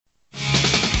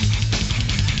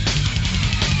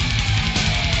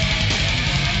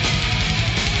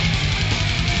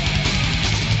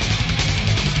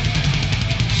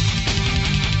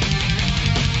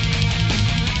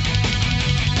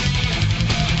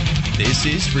This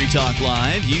is Free Talk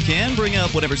Live. You can bring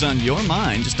up whatever's on your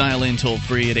mind. Just dial in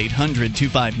toll-free at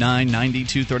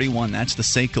 800-259-9231. That's the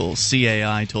SACL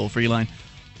CAI toll-free line.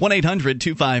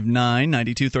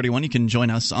 1-800-259-9231. You can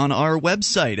join us on our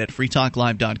website at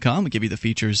freetalklive.com. We give you the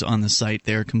features on the site.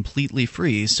 They're completely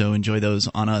free, so enjoy those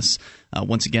on us.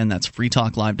 Once again, that's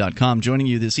freetalklive.com. Joining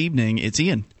you this evening, it's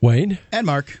Ian. Wayne. And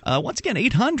Mark. Once again,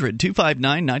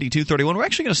 800-259-9231. We're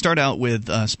actually going to start out with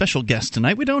a special guest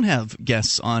tonight. We don't have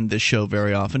guests on this show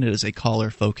very often. It is a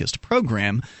caller-focused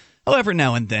program. However,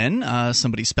 now and then,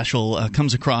 somebody special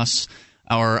comes across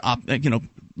our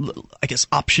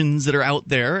options that are out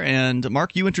there. And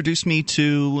Mark, you introduced me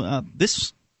to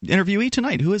this interviewee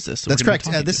tonight. Who is this? That's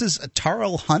correct. This is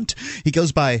Tarl Hunt. He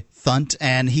goes by Thunt,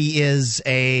 and he is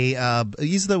he's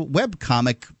the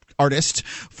webcomic artist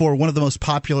for one of the most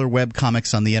popular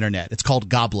webcomics on the internet. It's called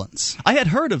Goblins. I had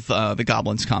heard of the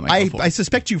Goblins comic before. I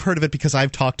suspect you've heard of it because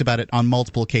I've talked about it on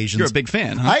multiple occasions. You're a big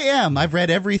fan, huh? I am. I've read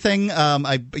everything.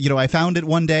 I found it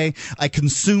one day. I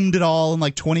consumed it all in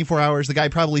like 24 hours. The guy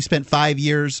probably spent 5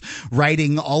 years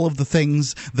writing all of the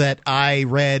things that I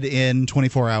read in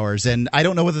 24 hours, and I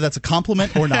don't know whether that's a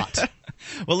compliment or not.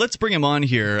 Well, let's bring him on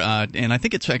here, and I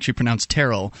think it's actually pronounced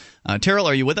Terrell. Terrell,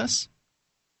 are you with us?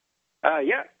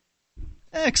 Yeah.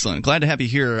 Excellent. Glad to have you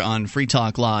here on Free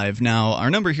Talk Live. Now, our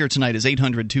number here tonight is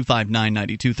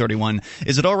 800-259-9231.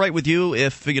 Is it all right with you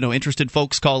if, interested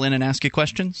folks call in and ask you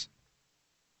questions?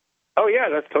 Oh, yeah,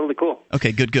 that's totally cool.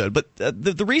 Okay, good. But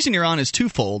the reason you're on is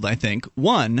twofold, I think.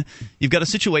 One, you've got a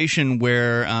situation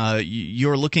where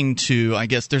you're looking to, I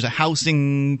guess, there's a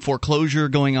housing foreclosure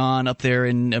going on up there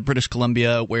in British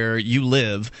Columbia where you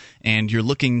live, and you're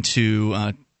looking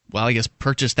to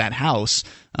purchase that house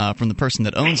from the person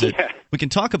that owns it. Yeah. We can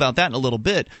talk about that in a little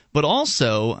bit, but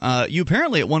also you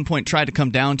apparently at one point tried to come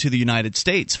down to the United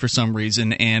States for some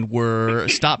reason and were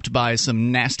stopped by some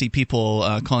nasty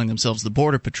people calling themselves the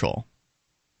Border Patrol.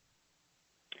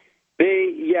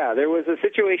 There was a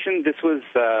situation. This was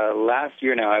last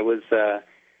year now. I was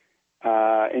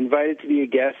invited to be a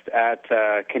guest at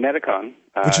Kineticon,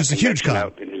 which is a huge con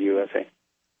out in the USA.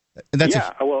 That's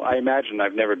well, I imagine.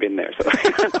 I've never been there, so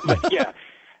but yeah.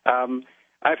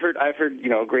 I've heard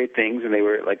great things, and they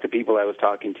were like the people I was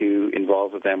talking to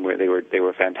involved with them, where they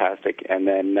were fantastic. And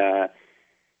then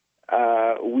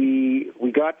we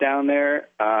got down there.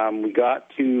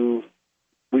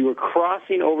 We were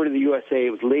crossing over to the USA.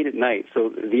 It was late at night, so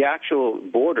the actual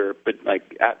border, but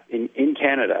in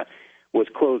Canada, was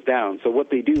closed down. So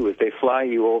what they do is they fly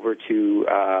you over to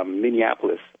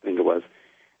Minneapolis, I think it was,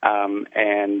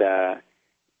 and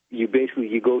you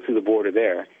go through the border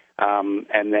there.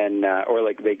 And then,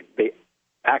 they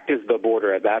act as the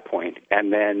border at that point,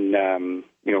 and then,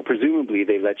 presumably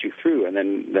they let you through, and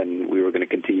then we were going to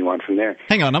continue on from there.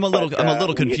 Hang on, I'm a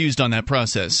little confused on that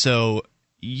process. So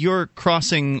you were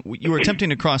attempting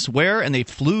to cross where, and they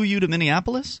flew you to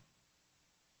Minneapolis?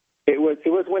 It was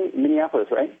when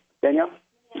Minneapolis, right, Danielle?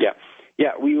 Yeah.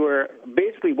 Yeah, we were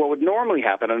basically what would normally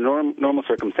happen under normal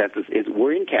circumstances is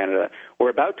we're in Canada, we're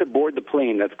about to board the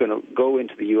plane that's going to go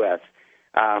into the U.S.,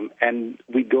 and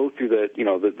we go through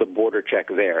the border check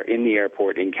there in the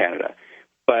airport in Canada.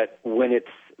 But when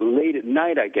it's late at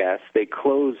night, I guess they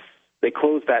close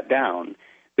that down.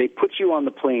 They put you on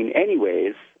the plane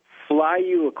anyways, fly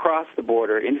you across the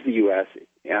border into the U.S.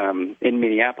 In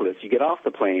Minneapolis. You get off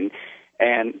the plane,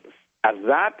 and at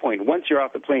that point, once you're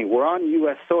off the plane, we're on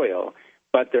U.S. soil,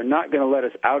 but they're not going to let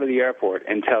us out of the airport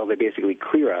until they basically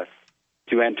clear us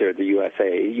to enter the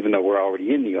USA, even though we're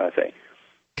already in the USA.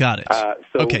 Got it.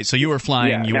 So you were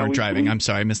flying, you weren't driving. I'm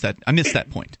sorry, I missed that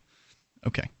point.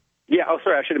 Okay. Yeah. Oh,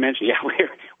 sorry, I should have mentioned. Yeah,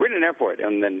 we're in an airport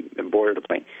and then boarded the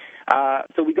plane.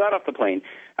 So we got off the plane,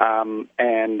 and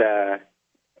I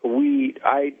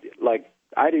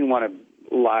didn't want to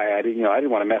lie. I didn't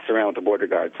want to mess around with the border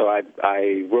guard. So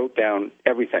I wrote down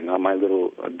everything on my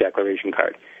little declaration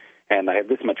card, and I have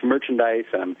this much merchandise.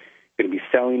 And I'm going to be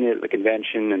selling it at the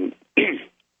convention, and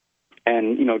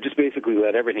and just basically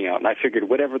let everything out. And I figured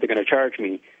whatever they're going to charge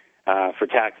me for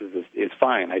taxes is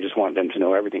fine. I just want them to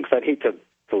know everything, because I'd hate to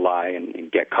lie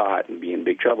and get caught and be in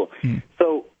big trouble.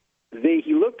 So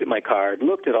he looked at my card,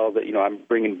 looked at all the, I'm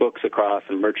bringing books across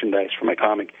and merchandise for my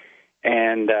comic,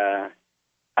 and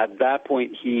at that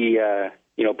point he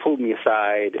pulled me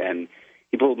aside, and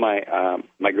he pulled my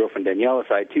girlfriend Danielle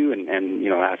aside too, and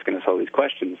asking us all these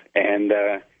questions. And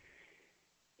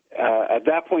at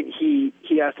that point he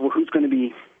asked, well, who's going to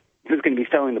be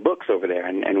selling the books over there?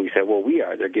 And we said, well, we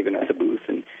are. They're giving us a booth,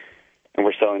 and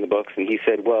we're selling the books. And he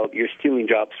said, well, you're stealing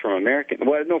jobs from Americans.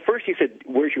 Well, no, first he said,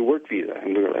 where's your work visa?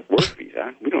 And we were like, work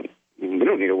visa? We we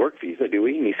don't need a work visa, do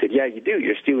we? And he said, yeah, you do.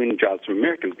 You're stealing jobs from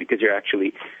Americans because you're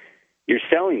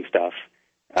selling stuff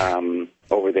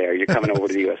over there. You're coming over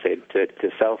to the USA to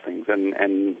sell things.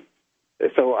 And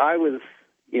so I was,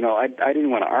 I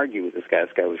didn't want to argue with this guy.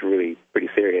 This guy was really pretty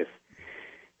serious.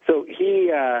 So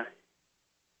he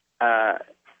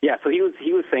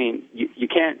was saying you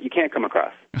can't come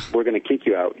across. We're going to kick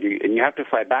you out, and you have to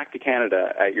fly back to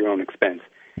Canada at your own expense.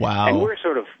 Wow. And we're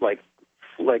sort of like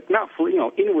not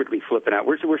inwardly flipping out.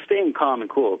 We're staying calm and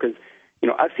cool because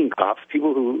I've seen cops,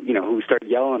 people who start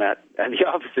yelling at the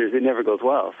officers. It never goes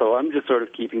well. So I'm just sort of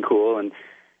keeping cool, and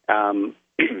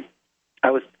I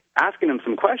was asking him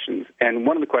some questions, and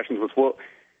one of the questions was, well,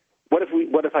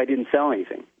 what if I didn't sell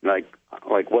anything? Like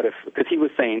what if? Because he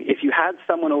was saying if you had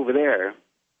someone over there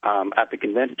at the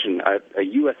convention, a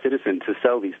U.S. citizen, to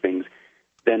sell these things,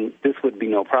 then this would be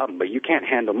no problem. But you can't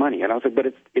handle money. And I was like, but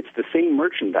it's the same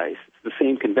merchandise, it's the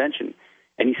same convention.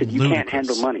 And he said, you can't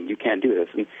handle money, you can't do this.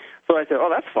 And so I said, oh,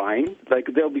 that's fine. Like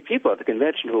there'll be people at the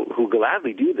convention who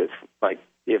gladly do this. Like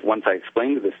if once I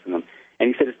explained this to them. And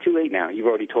he said, it's too late now. You've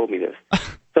already told me this.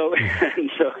 So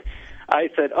I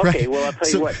said, okay, well, I'll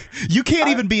tell you what. You can't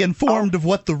even be informed of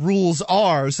what the rules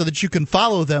are so that you can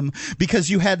follow them because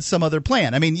you had some other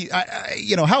plan. I mean,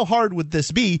 how hard would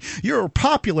this be? You're a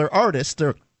popular artist.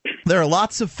 There are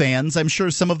lots of fans. I'm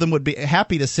sure some of them would be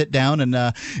happy to sit down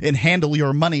and handle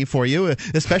your money for you,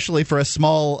 especially for a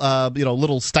small,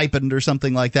 little stipend or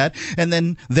something like that. And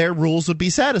then their rules would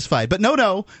be satisfied. But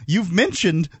no, you've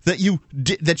mentioned that you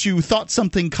thought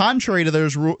something contrary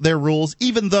to their rules,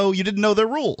 even though you didn't know their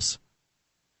rules.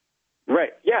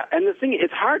 Right. Yeah, and the thing,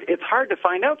 it's hard to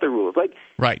find out the rules. Like,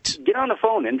 right. Get on the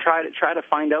phone and try to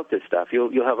find out this stuff.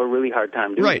 You'll have a really hard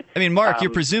time doing it. I mean, Mark,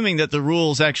 you're presuming that the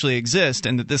rules actually exist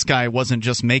and that this guy wasn't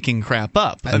just making crap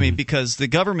up. I mean, because the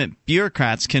government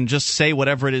bureaucrats can just say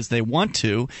whatever it is they want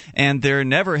to, and they're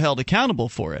never held accountable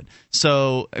for it.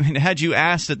 So, I mean, had you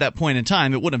asked at that point in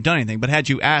time, it wouldn't have done anything. But had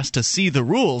you asked to see the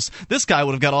rules, this guy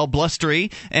would have got all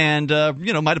blustery and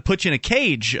might have put you in a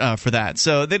cage for that.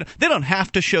 So they don't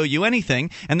have to show you anything,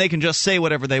 and they can just say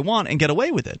whatever they want and get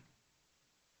away with it.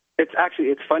 It's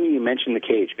funny you mentioned the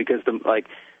cage because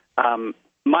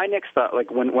my next thought,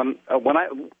 like when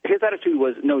his attitude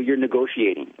was, no, you're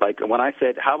negotiating. Like when I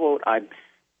said, how about I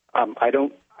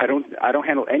don't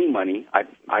handle any money. I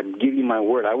give you my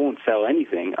word. I won't sell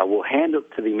anything. I will hand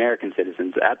it to the American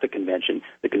citizens at the convention.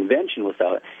 The convention will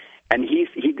sell it. And he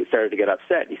started to get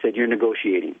upset. He said, you're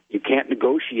negotiating. You can't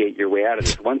negotiate your way out of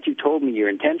this. Once you told me your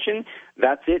intention,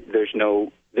 that's it. There's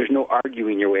no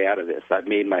arguing your way out of this. I've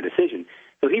made my decision.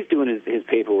 So he's doing his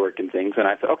paperwork and things, and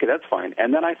I said, okay, that's fine.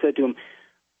 And then I said to him,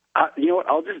 you know what,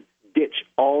 I'll just ditch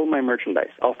all my merchandise.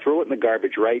 I'll throw it in the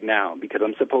garbage right now because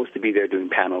I'm supposed to be there doing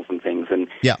panels and things, and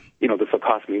this will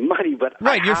cost me money. But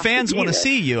right, your fans want to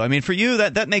see you. I mean, for you,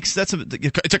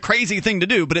 it's a crazy thing to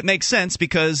do, but it makes sense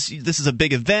because this is a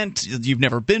big event. You've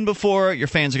never been before. Your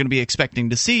fans are going to be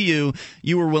expecting to see you.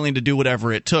 You were willing to do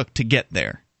whatever it took to get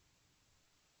there.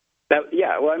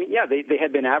 They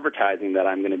had been advertising that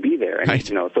I'm going to be there, and right.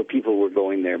 So people were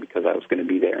going there because I was going to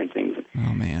be there and things.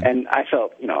 Oh man! And I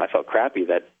felt crappy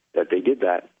that they did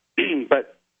that.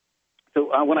 But so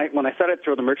when I started to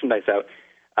throw the merchandise out,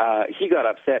 he got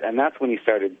upset, and that's when he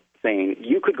started saying,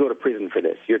 "You could go to prison for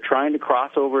this. You're trying to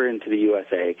cross over into the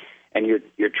USA, and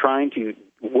you're trying to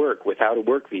work without a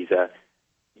work visa."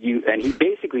 And he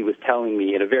basically was telling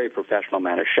me in a very professional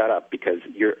manner, "Shut up, because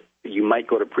you might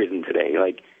go to prison today."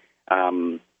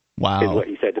 Wow. Is what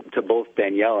he said to both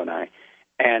Danielle and I.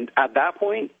 And at that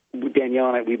point, Danielle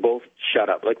and I, we both shut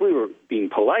up. Like, we were being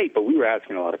polite, but we were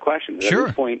asking a lot of questions. Sure. At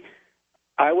this point,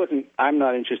 I'm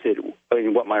not interested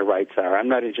in what my rights are. I'm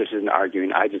not interested in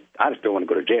arguing. I just don't want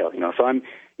to go to jail, So I'm,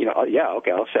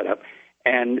 okay, I'll shut up.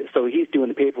 And so he's doing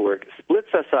the paperwork,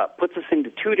 splits us up, puts us into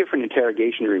two different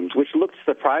interrogation rooms, which looked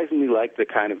surprisingly like the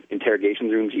kind of interrogation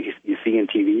rooms you see in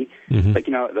TV. Mm-hmm.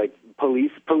 Like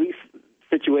police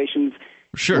situations.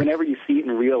 Sure. Whenever you see it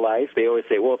in real life, they always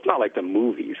say, "Well, it's not like the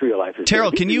movies." Real life is.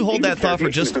 Terrell, can you hold that thought for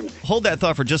just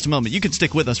a moment? You can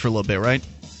stick with us for a little bit, right?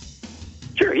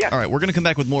 Sure, yeah. All right, we're going to come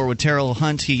back with more with Terrell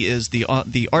Hunt. He is the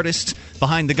artist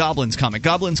behind the Goblins comic.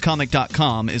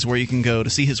 Goblinscomic.com is where you can go to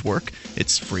see his work.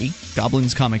 It's free,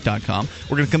 goblinscomic.com.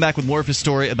 We're going to come back with more of his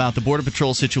story about the Border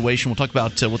Patrol situation. We'll talk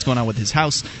about what's going on with his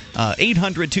house.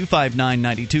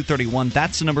 800-259-9231.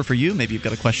 That's the number for you. Maybe you've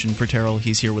got a question for Terrell.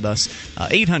 He's here with us.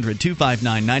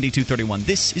 800-259-9231.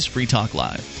 This is Free Talk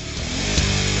Live.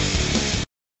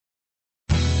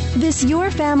 This Your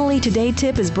Family Today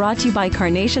tip is brought to you by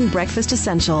Carnation Breakfast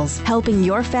Essentials, helping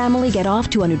your family get off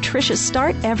to a nutritious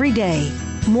start every day.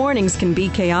 Mornings can be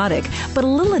chaotic, but a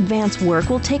little advance work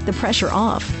will take the pressure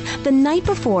off. The night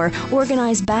before,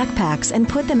 organize backpacks and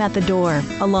put them at the door,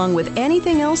 along with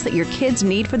anything else that your kids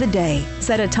need for the day.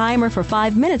 Set a timer for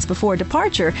 5 minutes before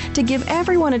departure to give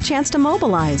everyone a chance to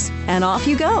mobilize. And off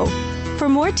you go. For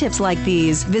more tips like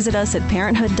these, visit us at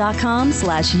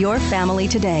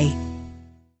parenthood.com/yourfamilytoday.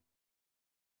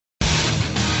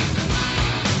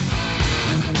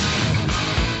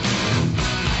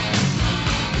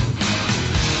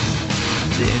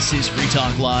 This is Free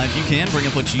Talk Live. You can bring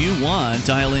up what you want.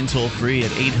 Dial in toll-free at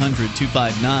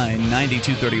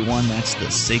 800-259-9231. That's the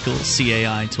SACL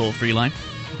CAI toll-free line.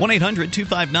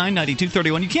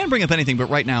 1-800-259-9231. You can bring up anything, but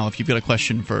right now, if you've got a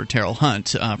question for Terrell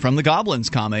Hunt from the Goblins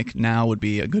comic, now would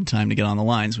be a good time to get on the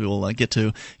lines. We will get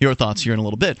to your thoughts here in a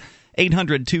little bit.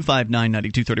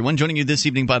 800-259-9231. Joining you this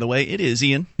evening, by the way, it is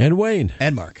Ian. And Wayne.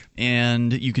 And Mark.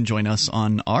 And you can join us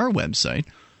on our website,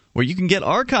 where you can get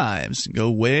archives. Go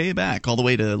way back, all the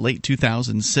way to late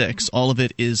 2006. All of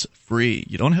it is free.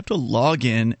 You don't have to log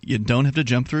in. You don't have to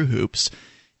jump through hoops.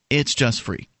 It's just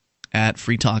free at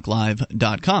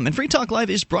freetalklive.com. And Free Talk Live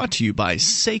is brought to you by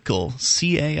SACL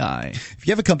CAI. If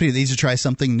you have a company that needs to try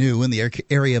something new in the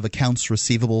area of accounts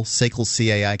receivable, SACL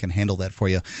CAI can handle that for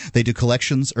you. They do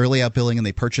collections, early outbilling, and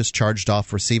they purchase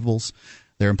charged-off receivables.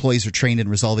 Their employees are trained in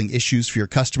resolving issues for your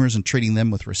customers and treating them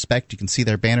with respect. You can see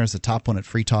their banners, the top one at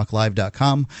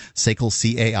freetalklive.com, SACL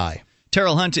CAI.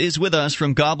 Terrell Hunt is with us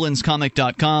from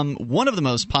goblinscomic.com, one of the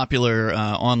most popular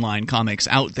online comics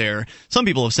out there. Some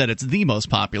people have said it's the most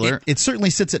popular. It certainly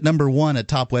sits at number one at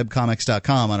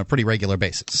topwebcomics.com on a pretty regular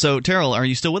basis. So, Terrell, are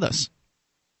you still with us?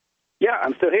 Yeah,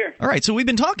 I'm still here. All right, so we've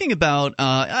been talking about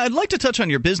I'd like to touch on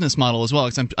your business model as well,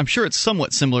 because I'm sure it's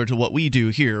somewhat similar to what we do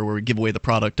here, where we give away the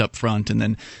product up front and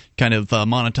then kind of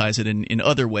monetize it in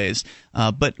other ways.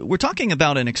 But we're talking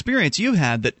about an experience you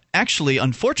had that actually,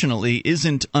 unfortunately,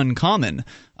 isn't uncommon.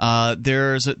 I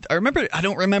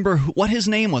don't remember what his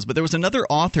name was, but there was another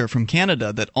author from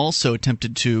Canada that also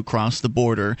attempted to cross the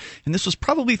border, and this was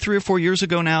probably 3 or 4 years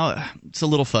ago now. It's a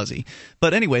little fuzzy.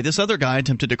 But anyway, this other guy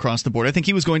attempted to cross the border. I think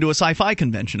he was going to a sci-fi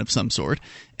convention of some sort,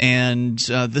 and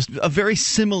a very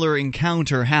similar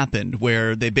encounter happened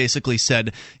where they basically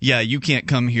said, "Yeah, you can't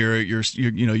come here. You're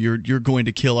going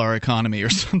to kill our economy," or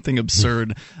something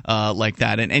absurd like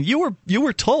that. And you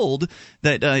were told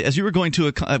that as you were going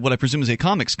to what I presume is a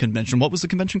comics convention. What was the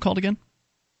convention called again?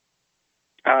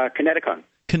 Kineticon.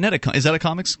 Kineticon. Is that a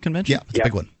comics convention? Yeah, it's a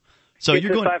big one. So it's a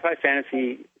sci-fi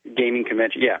fantasy gaming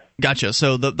convention. Yeah. Gotcha.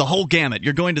 So the whole gamut.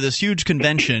 You're going to this huge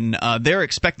convention. They're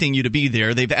expecting you to be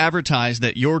there. They've advertised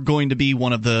that you're going to be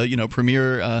one of the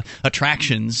premier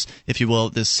attractions, if you will,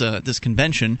 at this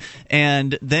convention.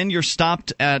 And then you're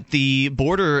stopped at the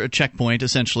border checkpoint.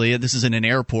 Essentially, this is in an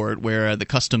airport where the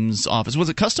customs office. Was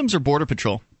it Customs or Border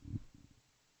Patrol?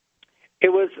 It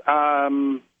was.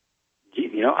 I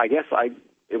guess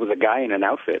it was a guy in an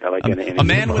outfit. A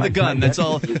man with a gun. That's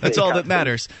all. That's all that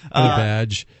matters. A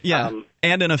badge. Yeah,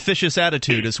 and an officious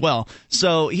attitude as well.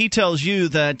 So he tells you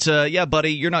that, yeah,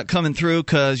 buddy, you're not coming through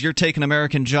because you're taking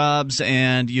American jobs,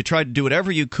 and you tried to do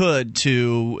whatever you could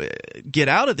to get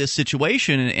out of this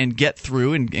situation and get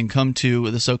through and come to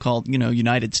the so-called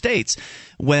United States.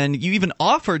 When you even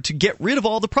offered to get rid of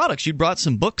all the products, you brought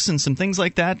some books and some things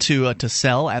like that to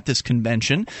sell at this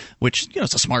convention, which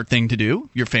it's a smart thing to do.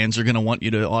 Your fans are going to want you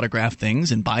to autograph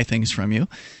things and buy things from you.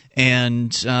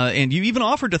 And you even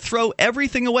offered to throw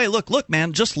everything away. Look,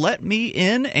 man, just let me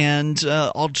in, and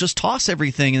I'll just toss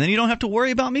everything, and then you don't have to worry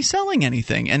about me selling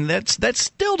anything. And that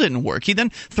still didn't work. He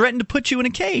then threatened to put you in a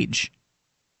cage.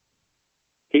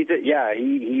 He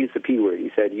used the P word. He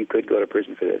said you could go to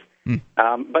prison for this.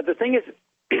 But the thing is,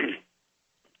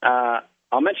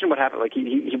 I'll mention what happened. Like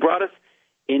he brought us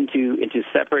into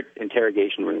separate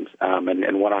interrogation rooms,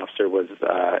 and one officer was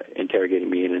interrogating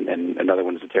me, and another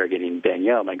one was interrogating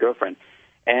Danielle, my girlfriend.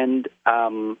 And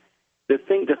the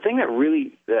thing that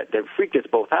really that freaked us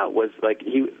both out was like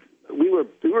we were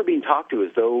being talked to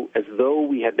as though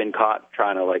we had been caught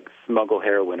trying to like smuggle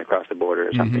heroin across the border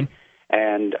or something.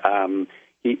 And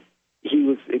he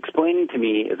was explaining to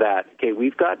me that, okay,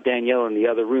 we've got Danielle in the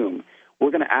other room.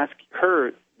 We're going to ask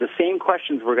her the same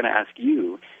questions we're going to ask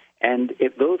you. And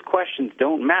if those questions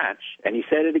don't match, and he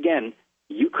said it again,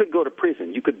 you could go to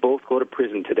prison. You could both go to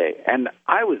prison today. And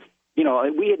I was,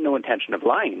 we had no intention of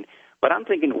lying. But I'm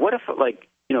thinking, what if,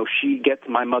 she gets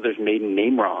my mother's maiden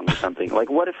name wrong or something? Like,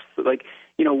 what if, like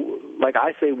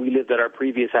I say we lived at our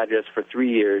previous address for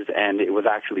 3 years, and it was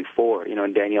actually 4,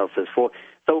 and Danielle says 4.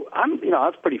 So I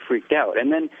was pretty freaked out.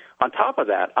 And then on top of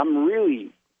that, I'm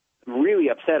really, really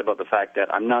upset about the fact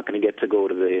that I'm not going to get to go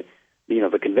to the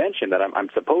the convention that I'm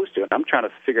supposed to, and I'm trying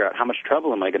to figure out how much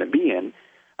trouble am I going to be in.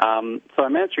 So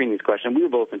I'm answering these questions. We were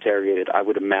both interrogated, I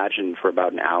would imagine, for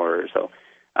about an hour or so.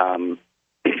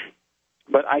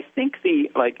 But I think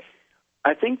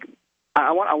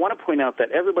I want to point out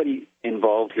that everybody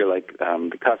involved here, like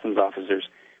the customs officers,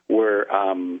 were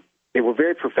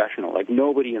very professional. Like,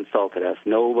 nobody insulted us,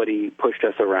 nobody pushed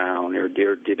us around or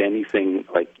did anything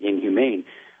like inhumane.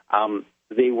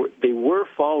 They were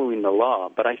following the law,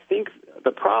 but I think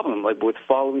the problem, like, with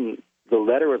following the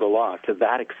letter of the law to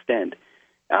that extent,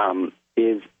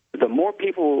 is the more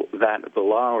people that the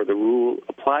law or the rule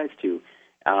applies to,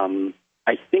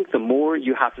 I think the more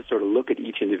you have to sort of look at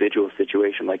each individual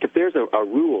situation. Like, if there's a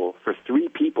rule for 3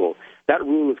 people, that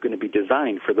rule is going to be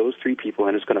designed for those 3 people,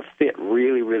 and it's going to fit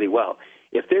really, really well.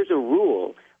 If there's a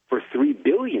rule for 3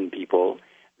 billion people,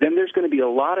 then there's going to be a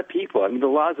lot of people. I mean, the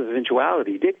laws of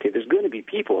eventuality dictate there's going to be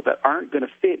people that aren't going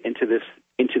to fit into this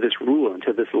rule,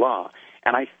 into this law.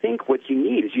 And I think what you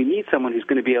need someone who's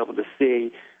going to be able to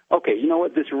say, okay, you know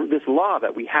what, this law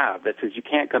that we have that says you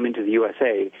can't come into the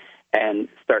USA and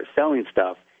start selling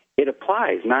stuff, it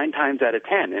applies 9 times out of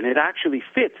 10, and it actually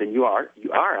fits, and you are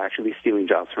actually stealing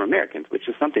jobs from Americans, which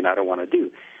is something I don't want to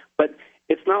do. But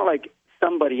it's not like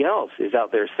somebody else is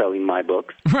out there selling my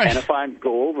books, right. And if I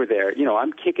go over there,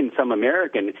 I'm kicking some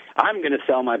American, I'm going to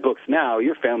sell my books now,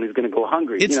 your family's going to go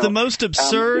hungry. It's the most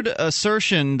absurd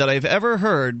assertion that I've ever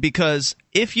heard, because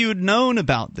if you'd known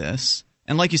about this,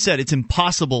 and like you said, it's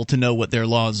impossible to know what their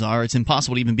laws are. It's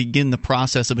impossible to even begin the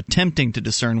process of attempting to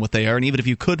discern what they are. And even if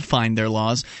you could find their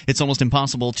laws, it's almost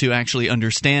impossible to actually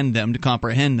understand them, to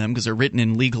comprehend them, because they're written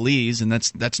in legalese, and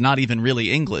that's not even really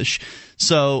English.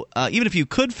 So even if you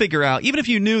could figure out, even if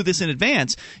you knew this in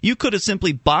advance, you could have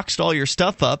simply boxed all your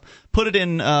stuff up, put it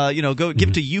in, go give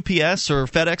it to UPS or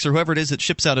FedEx or whoever it is that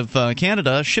ships out of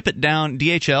Canada, ship it down,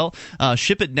 DHL,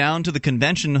 ship it down to the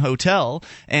convention hotel,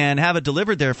 and have it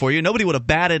delivered there for you. Nobody would have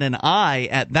batted an eye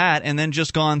at that, and then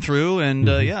just gone through and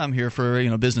I'm here for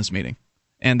a business meeting,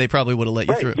 and they probably would have let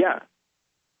you through.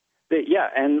 Yeah,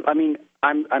 and I mean,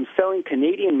 I'm selling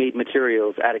Canadian-made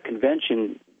materials at a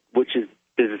convention, which is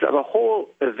the whole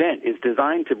event is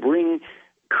designed to bring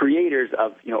creators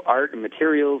of art and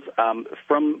materials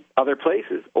from other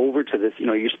places over to this.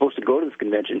 You're supposed to go to this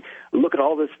convention, look at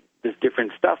all this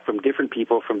different stuff from different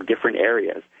people from different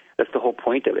areas. That's the whole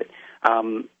point of it.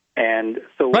 And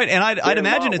so, right, and I'd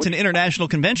imagine it's an international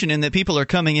convention in that people are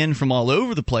coming in from all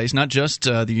over the place, not just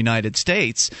the United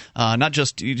States, not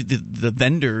just the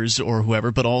vendors or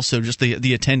whoever, but also just the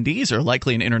attendees are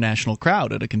likely an international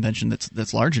crowd at a convention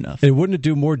that's large enough. And wouldn't it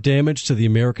do more damage to the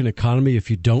American economy if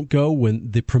you don't go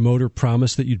when the promoter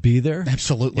promised that you'd be there?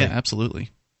 Absolutely. Yeah,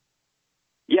 absolutely.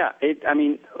 Yeah,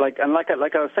 like I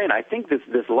was saying, I think this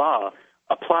law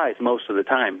applies most of the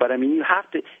time. But I mean, you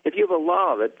have to, if you have a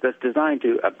law that's designed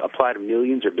to apply to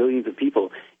millions or billions of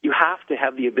people, you have to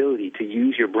have the ability to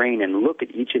use your brain and look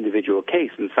at each individual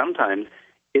case. And sometimes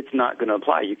it's not going to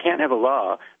apply. You can't have a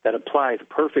law that applies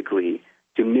perfectly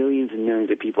to millions and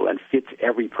millions of people and fits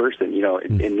every person,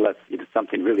 unless it's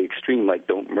something really extreme like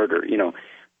don't murder,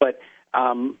 But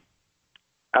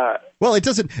well, it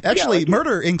doesn't actually.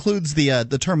 Murder includes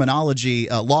the terminology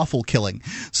lawful killing.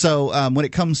 So when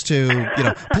it comes to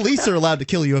police are allowed to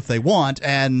kill you if they want,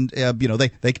 and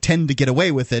they tend to get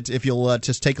away with it. If you'll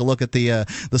just take a look at the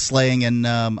slaying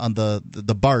on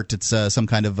the BART, it's some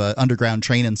kind of underground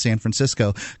train in San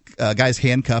Francisco. Guy's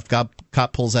handcuffed.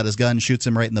 Cop pulls out his gun, shoots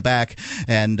him right in the back,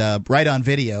 and right on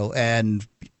video. And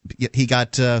he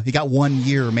got 1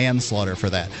 year manslaughter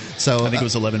for that. So I think it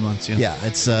was 11 months. Yeah,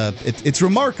 it's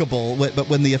remarkable. But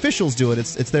when the officials do it,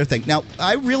 it's their thing. Now,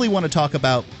 I really want to talk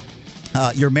about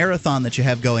your marathon that you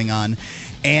have going on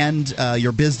and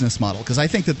your business model, because I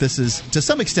think that this is to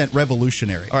some extent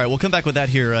revolutionary. All right, we'll come back with that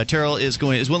here. Terrell is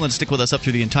willing to stick with us up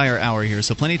through the entire hour here,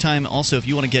 so plenty of time. Also, if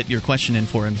you want to get your question in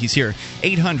for him, he's here.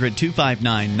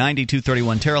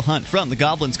 800-259-9231. Terrell Hunt from the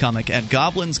Goblins Comic at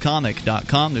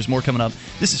goblinscomic.com. There's more coming up.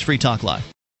 This is Free Talk Live.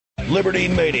 Liberty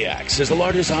Maniacs is the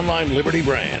largest online Liberty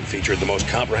brand, featured the most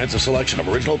comprehensive selection of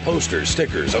original posters,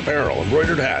 stickers, apparel,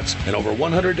 embroidered hats, and over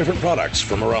 100 different products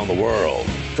from around the world.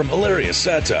 From hilarious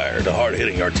satire to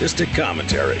hard-hitting artistic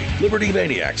commentary, Liberty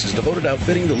Maniacs is devoted to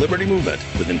outfitting the Liberty movement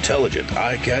with intelligent,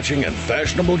 eye-catching, and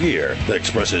fashionable gear that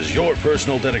expresses your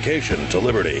personal dedication to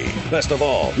liberty. Best of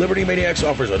all, Liberty Maniacs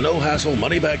offers a no-hassle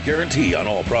money-back guarantee on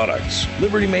all products.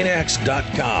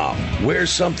 LibertyManiacs.com. Wear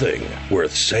something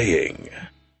worth saying.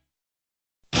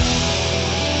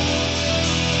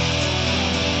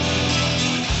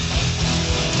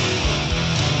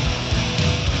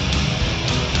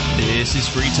 This is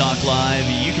Free Talk Live.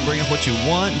 You can bring up what you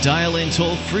want, dial in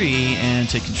toll-free, and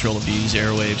take control of these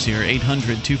airwaves here.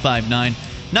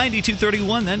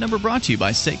 800-259-9231. That number brought to you by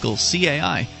SACL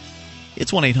CAI.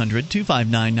 It's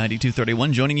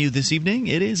 1-800-259-9231. Joining you this evening,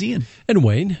 it is Ian. And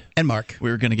Wayne. And Mark.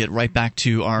 We're going to get right back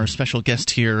to our special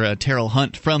guest here, Terrell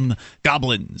Hunt from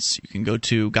Goblins. You can go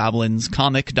to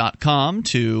goblinscomic.com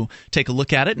to take a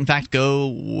look at it. In fact, go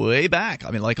way back.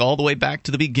 I mean, like all the way back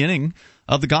to the beginning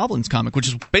of the Goblins comic, which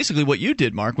is basically what you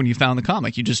did, Mark, when you found the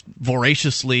comic. You just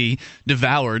voraciously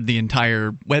devoured the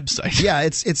entire website. Yeah,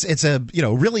 it's a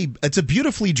it's a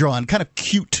beautifully drawn, kind of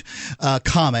cute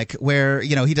comic where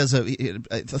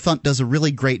Thunt does a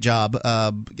really great job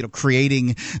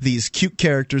creating these cute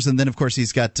characters, and then of course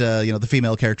he's got the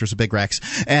female characters of Big Rex,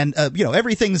 and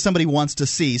everything somebody wants to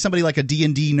see, somebody like a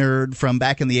D&D nerd from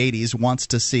back in the 80s wants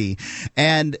to see,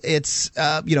 and it's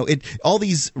all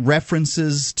these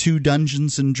references to Dungeons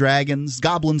and Dragons.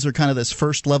 Goblins are kind of this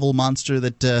first level monster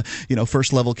that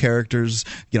first level characters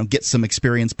get some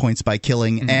experience points by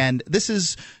killing, mm-hmm. and this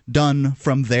is done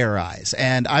from their eyes,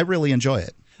 and I really enjoy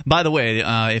it. By the way,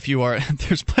 if you are,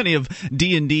 there's plenty of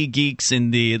D&D geeks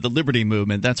in the Liberty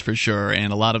movement, that's for sure,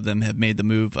 and a lot of them have made the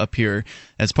move up here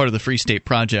as part of the Free State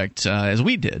Project, as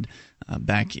we did.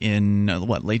 Back in,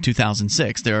 late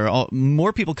 2006. There are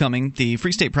more people coming. The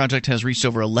Free State Project has reached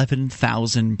over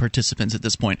 11,000 participants at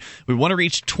this point. We want to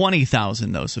reach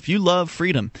 20,000, though. So if you love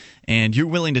freedom and you're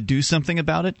willing to do something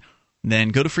about it, then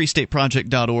go to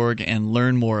freestateproject.org and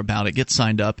learn more about it. Get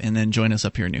signed up and then join us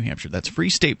up here in New Hampshire. That's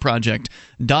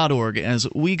freestateproject.org as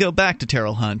we go back to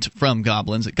Terrell Hunt from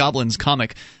Goblins at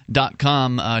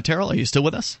goblinscomic.com. Terrell, are you still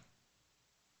with us?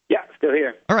 Still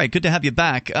here. All right, good to have you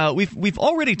back. We've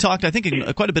already talked, I think,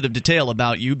 in quite a bit of detail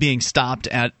about you being stopped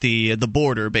at the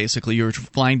border. Basically, you were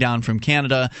flying down from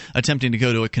Canada, attempting to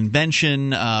go to a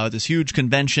convention, this huge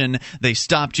convention. They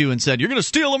stopped you and said, "You're going to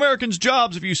steal Americans'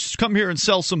 jobs if you come here and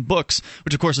sell some books,"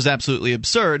 which, of course, is absolutely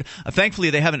absurd.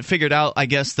 Thankfully, they haven't figured out, I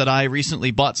guess, that I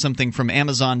recently bought something from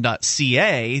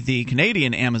Amazon.ca, the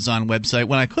Canadian Amazon website,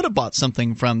 when I could have bought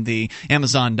something from the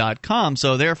Amazon.com.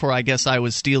 So, therefore, I guess I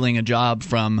was stealing a job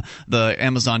from the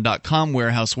Amazon.com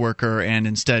warehouse worker and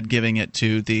instead giving it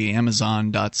to the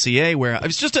Amazon.ca warehouse.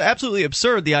 It's just absolutely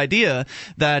absurd, the idea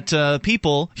that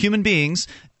people, human beings,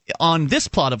 on this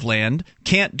plot of land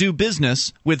can't do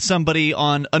business with somebody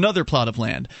on another plot of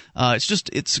land.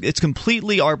 It's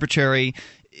completely arbitrary.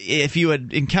 If you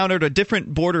had encountered a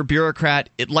different border bureaucrat,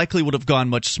 it likely would have gone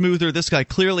much smoother. This guy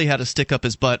clearly had to stick up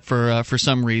his butt for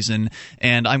some reason,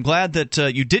 and I'm glad that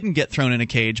you didn't get thrown in a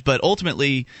cage, but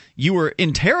ultimately you were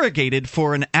interrogated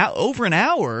for over an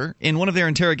hour in one of their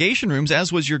interrogation rooms,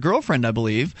 as was your girlfriend, I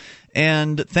believe,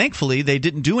 and thankfully they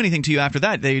didn't do anything to you after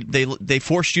that. They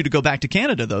forced you to go back to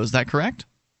Canada, though. Is that correct?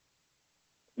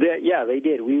 Yeah, they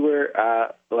did. We were,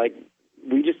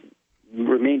 we just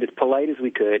remained as polite as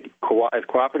we could, as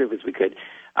cooperative as we could,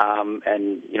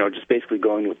 and just basically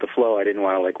going with the flow. I didn't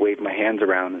want to wave my hands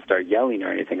around and start yelling or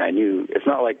anything. I knew it's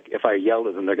not like if I yelled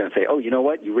at them, they're going to say, "Oh, you know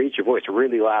what? You raised your voice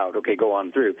really loud. Okay, go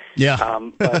on through." Yeah.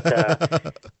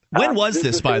 When was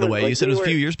this, by the way? You said it was a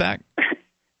few years back.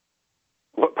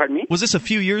 What? Pardon me? Was this a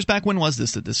few years back? When was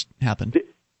this that this happened?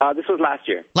 This was last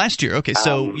year. Last year. Okay,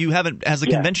 so you haven't. Has the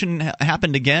convention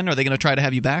happened again? Are they going to try to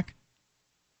have you back?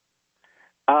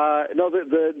 No,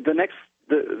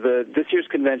 this year's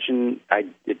convention,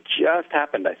 it just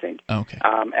happened, I think. Okay.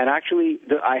 And actually,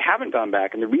 I haven't gone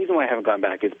back, and the reason why I haven't gone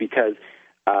back is because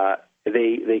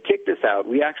they kicked us out.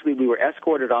 We were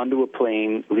escorted onto a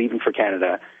plane leaving for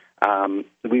Canada.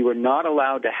 We were not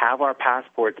allowed to have our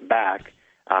passports back.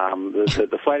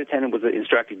 The flight attendant was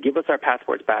instructed, give us our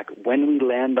passports back when we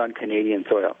land on Canadian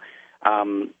soil,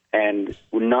 and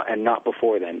not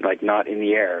before then, not in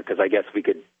the air, because I guess we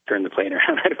could turn the plane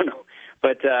around. I don't know.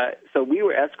 But so we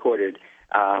were escorted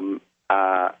by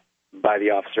the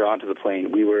officer onto the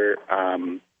plane. We were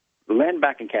landed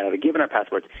back in Canada, given our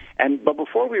passports. But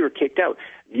before we were kicked out,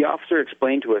 the officer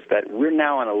explained to us that we're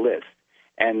now on a list,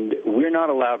 and we're not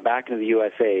allowed back into the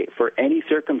USA for any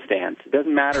circumstance. It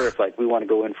doesn't matter if we want to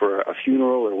go in for a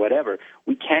funeral or whatever.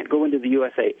 We can't go into the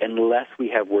USA unless we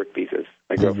have work visas.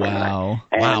 Wow.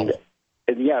 Wow.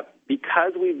 Yeah,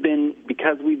 because we've been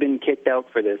kicked out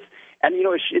for this, and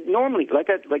it normally, like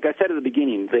I said at the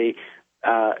beginning,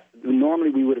 normally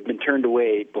we would have been turned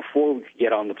away before we could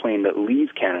get on the plane that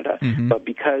leaves Canada, mm-hmm. But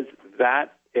because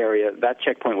that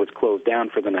checkpoint was closed down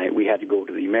for the night, we had to go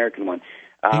to the American one.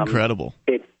 Incredible.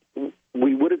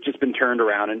 We would have just been turned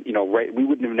around, and we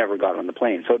wouldn't have never got on the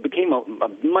plane. So it became a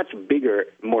much bigger,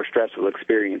 more stressful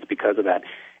experience because of that.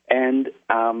 And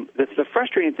the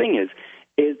frustrating thing is,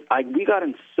 is we got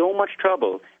in so much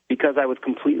trouble because I was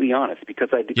completely honest, because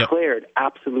I declared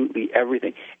absolutely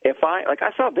everything. If I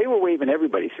saw they were waving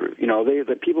everybody through,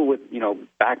 the people with,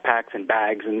 backpacks and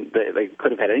bags, and they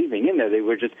could have had anything in there. They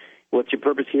were just, what's your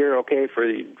purpose here? Okay,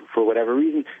 for whatever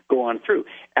reason, go on through.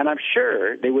 And I'm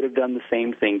sure they would have done the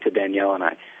same thing to Danielle and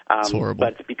I. It's horrible.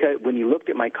 But because when you looked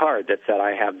at my card that said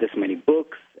I have this many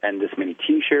books and this many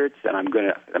T-shirts and I'm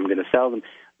gonna sell them,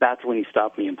 that's when he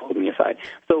stopped me and pulled me aside.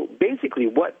 So basically,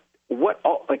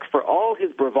 for all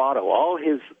his bravado, all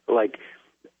his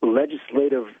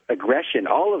legislative aggression,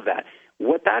 all of that,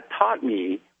 what that taught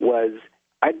me was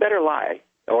I'd better lie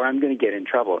or I'm going to get in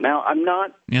trouble. Now I'm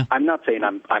not saying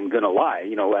I'm going to lie,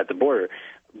 at the border,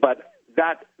 but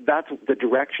that's the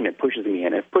direction it pushes me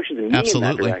in. It pushes me Absolutely.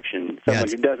 in that direction. Someone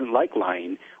who doesn't like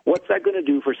lying, what's that going to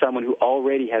do for someone who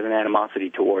already has an animosity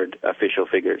toward official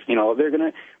figures? They're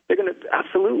going to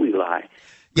absolutely lie.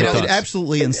 It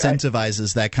absolutely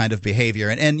incentivizes that kind of behavior.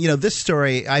 And this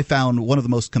story, I found one of the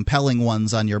most compelling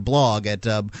ones on your blog at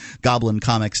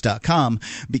goblincomics.com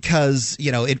because,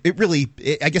 it really,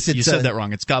 I guess it's... You said that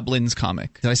wrong. It's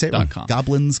goblinscomic. Did I say it wrong?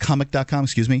 Goblinscomic.com,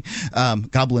 excuse me.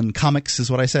 Goblin Comics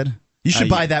is what I said. You should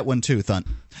buy that one too, Thunt.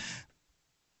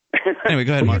 Anyway,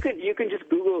 go ahead, Mark. You can just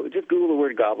Google the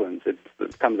word goblins. It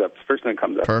comes up. First thing that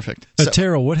comes up. Perfect.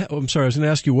 Terrell, I'm sorry, I was going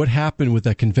to ask you what happened with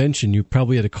that convention. You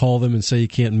probably had to call them and say you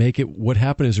can't make it. What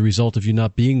happened as a result of you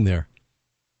not being there?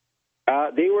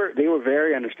 They were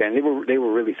very understanding. They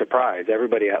were really surprised.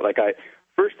 Everybody,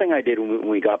 first thing I did when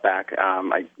we got back,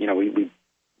 we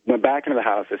went back into the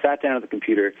house. I sat down at the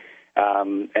computer.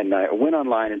 And I went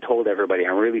online and told everybody,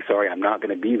 I'm really sorry, I'm not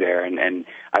going to be there. And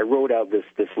I wrote out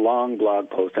this long blog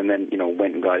post and then,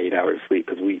 went and got 8 hours of sleep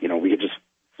because we had just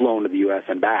flown to the U.S.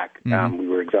 and back. Mm-hmm. We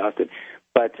were exhausted.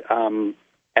 But, and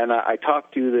I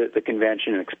talked to the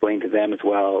convention and explained to them as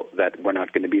well that we're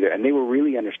not going to be there. And they were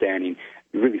really understanding,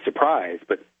 really surprised,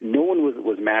 but no one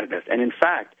was mad at us. And in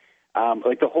fact,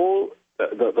 the whole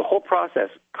process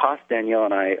cost Danielle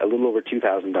and I a little over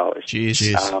 $2,000.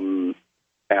 Jeez.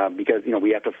 Because,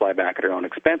 we have to fly back at our own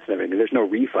expense and everything. There's no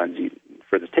refunds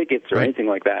for the tickets or anything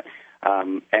like that.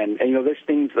 And there's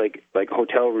things like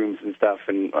hotel rooms and stuff.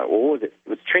 And what was it? It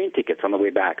was train tickets on the way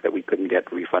back that we couldn't get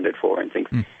refunded for and things.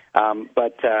 So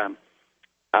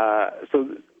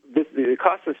it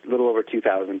cost us a little over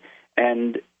 $2,000.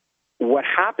 And what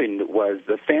happened was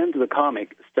the fans of the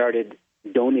comic started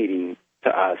donating to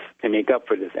us to make up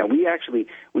for this. And we actually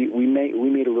we made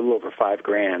a little over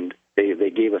 $5,000. They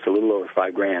gave us a little over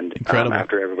 $5,000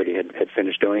 after everybody had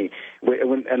finished donating.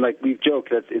 And we've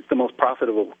joked that it's the most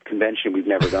profitable convention we've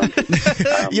never gone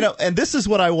to. And this is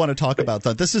what I want to talk about.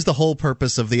 This is the whole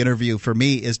purpose of the interview for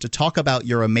me, is to talk about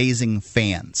your amazing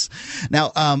fans.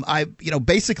 Now,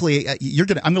 basically, I'm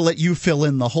going to let you fill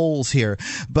in the holes here,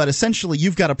 but essentially,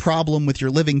 you've got a problem with your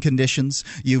living conditions.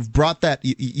 You've brought that.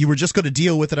 You were just going to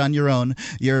deal with it on your own.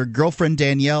 Your girlfriend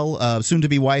Danielle,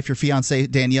 soon-to-be wife, your fiance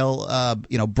Danielle,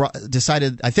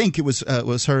 decided, I think it was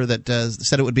her that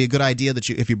said it would be a good idea that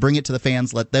if you bring it to the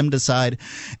fans, let them decide.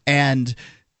 And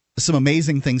some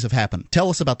amazing things have happened. Tell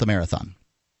us about the marathon.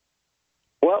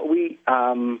 Well, we're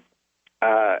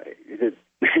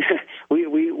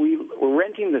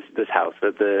renting this house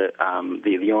that the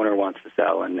owner wants to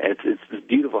sell, and it's this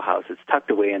beautiful house. It's tucked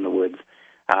away in the woods,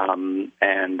 since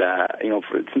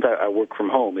I work from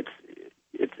home, it's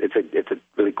a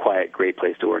really quiet, great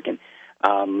place to work in.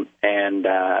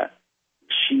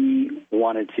 She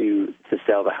wanted to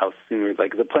sell the house sooner.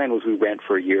 The plan was we rent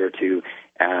for a year or two,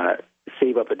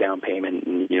 save up a down payment,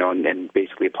 and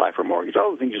basically apply for a mortgage.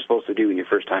 All the things you're supposed to do when you're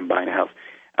first time buying a house.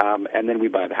 And then we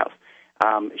buy the house.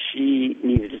 She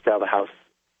needed to sell the house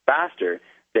faster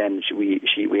than we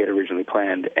had originally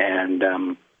planned,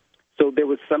 and so there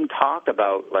was some talk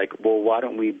about why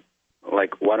don't we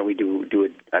do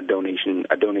a donation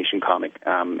comic,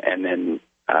 and then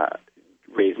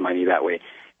raise money that way.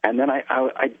 And then I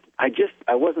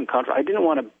wasn't confident. I didn't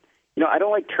want to, I don't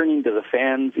like turning to the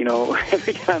fans,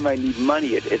 every time I need money.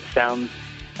 It sounds,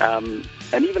 and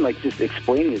even just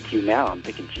explaining it to you now, I'm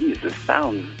thinking, geez, this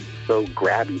sounds so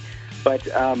grabby. But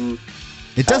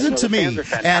it doesn't to me,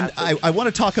 and I want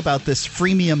to talk about this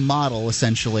freemium model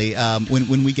essentially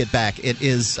when we get back.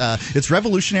 It's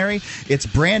revolutionary, it's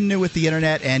brand new with the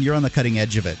internet, and you're on the cutting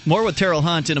edge of it. More with Terrell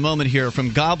Hunt in a moment here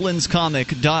from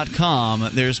goblinscomic.com.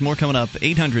 There's more coming up.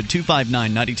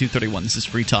 800-259-9231. This is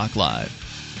Free Talk Live.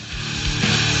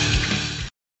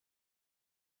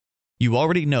 You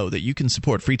already know that you can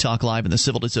support Free Talk Live and the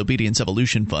Civil Disobedience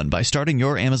Evolution Fund by starting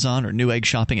your Amazon or Newegg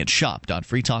shopping at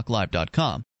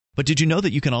shop.freetalklive.com. But did you know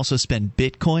that you can also spend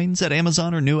bitcoins at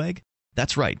Amazon or Newegg?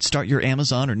 That's right. Start your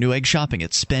Amazon or Newegg shopping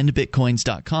at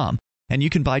spendbitcoins.com, and you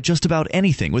can buy just about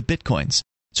anything with Bitcoins.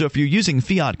 So if you're using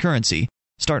fiat currency,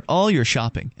 start all your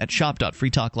shopping at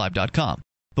shop.freetalklive.com.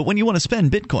 But when you want to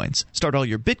spend Bitcoins, start all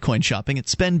your Bitcoin shopping at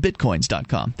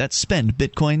spendbitcoins.com. That's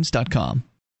spendbitcoins.com.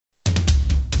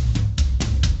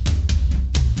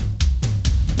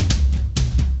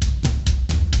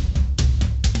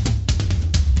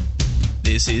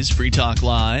 This is Free Talk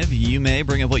Live. You may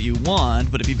bring up what you want,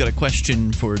 but if you've got a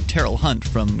question for Terrell Hunt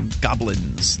from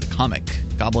Goblins, the comic,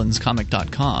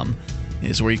 goblinscomic.com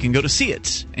is where you can go to see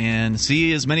it and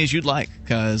see as many as you'd like,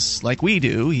 because like we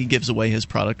do, he gives away his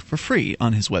product for free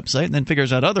on his website and then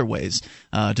figures out other ways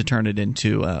to turn it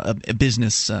into a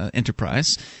business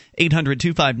enterprise.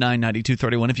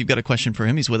 800-259-9231 if you've got a question for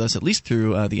him. He's with us at least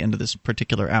through the end of this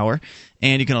particular hour.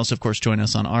 And you can also, of course, join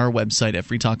us on our website at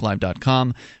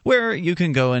freetalklive.com, where you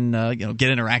can go and get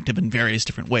interactive in various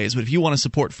different ways. But if you want to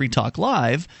support Free Talk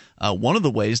Live, one of the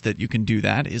ways that you can do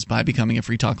that is by becoming a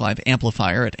Free Talk Live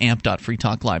amplifier at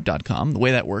amp.freetalklive.com. The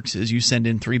way that works is you send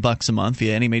in $3 a month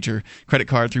via any major credit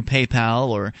card through PayPal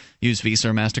or use Visa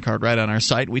or MasterCard right on our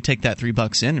site. We take that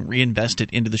 $3 in and reinvest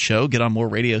it into the show, get on more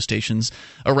radio stations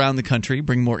around the country,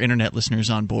 bring more internet listeners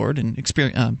on board, and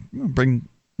bring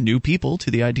new people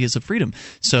to the ideas of freedom.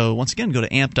 So once again, go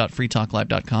to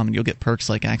amp.freetalklive.com and you'll get perks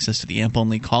like access to the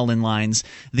AMP-only call-in lines,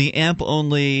 the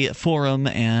AMP-only forum,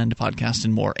 and podcast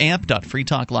and more.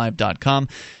 amp.freetalklive.com.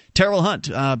 Terrell Hunt,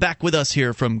 back with us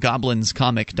here from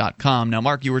goblinscomic.com. Now,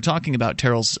 Mark, you were talking about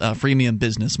Terrell's freemium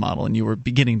business model, and you were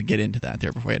beginning to get into that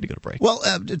there before we had to go to break. Well,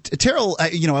 Terrell, I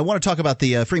want to talk about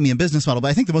the freemium business model, but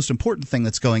I think the most important thing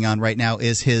that's going on right now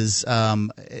is his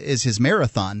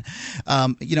marathon.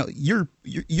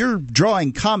 You're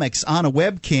drawing comics on a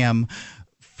webcam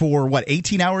for what,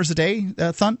 18 hours a day,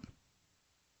 Thunt?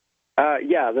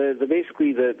 Yeah,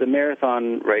 basically the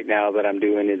marathon right now that I'm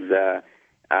doing is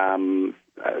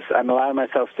I'm allowing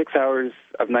myself 6 hours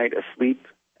of night asleep,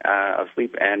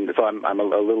 and so I'm a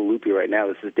little loopy right now.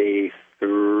 This is day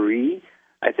 3,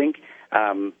 I think.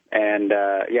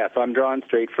 So I'm drawing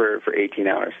straight for 18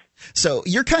 hours. So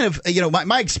you're kind of,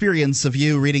 my experience of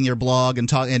you reading your blog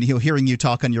and hearing you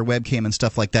talk on your webcam and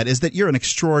stuff like that is that you're an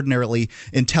extraordinarily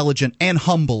intelligent and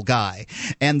humble guy,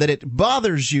 and that it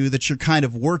bothers you that you're kind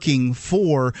of working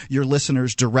for your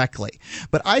listeners directly.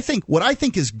 But what I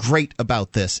think is great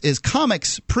about this is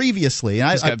comics previously. And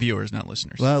he's got viewers, not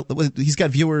listeners. Well, he's got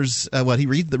viewers. He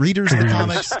reads the readers of the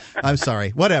comics. I'm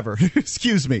sorry, whatever.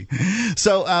 Excuse me.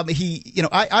 So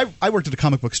I worked at a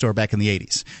comic book store back in the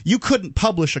 80s. You couldn't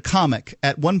publish a comic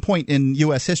at one point in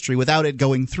U.S. history without it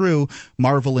going through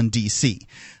Marvel and DC.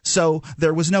 So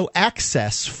there was no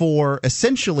access for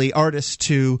essentially artists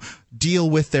to deal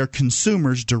with their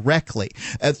consumers directly.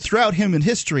 Throughout human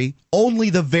history, only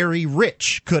the very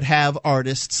rich could have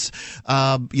artists,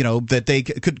 that they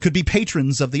could be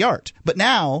patrons of the art. But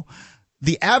now,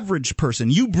 the average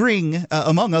person, you bring,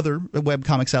 among other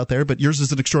webcomics out there, but yours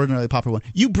is an extraordinarily popular one,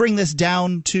 you bring this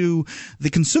down to the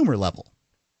consumer level.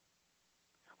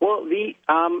 Well,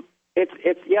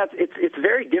 it's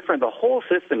very different. The whole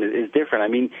system is different. I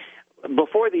mean,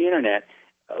 before the internet,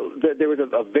 there was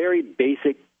a very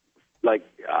basic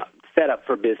setup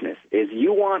for business.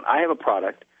 I have a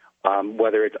product,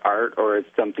 whether it's art or it's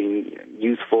something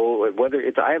useful,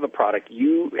 I have a product,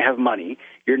 you have money.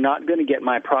 You're not going to get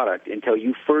my product until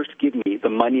you first give me the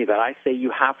money that I say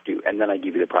you have to, and then I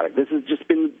give you the product. This has just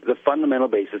been the fundamental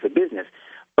basis of business.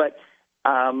 But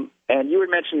and you were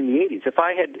mentioning in the 80s. If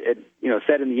I had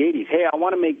said in the 80s, hey, I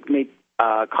want to make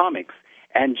comics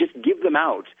and just give them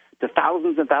out to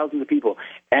thousands and thousands of people,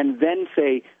 and then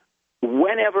say,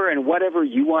 whenever and whatever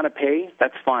you want to pay,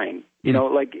 that's fine. They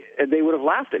would have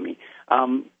laughed at me.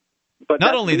 But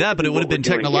not only that, but it would have been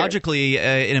technologically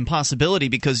an impossibility,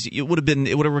 because it would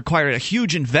have required a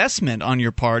huge investment on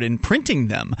your part in printing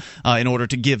them in order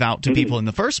to give out to people in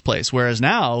the first place. Whereas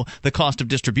now the cost of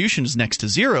distribution is next to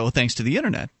zero thanks to the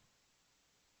internet.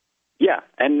 Yeah,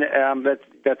 and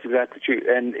that's exactly true.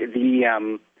 And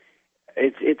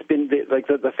it's been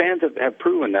the fans have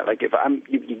proven that. Like if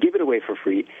you give it away for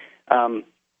free.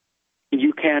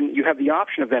 You have the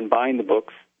option of then buying the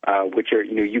books, which are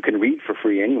you can read for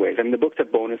free anyways. I mean, the books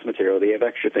have bonus material; they have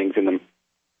extra things in them.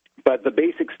 But the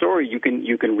basic story you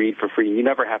can read for free. You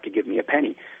never have to give me a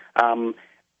penny.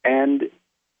 And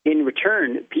in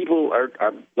return, people are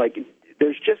like,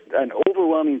 there's just an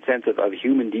overwhelming sense of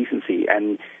human decency,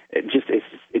 and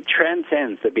it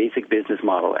transcends the basic business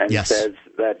model and says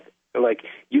that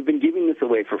you've been giving this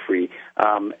away for free,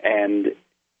 and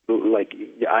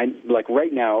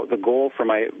right now, the goal for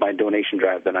my donation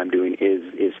drive that I'm doing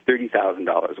is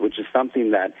 $30,000, which is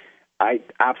something that I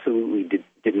absolutely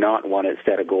did not want to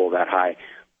set a goal that high.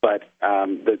 But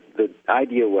the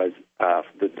idea was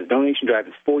the donation drive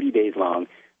is 40 days long.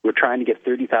 We're trying to get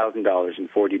 $30,000 in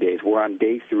 40 days. We're on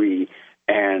day 3.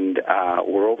 And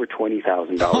we're over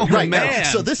 $20,000. Oh, right man. now.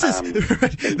 So this is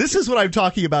this is what I'm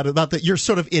talking about your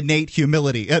sort of innate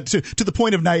humility to the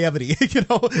point of naivety.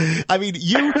 I mean,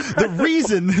 the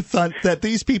reason that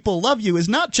these people love you is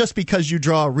not just because you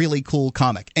draw a really cool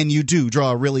comic, and you do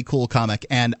draw a really cool comic.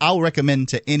 And I'll recommend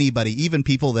to anybody, even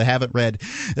people that haven't read,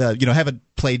 haven't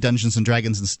played Dungeons and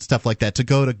Dragons and stuff like that, to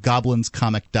go to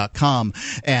goblinscomic.com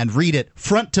and read it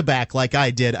front to back like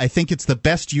I did. I think it's the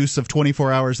best use of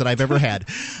 24 hours that I've ever had.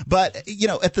 But,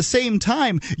 at the same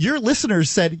time, your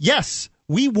listeners said, yes,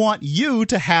 we want you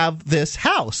to have this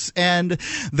house. And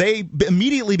they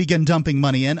immediately began dumping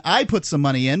money in. I put some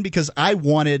money in because I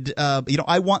wanted,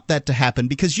 I want that to happen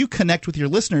because you connect with your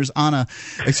listeners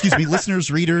listeners,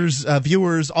 readers,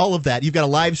 viewers, all of that. You've got a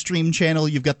live stream channel.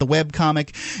 You've got the web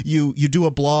comic. You do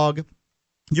a blog.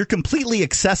 You're completely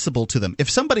accessible to them. If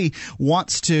somebody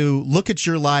wants to look at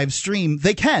your live stream,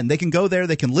 they can. They can go there.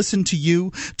 They can listen to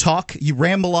you talk. You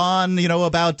ramble on,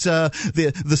 about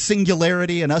the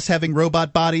singularity and us having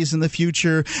robot bodies in the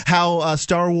future. How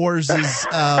Star Wars is.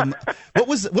 What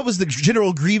was the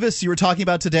General Grievous you were talking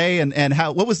about today? And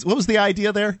how what was the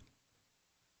idea there?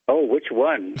 Oh, which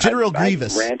one? General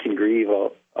Grievous. I rant and grieve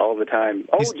all the time.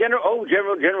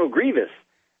 General Grievous.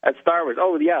 At Star Wars,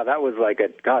 that was like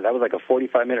a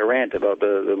 45-minute rant about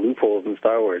the loopholes in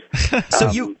Star Wars. So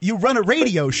you run a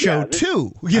radio show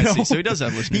too, See, so he does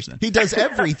have listeners. He does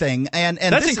everything, and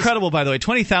that's incredible. By the way,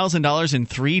 $20,000 in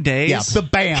 3 days. Yeah, the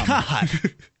bam. God.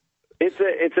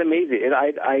 It's amazing.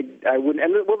 I wouldn't.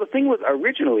 And the thing was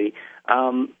originally.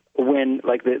 When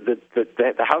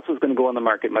the house was going to go on the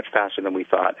market much faster than we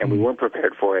thought, and we weren't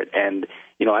prepared for it. And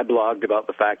I blogged about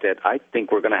the fact that I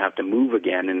think we're going to have to move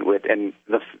again, and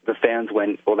the fans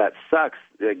went, well, that sucks.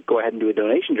 Go ahead and do a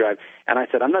donation drive. And I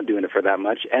said, I'm not doing it for that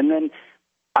much. And then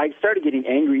I started getting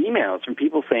angry emails from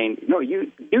people saying, no,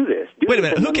 you do this. Wait a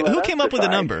minute. Who came up with the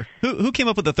number? Who came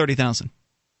up with the 30,000?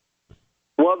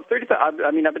 Well,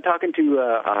 I've been talking to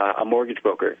a mortgage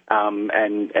broker,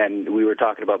 and we were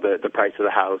talking about the price of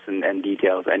the house and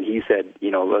details, and he said,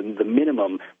 the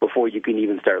minimum before you can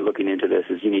even start looking into this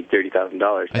is you need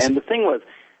 $30,000. And the thing was,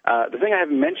 the thing I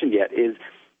haven't mentioned yet is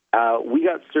we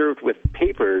got served with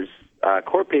papers,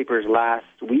 court papers last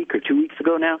week or 2 weeks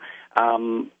ago now,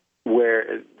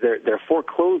 where they're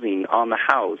foreclosing on the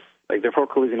house, like they're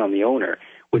foreclosing on the owner,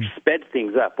 which sped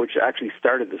things up, which actually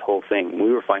started this whole thing.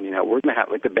 We were finding out we're going to have,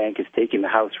 the bank is taking the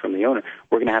house from the owner.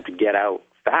 We're going to have to get out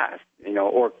fast,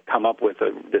 or come up with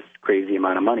this crazy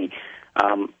amount of money.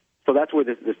 So that's where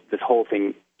this whole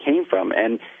thing came from.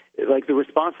 And the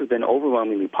response has been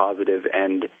overwhelmingly positive.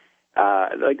 And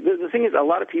the thing is, a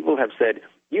lot of people have said,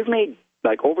 you've made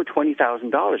over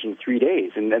 $20,000 in 3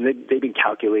 days, and they've been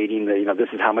calculating that this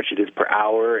is how much it is per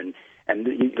hour, and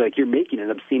you're making an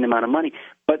obscene amount of money.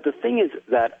 But the thing is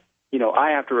that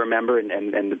I have to remember, and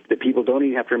the people don't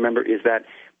even have to remember, is that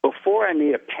before I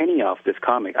made a penny off this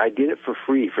comic, I did it for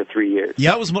free for 3 years. Yeah,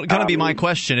 that was going to be my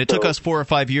question. It took us 4 or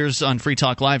 5 years on Free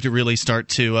Talk Live to really start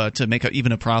to make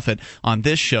even a profit on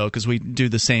this show, because we do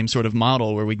the same sort of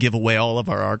model where we give away all of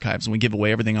our archives and we give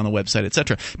away everything on the website,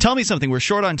 etc. Tell me something. We're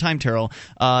short on time, Terrell.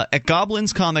 At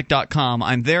goblinscomic.com,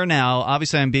 I'm there now.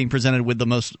 Obviously, I'm being presented with the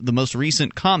most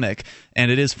recent comic,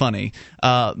 and it is funny.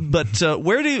 But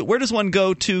where does one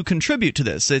go to contribute to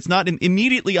this? It's not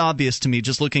immediately obvious to me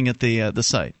just looking at the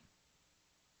site.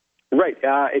 Right.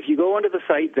 If you go onto the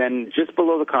site, then just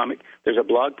below the comic, there's a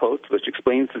blog post which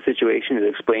explains the situation. It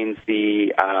explains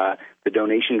the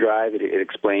donation drive. It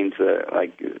explains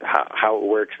how it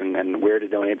works and where to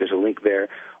donate. There's a link there.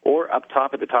 Or up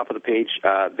top at the top of the page,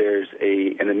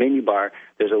 in the menu bar,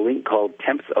 there's a link called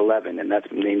Temps 11, and that's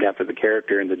named after the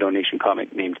character in the donation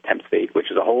comic named Temps Fate, which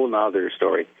is a whole other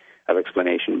story of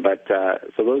explanation. But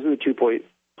so those are the 2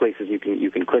 places you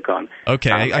can click on.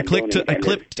 Okay, I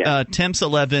clicked Temps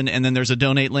 11, and then there's a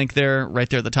donate link there, right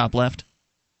there at the top left.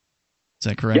 Is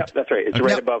that correct? Yeah, that's right. It's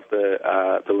right above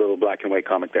the little black and white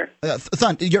comic there.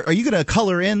 Thun, are you going to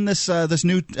color in this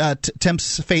new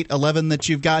Temps Fate 11 that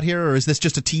you've got here, or is this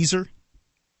just a teaser?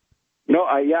 No,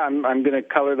 I'm going to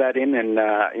color that in,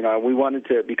 and we wanted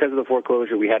to, because of the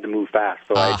foreclosure, we had to move fast,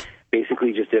 so I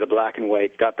basically just did a black and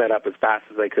white, got that up as fast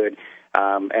as I could.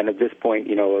 And at this point,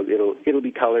 it'll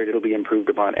be colored, it'll be improved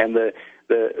upon. And the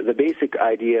basic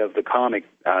idea of the comic,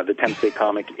 the 10th State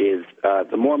comic, is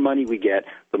the more money we get,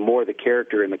 the more the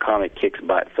character in the comic kicks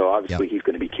butt. So obviously he's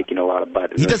going to be kicking a lot of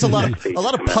butt. He does a lot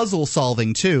of puzzle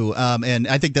solving too, and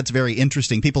I think that's very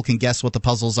interesting. People can guess what the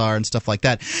puzzles are and stuff like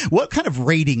that. What kind of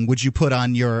rating would you put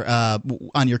on your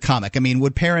comic? I mean,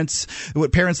 would parents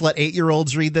let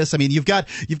 8-year-olds read this? I mean, you've got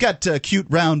cute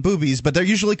round boobies, but they're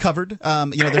usually covered.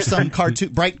 There's some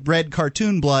bright red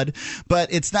cartoon blood,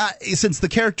 but it's not, since the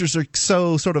characters are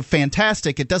so sort of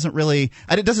fantastic. It doesn't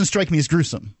strike me as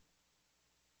gruesome.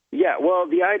 Yeah, well,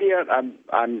 the idea,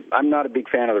 I'm not a big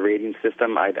fan of the rating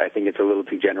system. I think it's a little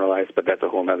too generalized, but that's a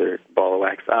whole other ball of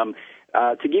wax.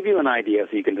 To give you an idea,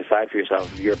 so you can decide for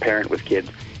yourself if you're a parent with kids,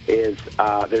 is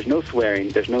there's no swearing,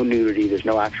 there's no nudity, there's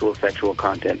no actual sexual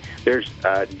content. There's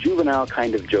juvenile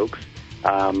kind of jokes,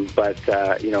 but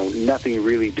nothing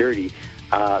really dirty.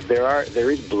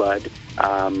 There is blood.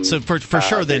 So for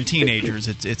sure, then teenagers,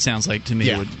 it sounds like to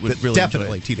me would really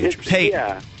definitely enjoy it. Teenagers. Hey,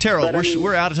 Terrell,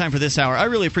 we're out of time for this hour. I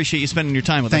really appreciate you spending your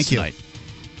time with us tonight.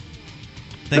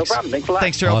 Thanks. No problem. Thanks a lot.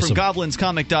 Thanks, Terrell, awesome. from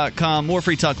goblinscomic.com. More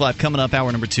Free Talk Live coming up. Hour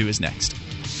number 2 is next.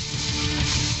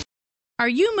 Are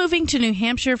you moving to New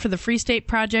Hampshire for the Free State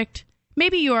Project?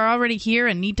 Maybe you are already here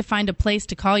and need to find a place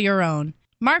to call your own.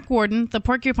 Mark Warden, the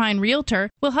Porcupine Realtor,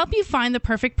 will help you find the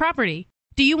perfect property.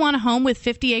 Do you want a home with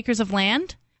 50 acres of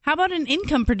land? How about an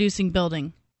income-producing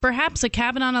building? Perhaps a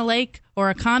cabin on a lake or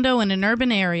a condo in an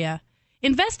urban area.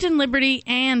 Invest in liberty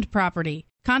and property.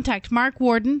 Contact Mark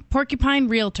Warden, Porcupine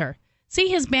Realtor. See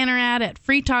his banner ad at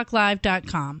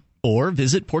freetalklive.com. Or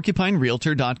visit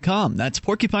porcupinerealtor.com. That's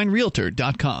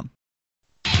porcupinerealtor.com.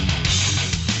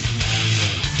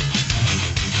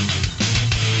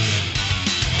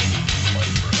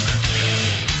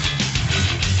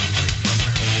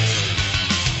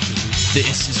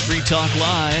 This is Free Talk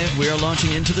Live. We are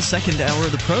launching into the second hour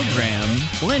of the program.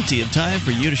 Plenty of time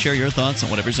for you to share your thoughts on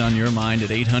whatever's on your mind at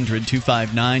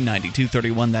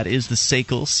 800-259-9231. That is the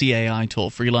SACL CAI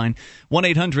toll-free line,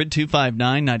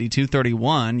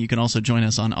 1-800-259-9231. You can also join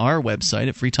us on our website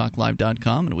at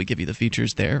freetalklive.com, and we give you the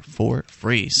features there for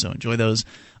free. So enjoy those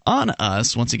on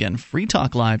us. Once again,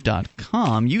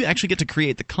 freetalklive.com. You actually get to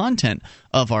create the content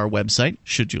of our website,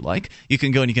 should you like. You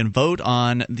can go and you can vote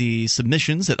on the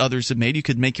submissions that others have made. You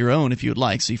could make your own if you would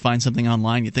like. So you find something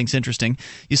online you think's interesting,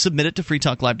 you submit it to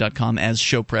freetalklive.com as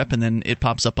show prep, and then it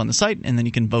pops up on the site, and then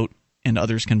you can vote, and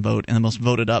others can vote, and the most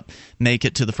voted up make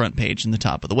it to the front page and the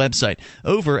top of the website.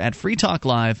 Over at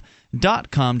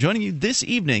freetalklive.com, joining you this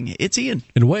evening, it's Ian.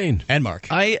 And Wayne. And Mark.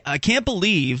 I can't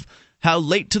believe how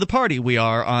late to the party we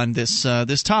are on this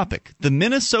topic. The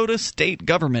Minnesota state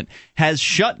government has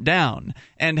shut down,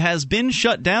 and has been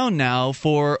shut down now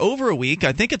for over a week.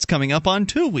 I think it's coming up on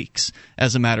 2 weeks,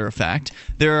 as a matter of fact.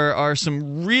 There are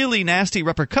some really nasty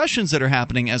repercussions that are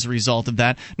happening as a result of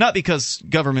that, not because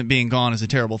government being gone is a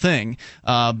terrible thing,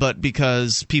 but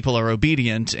because people are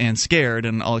obedient and scared,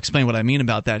 and I'll explain what I mean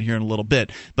about that here in a little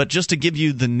bit. But just to give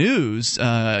you the news,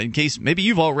 in case maybe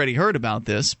you've already heard about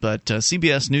this, but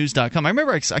CBSNews.com. I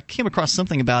remember I came across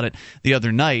something about it the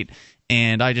other night,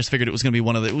 and I just figured it was going to be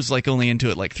one of the. It was like only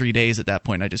into it like 3 days at that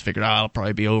point. I just figured, it'll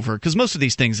probably be over, because most of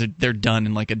these things they're done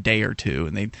in like a day or two,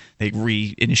 and they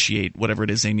reinitiate whatever it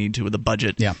is they need to with the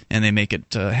budget, and they make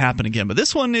it happen again. But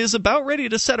this one is about ready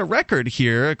to set a record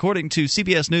here, according to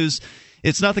CBS News.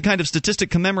 It's not the kind of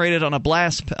statistic commemorated on a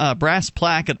brass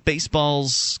plaque at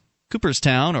baseball's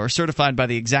Cooperstown or certified by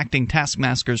the exacting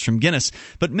taskmasters from Guinness,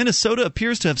 but Minnesota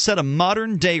appears to have set a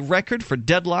modern-day record for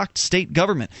deadlocked state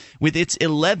government with its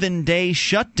 11-day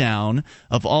shutdown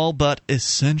of all but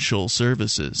essential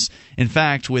services. In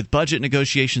fact, with budget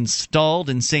negotiations stalled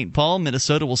in St. Paul,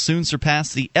 Minnesota will soon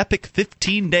surpass the epic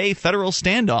 15-day federal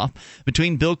standoff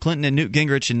between Bill Clinton and Newt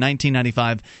Gingrich in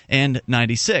 1995 and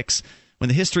 96. When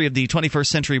the history of the 21st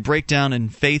century breakdown in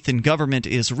faith in government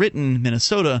is written,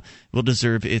 Minnesota will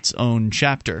deserve its own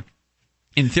chapter.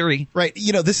 In theory, right?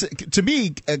 This to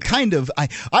me,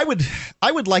 I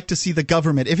would like to see the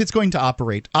government, if it's going to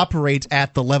operate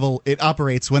at the level it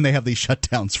operates when they have these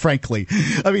shutdowns. Frankly,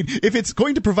 I mean, if it's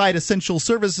going to provide essential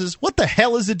services, what the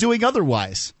hell is it doing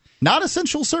otherwise? Not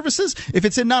essential services. If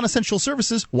it's in non-essential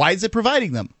services, why is it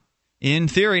providing them? In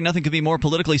theory, nothing could be more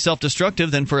politically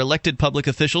self-destructive than for elected public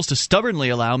officials to stubbornly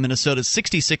allow Minnesota's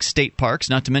 66 state parks,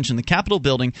 not to mention the Capitol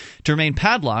building, to remain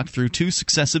padlocked through 2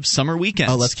 successive summer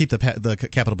weekends. Oh, let's keep the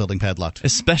Capitol building padlocked.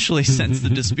 Especially since the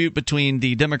dispute between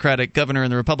the Democratic governor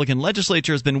and the Republican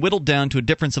legislature has been whittled down to a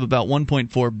difference of about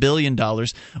 $1.4 billion,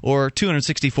 or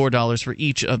 $264 for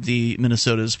each of the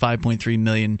Minnesota's 5.3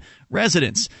 million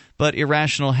residents. but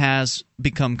irrational has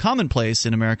become commonplace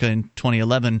in America in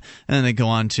 2011. And then they go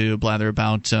on to blather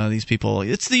about these people.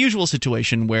 It's the usual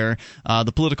situation where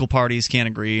the political parties can't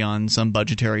agree on some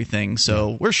budgetary thing,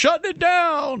 so we're shutting it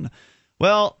down.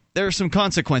 Well, there are some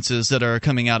consequences that are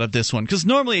coming out of this one, because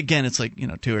normally, again, it's like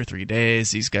 2 or 3 days.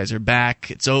 These guys are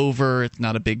back. It's over. It's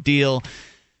not a big deal.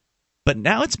 But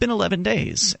now it's been 11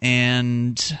 days,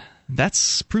 and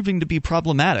that's proving to be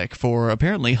problematic for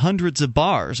apparently hundreds of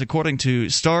bars. According to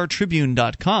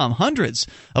StarTribune.com, hundreds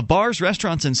of bars,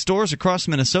 restaurants, and stores across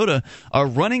Minnesota are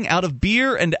running out of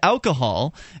beer and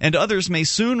alcohol, and others may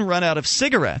soon run out of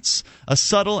cigarettes, a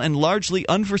subtle and largely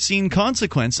unforeseen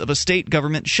consequence of a state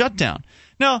government shutdown.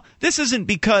 Now, this isn't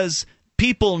because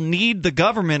people need the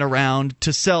government around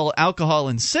to sell alcohol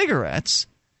and cigarettes.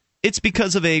 It's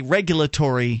because of a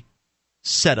regulatory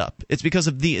setup. It's because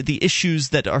of the issues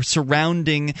that are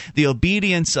surrounding the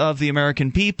obedience of the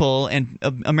American people and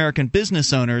American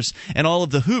business owners, and all of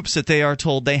the hoops that they are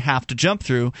told they have to jump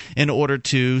through in order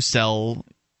to sell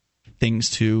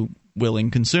things to willing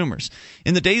consumers.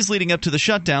 In the days leading up to the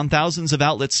shutdown, thousands of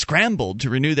outlets scrambled to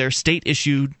renew their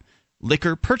state-issued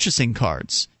liquor purchasing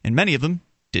cards, and many of them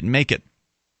didn't make it.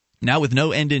 Now, with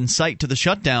no end in sight to the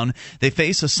shutdown, they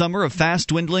face a summer of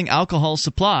fast-dwindling alcohol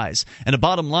supplies and a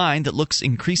bottom line that looks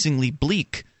increasingly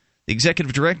bleak. The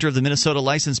executive director of the Minnesota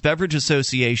Licensed Beverage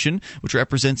Association, which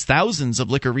represents thousands of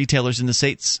liquor retailers in the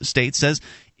state, says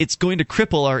it's going to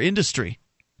cripple our industry.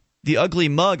 The Ugly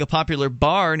Mug, a popular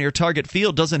bar near Target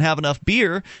Field, doesn't have enough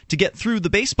beer to get through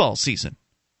the baseball season.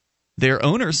 Their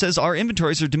owner says our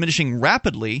inventories are diminishing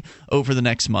rapidly over the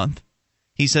next month.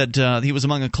 He said he was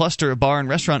among a cluster of bar and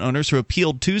restaurant owners who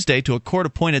appealed Tuesday to a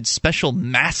court-appointed special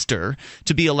master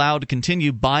to be allowed to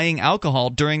continue buying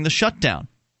alcohol during the shutdown.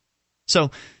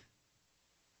 So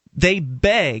they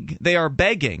are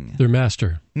begging. Their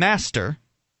master. Master,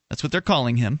 that's what they're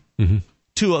calling him,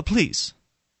 to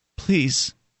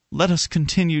please, let us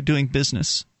continue doing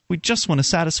business. We just want to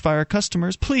satisfy our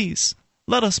customers. Please,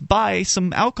 let us buy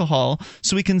some alcohol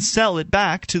so we can sell it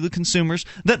back to the consumers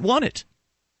that want it.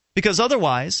 Because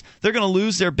otherwise, they're going to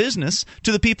lose their business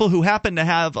to the people who happen to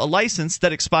have a license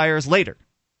that expires later.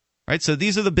 Right? So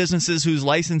these are the businesses whose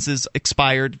licenses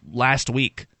expired last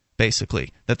week,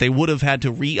 basically, that they would have had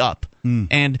to re-up.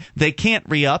 And they can't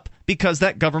re-up because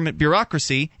that government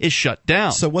bureaucracy is shut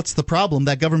down. So what's the problem?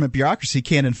 That government bureaucracy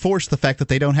can't enforce the fact that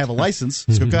they don't have a license,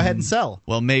 so go ahead and sell.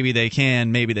 Well, maybe they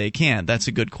can, maybe they can't. That's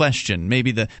a good question.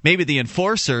 Maybe the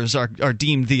enforcers are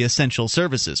deemed the essential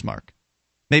services, Mark.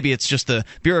 Maybe it's just the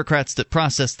bureaucrats that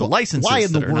process the licenses. Why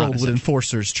in the world would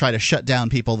enforcers try to shut down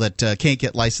people that can't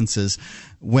get licenses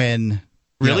when...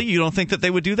 Really? You don't think that they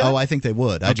would do that? Oh, I think they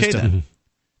would. Okay, then.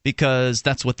 Because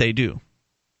that's what they do.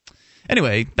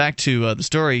 Anyway, back to the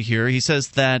story here. He says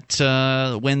that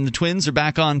when the Twins are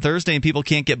back on Thursday and people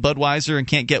can't get Budweiser and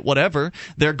can't get whatever,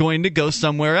 they're going to go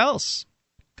somewhere else.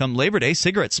 Come Labor Day,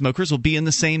 cigarette smokers will be in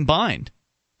the same bind.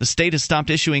 The state has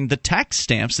stopped issuing the tax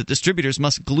stamps that distributors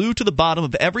must glue to the bottom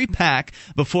of every pack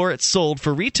before it's sold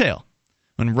for retail.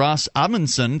 When Ross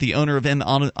Amundsen, the owner of M.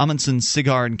 Amundsen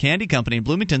Cigar and Candy Company in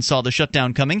Bloomington, saw the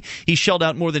shutdown coming, he shelled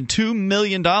out more than $2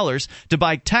 million to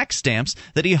buy tax stamps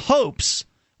that he hopes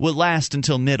will last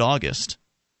until mid-August.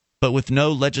 But with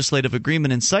no legislative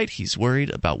agreement in sight, he's worried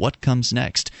about what comes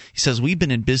next. He says, we've been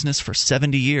in business for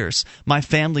 70 years. My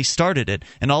family started it,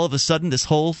 and all of a sudden this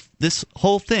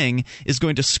whole thing is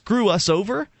going to screw us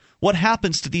over? What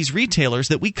happens to these retailers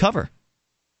that we cover?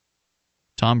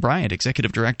 Tom Bryant,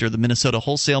 executive director of the Minnesota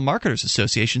Wholesale Marketers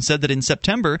Association, said that in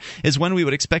September is when we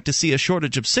would expect to see a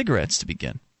shortage of cigarettes to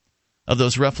begin. Of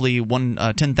those roughly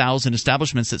 10,000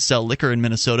 establishments that sell liquor in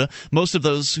Minnesota, most of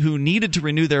those who needed to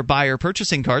renew their buyer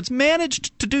purchasing cards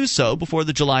managed to do so before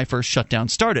the July 1st shutdown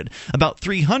started. About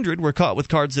 300 were caught with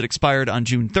cards that expired on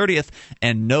June 30th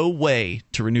and no way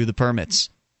to renew the permits.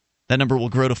 That number will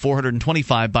grow to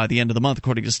 425 by the end of the month,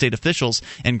 according to state officials,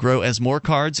 and grow as more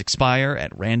cards expire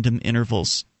at random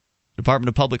intervals. Department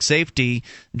of Public Safety,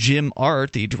 Jim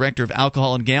Art, the director of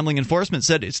Alcohol and Gambling Enforcement,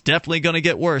 said it's definitely going to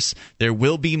get worse. There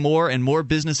will be more and more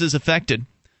businesses affected.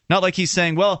 Not like he's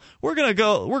saying, well, we're going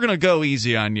to go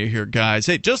easy on you here, guys.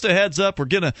 Hey, just a heads up,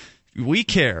 we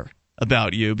care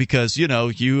about you because,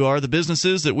 you are the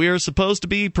businesses that we are supposed to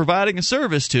be providing a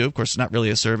service to. Of course, it's not really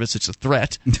a service, it's a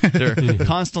threat. They're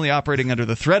constantly operating under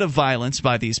the threat of violence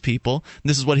by these people.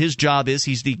 This is what his job is.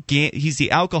 He's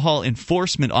the alcohol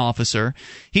enforcement officer.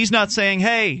 He's not saying,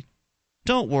 hey,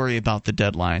 don't worry about the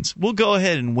deadlines. We'll go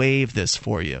ahead and waive this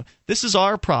for you. This is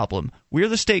our problem. We're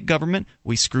the state government.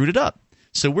 We screwed it up.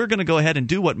 So we're going to go ahead and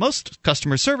do what most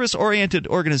customer service-oriented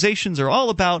organizations are all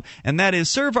about, and that is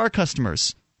serve our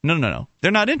customers. No.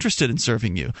 They're not interested in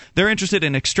serving you. They're interested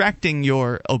in extracting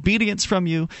your obedience from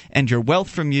you and your wealth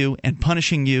from you and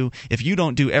punishing you if you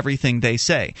don't do everything they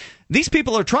say. These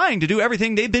people are trying to do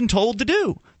everything they've been told to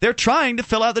do. They're trying to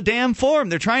fill out the damn form.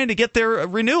 They're trying to get their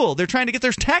renewal. They're trying to get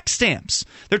their tax stamps.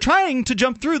 They're trying to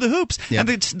jump through the hoops. Yep.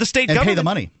 And the state government... pay the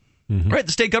money. Mm-hmm. Right,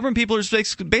 the state government people are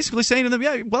basically saying to them,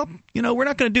 yeah, well, we're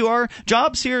not going to do our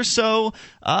jobs here, so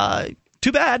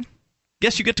too bad.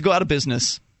 Guess you get to go out of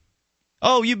business.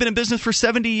 Oh, you've been in business for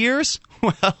 70 years?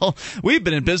 Well, we've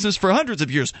been in business for hundreds of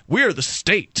years. We're the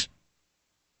state.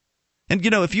 And,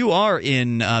 if you are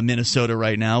in Minnesota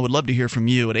right now, would love to hear from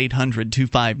you at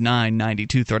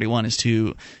 800-259-9231 as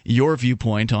to your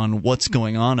viewpoint on what's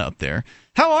going on up there.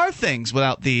 How are things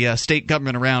without the state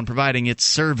government around providing its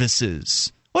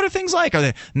services? What are things like? Are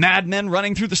there madmen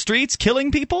running through the streets,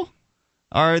 killing people?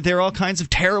 Are there all kinds of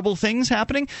terrible things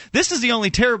happening? This is the only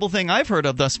terrible thing I've heard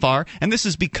of thus far, and this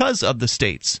is because of the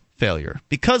state's failure,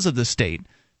 because of the state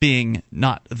being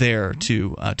not there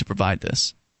to provide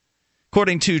this.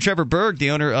 According to Trevor Berg,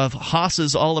 the owner of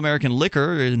Haas's All-American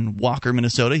Liquor in Walker,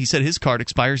 Minnesota, he said his card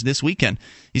expires this weekend.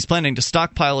 He's planning to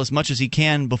stockpile as much as he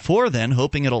can before then,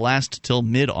 hoping it'll last till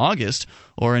mid-August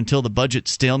or until the budget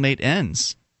stalemate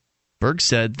ends. Berg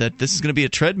said that this is going to be a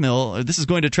treadmill, or this is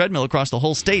going to treadmill across the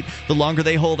whole state. The longer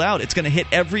they hold out, it's going to hit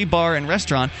every bar and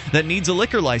restaurant that needs a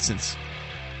liquor license.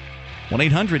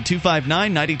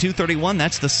 1-800-259-9231.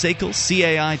 That's the SACL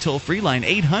CAI toll-free line.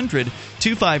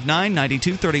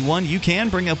 800-259-9231. You can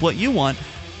bring up what you want.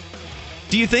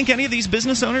 Do you think any of these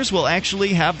business owners will actually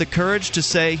have the courage to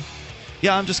say,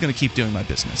 yeah, I'm just going to keep doing my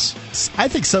business? I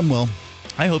think some will.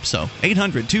 I hope so.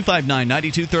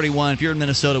 800-259-9231. If you're in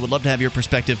Minnesota, would love to have your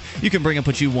perspective. You can bring up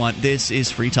what you want. This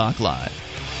is Free Talk Live.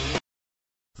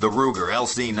 The Ruger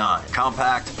LC9.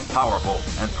 Compact, powerful,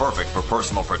 and perfect for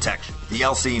personal protection. The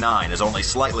LC9 is only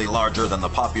slightly larger than the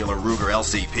popular Ruger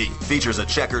LCP. Features a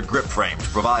checkered grip frame to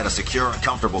provide a secure and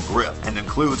comfortable grip, and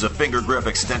includes a finger grip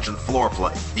extension floor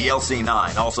plate. The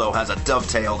LC9 also has a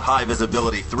dovetailed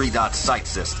high-visibility 3-dot sight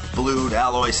system, blued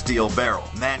alloy steel barrel,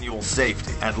 manual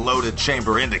safety, and loaded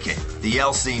chamber indicator. The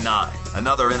LC9,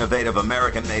 another innovative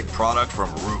American-made product from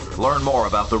Ruger. Learn more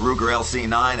about the Ruger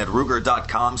LC9 at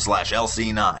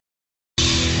Ruger.com/LC9.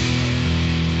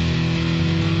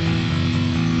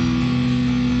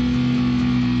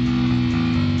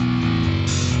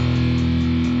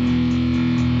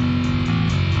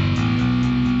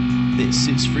 This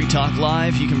is Free Talk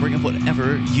Live. You can bring up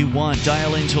whatever you want.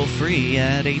 Dial in toll-free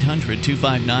at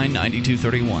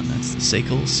 800-259-9231. That's the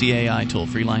SACL CAI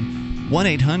toll-free line.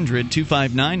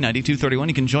 1-800-259-9231.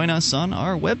 You can join us on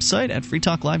our website at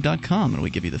freetalklive.com, and we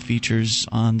give you the features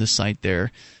on the site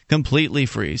there completely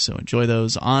free. So enjoy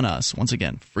those on us. Once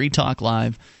again,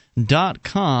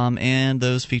 freetalklive.com, and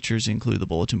those features include the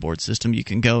bulletin board system. You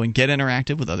can go and get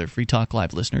interactive with other Free Talk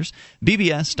Live listeners.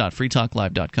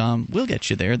 bbs.freetalklive.com will get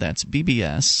you there. That's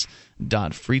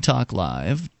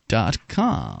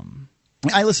bbs.freetalklive.com.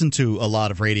 I listen to a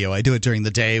lot of radio. I do it during the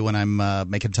day when I'm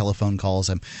making telephone calls.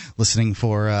 I'm listening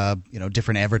for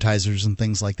different advertisers and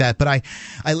things like that. But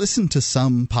I listen to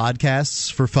some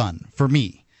podcasts for fun, for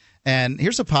me. And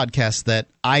here's a podcast that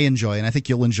I enjoy, and I think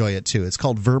you'll enjoy it too. It's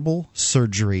called Verbal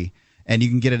Surgery, and you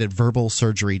can get it at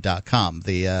verbalsurgery.com.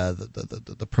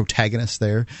 The protagonist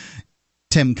there,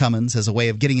 Tim Cummins, has a way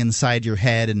of getting inside your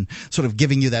head and sort of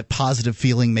giving you that positive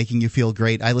feeling, making you feel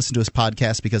great. I listen to his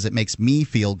podcast because it makes me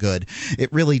feel good.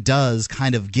 It really does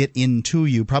kind of get into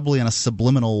you, probably in a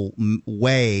subliminal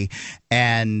way,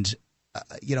 and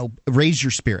raise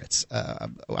your spirits.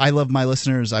 I love my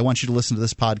listeners. I want you to listen to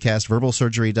this podcast,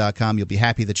 verbalsurgery.com. You'll be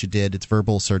happy that you did. It's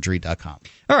verbalsurgery.com.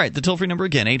 All right, the toll-free number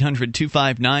again,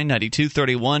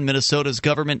 800-259-9231. Minnesota's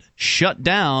government shut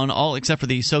down all except for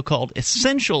the so-called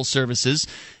essential services.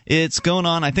 It's going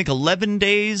on, I think, 11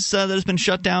 days that has been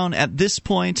shut down at this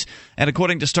point. And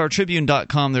according to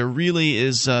StarTribune.com, there really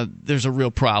is there's a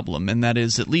real problem, and that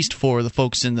is, at least for the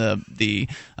folks in the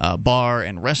bar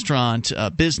and restaurant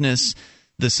business,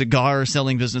 the cigar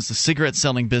selling business, the cigarette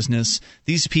selling business,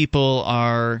 these people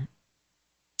are,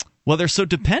 well, they're so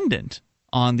dependent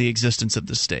on the existence of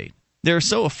the state. They're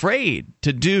so afraid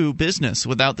to do business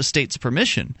without the state's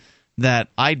permission that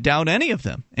I doubt any of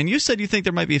them. And you said you think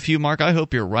there might be a few, Mark. I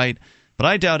hope you're right. But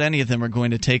I doubt any of them are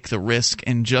going to take the risk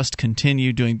and just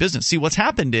continue doing business. See, what's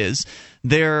happened is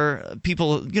they've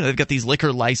got these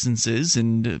liquor licenses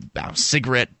and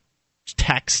cigarette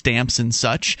tax stamps and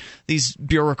such, these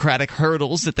bureaucratic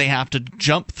hurdles that they have to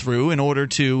jump through in order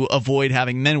to avoid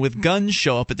having men with guns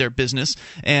show up at their business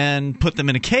and put them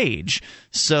in a cage.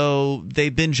 So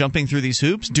they've been jumping through these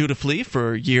hoops dutifully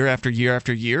for year after year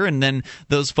after year, and then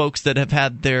those folks that have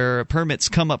had their permits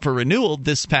come up for renewal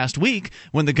this past week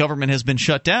when the government has been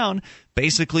shut down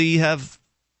basically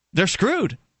they're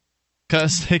screwed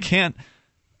because they can't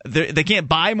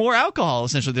buy more alcohol.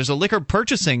 Essentially, there's a liquor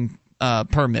purchasing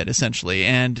permit, essentially,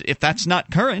 and if that's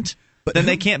not current, then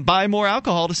they can't buy more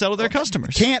alcohol to sell to their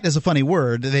customers. Can't is a funny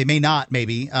word. They may not,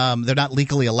 maybe. They're not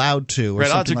legally allowed to. Or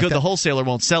odds are like good that. The wholesaler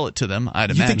won't sell it to them,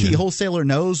 I'd imagine. You think the wholesaler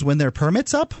knows when their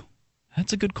permit's up?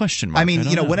 That's a good question, Mark. I mean,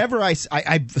 whenever I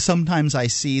sometimes I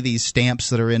see these stamps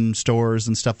that are in stores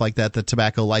and stuff like that, the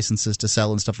tobacco licenses to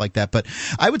sell and stuff like that. But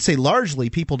I would say largely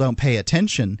people don't pay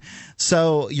attention.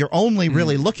 So you're only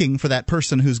really looking for that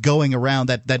person who's going around,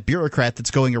 that bureaucrat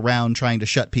that's going around trying to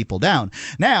shut people down.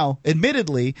 Now,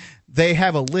 admittedly, they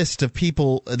have a list of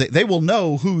people. They will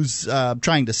know who's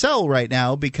trying to sell right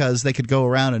now because they could go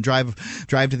around and drive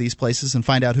to these places and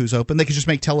find out who's open. They could just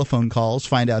make telephone calls,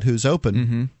 find out who's open.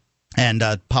 Mm-hmm. And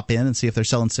pop in and see if they're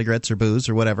selling cigarettes or booze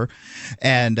or whatever,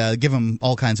 and give them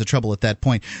all kinds of trouble at that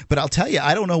point. But I'll tell you,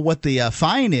 I don't know what the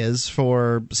fine is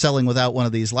for selling without one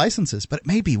of these licenses, but it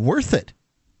may be worth it.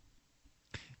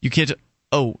 You can't.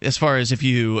 Oh, as far as if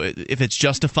it's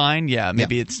just a fine, yeah,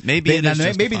 maybe it is. Maybe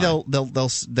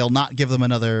they'll not give them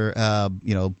another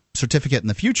certificate in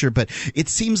the future. But it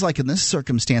seems like in this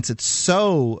circumstance, it's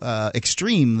so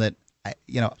extreme that.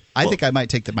 I think I might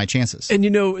take my chances. And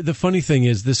the funny thing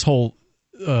is, this whole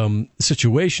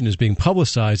situation is being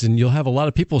publicized, and you'll have a lot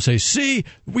of people say, "See,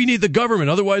 we need the government,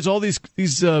 otherwise all these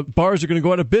bars are going to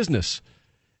go out of business."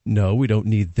 No, we don't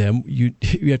need them. You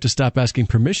have to stop asking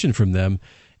permission from them.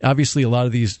 Obviously, a lot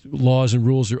of these laws and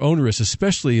rules are onerous,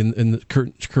 especially in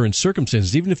the current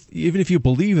circumstances. Even if you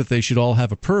believe that they should all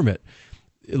have a permit,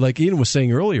 like Ian was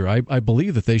saying earlier, I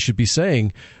believe that they should be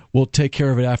saying, we'll take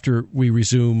care of it after we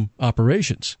resume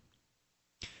operations.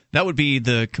 That would be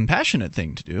the compassionate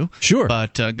thing to do. Sure.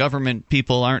 But government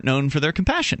people aren't known for their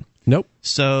compassion. Nope.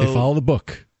 So they follow the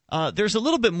book. There's a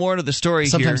little bit more to the story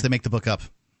here. Sometimes they make the book up.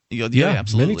 Yeah,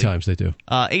 absolutely. Many times they do.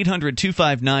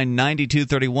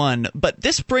 800-259-9231. But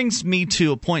this brings me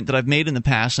to a point that I've made in the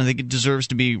past, and I think it deserves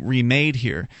to be remade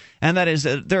here. And that is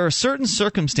that there are certain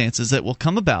circumstances that will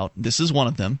come about. This is one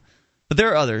of them. But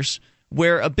there are others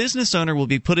where a business owner will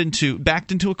be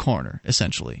backed into a corner,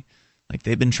 essentially. Like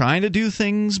they've been trying to do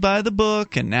things by the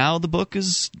book, and now the book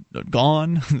is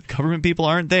gone. The government people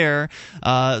aren't there.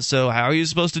 So how are you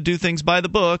supposed to do things by the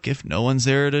book if no one's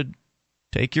there to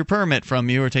take your permit from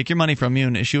you or take your money from you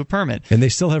and issue a permit? And they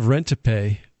still have rent to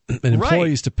pay and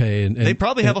employees to pay. And they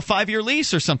probably have a 5-year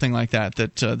lease or something like that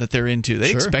they're into.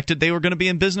 They expected they were going to be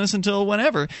in business until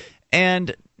whenever.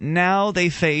 And now they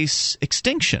face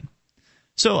extinction.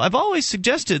 So I've always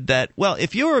suggested that, well,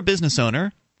 if you're a business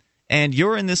owner and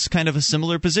you're in this kind of a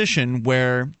similar position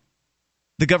where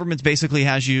the government basically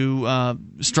has you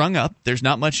strung up, there's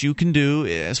not much you can do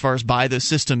as far as by the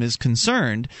system is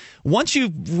concerned. Once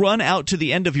you've run out to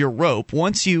the end of your rope,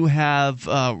 once you have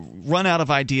run out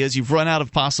of ideas, you've run out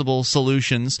of possible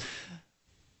solutions,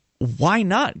 why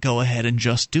not go ahead and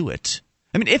just do it?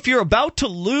 I mean, if you're about to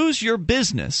lose your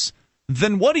business,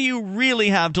 then what do you really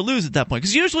have to lose at that point?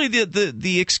 Because usually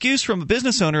the excuse from a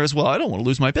business owner is, well, I don't want to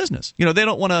lose my business. They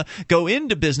don't want to go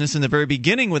into business in the very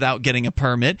beginning without getting a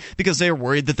permit because they're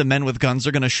worried that the men with guns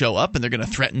are going to show up and they're going to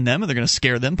threaten them and they're going to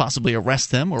scare them, possibly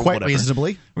arrest them or whatever. Quite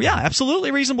reasonably. Yeah,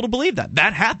 absolutely reasonable to believe that.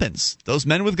 That happens. Those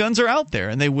men with guns are out there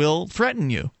and they will threaten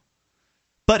you.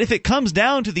 But if it comes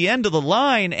down to the end of the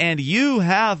line and you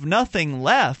have nothing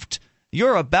left,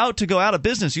 you're about to go out of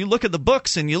business. You look at the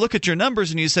books and you look at your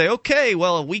numbers and you say, okay,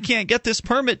 well, we can't get this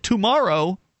permit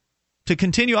tomorrow to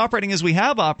continue operating as we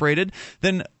have operated,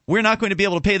 then we're not going to be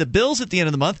able to pay the bills at the end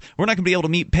of the month. We're not going to be able to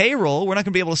meet payroll. We're not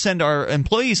going to be able to send our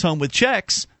employees home with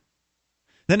checks.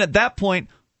 Then at that point,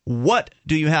 what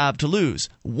do you have to lose?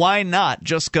 Why not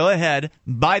just go ahead,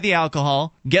 buy the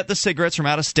alcohol, get the cigarettes from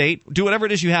out of state, do whatever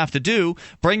it is you have to do,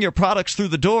 bring your products through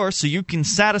the door so you can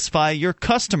satisfy your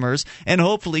customers and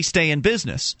hopefully stay in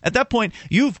business. At that point,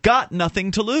 you've got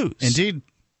nothing to lose. Indeed.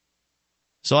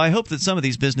 So I hope that some of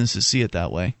these businesses see it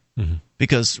that way. Mm-hmm.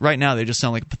 Because right now they just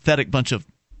sound like a pathetic bunch of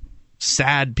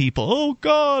sad people. Oh,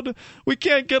 God, we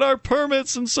can't get our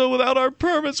permits, and so without our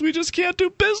permits, we just can't do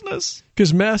business.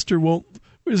 Because Master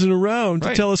isn't around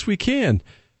to tell us we can.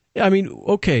 I mean,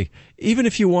 okay, even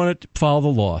if you want to follow the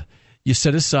law, you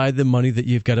set aside the money that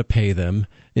you've got to pay them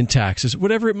in taxes,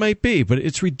 whatever it might be. But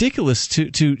it's ridiculous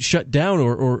to shut down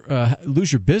or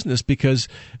lose your business because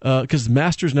the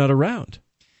master's not around.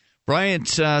 Bryant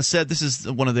said, this is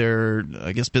one of their,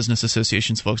 I guess, business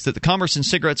associations folks, that the commerce in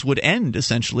cigarettes would end,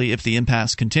 essentially, if the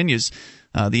impasse continues.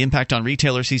 The impact on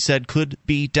retailers, he said, could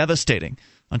be devastating.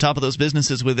 On top of those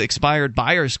businesses with expired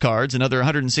buyer's cards, another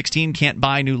 116 can't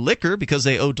buy new liquor because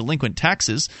they owe delinquent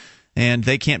taxes, and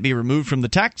they can't be removed from the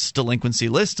tax delinquency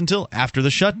list until after the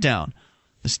shutdown.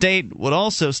 The state would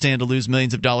also stand to lose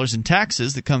millions of dollars in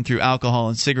taxes that come through alcohol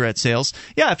and cigarette sales.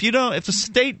 Yeah, if the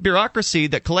state bureaucracy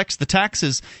that collects the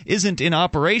taxes isn't in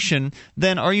operation,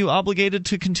 then are you obligated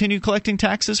to continue collecting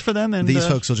taxes for them? And these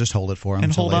folks will just hold it for them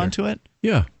and hold later. on to it.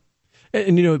 Yeah,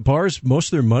 and bars, most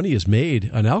of their money is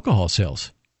made on alcohol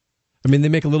sales. I mean, they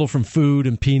make a little from food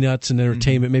and peanuts and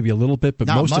entertainment, maybe a little bit, but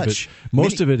Not most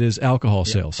much. of it is alcohol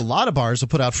sales. A lot of bars will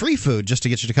put out free food just to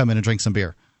get you to come in and drink some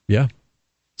beer. Yeah.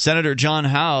 Senator John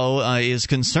Howe is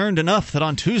concerned enough that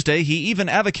on Tuesday he even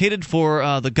advocated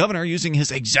for the governor using his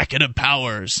executive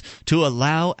powers to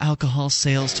allow alcohol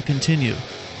sales to continue.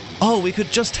 Oh, we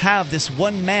could just have this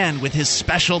one man with his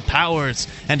special powers,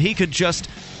 and he could just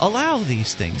allow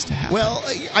these things to happen. Well,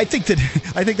 I think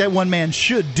that one man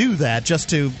should do that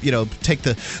just to take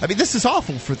the. I mean, this is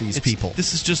awful for these people.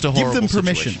 This is just a horrible Give them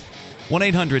permission. Situation.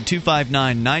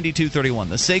 1-800-259-9231,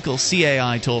 the SACL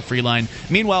CAI toll-free line.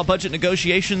 Meanwhile, budget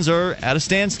negotiations are at a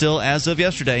standstill as of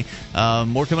yesterday.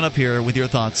 More coming up here with your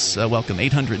thoughts. Welcome,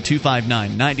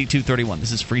 800-259-9231.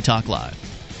 This is Free Talk Live.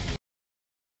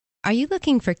 Are you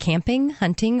looking for camping,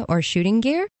 hunting, or shooting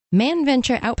gear?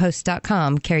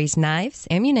 ManVentureOutpost.com carries knives,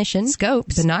 ammunition,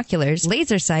 scopes, binoculars,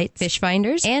 laser sights, fish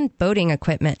finders, and boating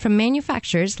equipment from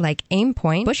manufacturers like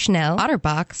Aimpoint, Bushnell,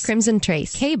 Otterbox, Crimson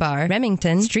Trace, K-Bar,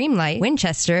 Remington, Streamlight,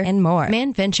 Winchester, and more.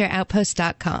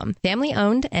 ManVentureOutpost.com. Family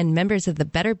owned and members of the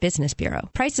Better Business Bureau.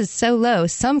 Prices so low,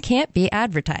 some can't be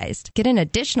advertised. Get an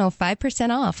additional 5%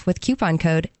 off with coupon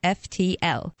code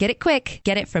FTL. Get it quick.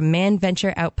 Get it from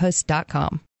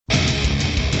ManVentureOutpost.com.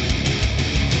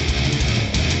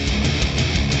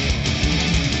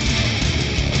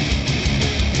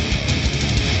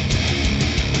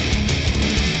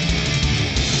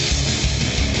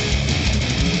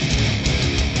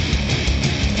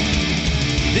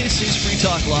 This is Free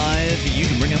Talk Live. You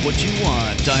can bring up what you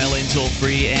want. Dial in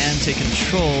toll-free and take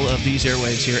control of these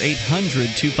airwaves here.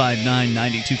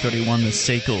 800-259-9231, the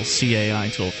SACL CAI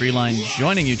toll-free line.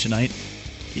 Joining you tonight,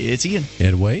 it's Ian.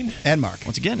 And Wayne. And Mark.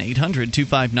 Once again,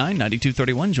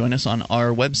 800-259-9231. Join us on our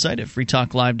website at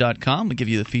freetalklive.com. We give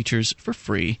you the features for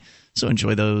free. So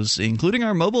enjoy those, including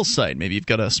our mobile site. Maybe you've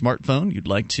got a smartphone, you'd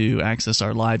like to access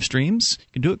our live streams. You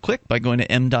can do it quick by going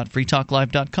to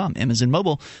m.freetalklive.com. M as in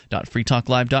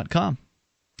mobile.freetalklive.com.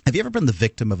 Have you ever been the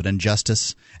victim of an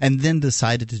injustice and then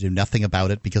decided to do nothing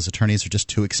about it because attorneys are just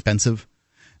too expensive?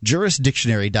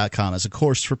 Jurisdictionary.com is a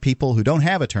course for people who don't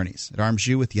have attorneys. It arms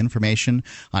you with the information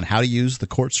on how to use the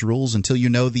court's rules. Until you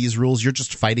know these rules, you're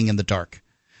just fighting in the dark.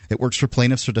 It works for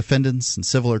plaintiffs or defendants in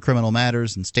civil or criminal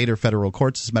matters in state or federal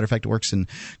courts. As a matter of fact, it works in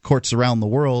courts around the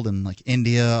world in like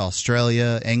India,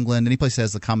 Australia, England, any place that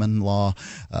has the common law,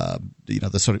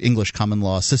 the sort of English common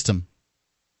law system.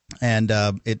 And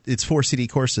it's 4 CD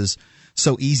courses,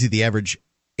 so easy the average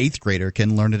 8th grader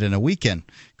can learn it in a weekend.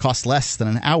 Costs less than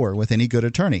an hour with any good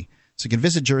attorney. So you can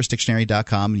visit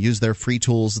jurisdictionary.com and use their free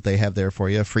tools that they have there for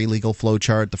you, a free legal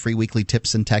flowchart, the free weekly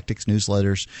tips and tactics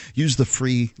newsletters. Use the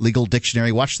free legal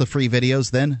dictionary, watch the free videos,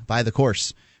 then buy the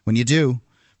course. When you do,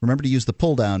 remember to use the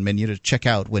pull-down menu to check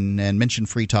out and mention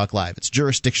Free Talk Live. It's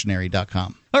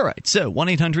jurisdictionary.com. All right, so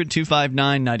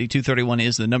 1-800-259-9231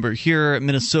 is the number here.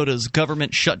 Minnesota's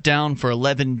government shut down for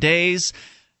 11 days.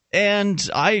 And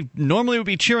I normally would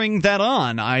be cheering that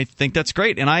on. I think that's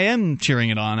great, and I am cheering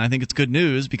it on. I think it's good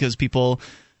news because people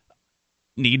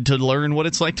need to learn what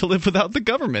it's like to live without the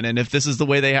government. And if this is the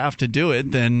way they have to do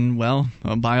it, then, well,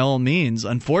 by all means.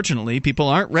 Unfortunately, people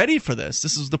aren't ready for this.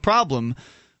 This is the problem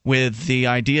with the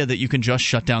idea that you can just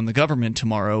shut down the government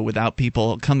tomorrow without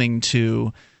people coming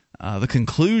to the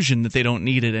conclusion that they don't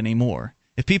need it anymore.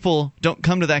 If people don't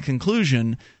come to that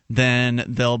conclusion, then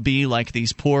they'll be like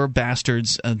these poor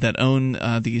bastards that own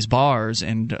these bars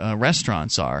and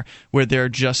restaurants are, where they're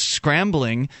just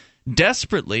scrambling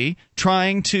desperately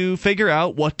trying to figure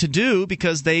out what to do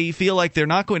because they feel like they're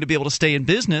not going to be able to stay in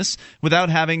business without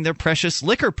having their precious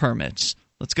liquor permits.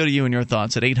 Let's go to you and your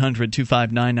thoughts at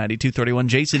 800-259-9231.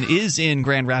 Jason is in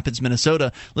Grand Rapids,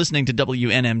 Minnesota, listening to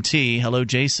WNMT. Hello,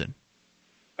 Jason.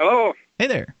 Hello. Hey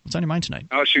there. What's on your mind tonight?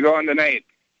 How's she going tonight?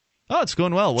 Oh, it's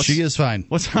going well. She is fine.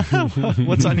 What's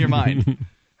on your mind?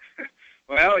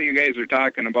 Well, you guys are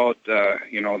talking about, the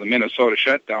Minnesota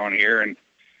shutdown here, and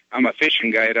I'm a fishing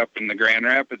guide up in the Grand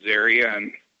Rapids area,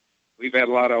 and we've had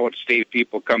a lot of out-of-state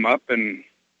people come up, and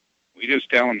we just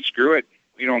tell them, screw it,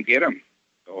 we don't get them.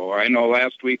 So I know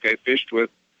last week I fished with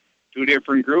 2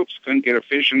 different groups, couldn't get a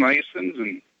fishing license,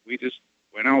 and we just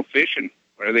went out fishing.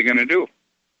 What are they going to do?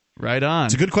 Right on.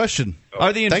 It's a good question.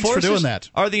 Are the Thanks for doing that.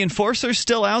 Are the enforcers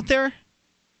still out there?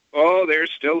 Oh,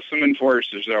 there's still some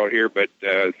enforcers out here, but,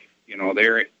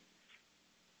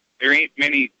 there ain't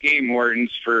many game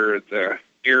wardens for the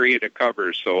area to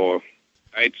cover, so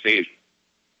I'd say,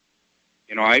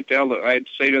 I'd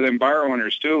say to them bar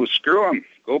owners, too, screw them.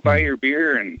 Go buy your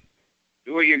beer and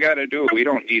do what you got to do. We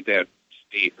don't need that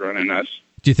state running us.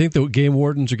 Do you think the game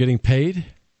wardens are getting paid?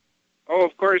 Oh,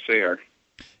 of course they are.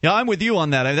 Yeah, I'm with you on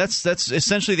that. That's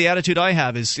essentially the attitude I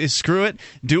have is screw it,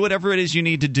 do whatever it is you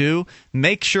need to do,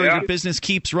 make sure your business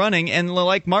keeps running, and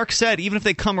like Mark said, even if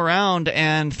they come around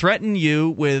and threaten you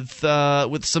with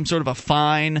some sort of a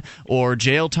fine or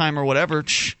jail time or whatever,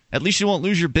 at least you won't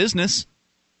lose your business.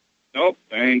 Nope,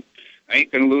 I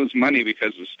ain't going to lose money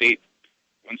because the state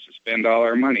wants to spend all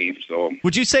our money. So,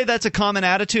 would you say that's a common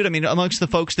attitude? I mean, amongst the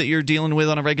folks that you're dealing with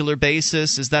on a regular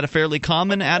basis, is that a fairly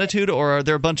common attitude, or are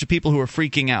there a bunch of people who are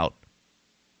freaking out?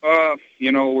 We're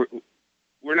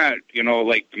not,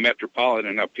 like the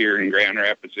Metropolitan up here in Grand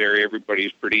Rapids area.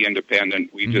 Everybody's pretty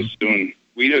independent. We just soon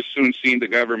seen the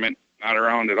government not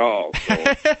around at all. So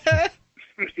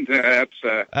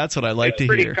that's what I like to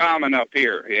hear. It's pretty common up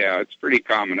here. Yeah, it's pretty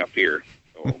common up here.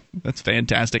 That's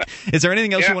fantastic. Is there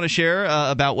anything else you want to share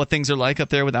about what things are like up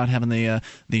there without having the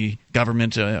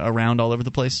government around all over the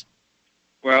place?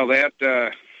 Well, that's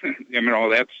the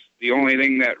only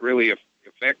thing that really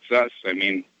affects us. I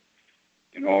mean,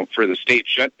 for the state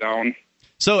shutdown.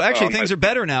 So actually things are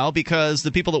better now because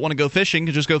the people that want to go fishing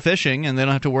can just go fishing, and they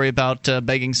don't have to worry about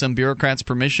begging some bureaucrat's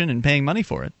permission and paying money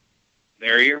for it.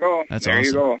 There you go. That's there awesome.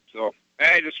 You go. So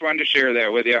I just wanted to share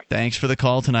that with you. Thanks for the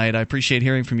call tonight. I appreciate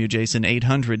hearing from you, Jason.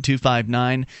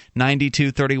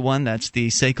 800-259-9231. That's the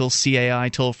SACL CAI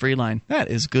toll-free line. That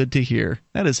is good to hear.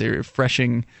 That is a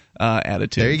refreshing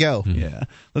attitude. There you go. Yeah.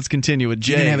 Let's continue with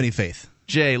Jay. You didn't have any faith.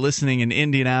 Jay, listening in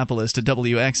Indianapolis to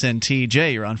WXNT.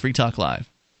 Jay, you're on Free Talk Live.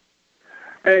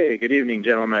 Hey, good evening,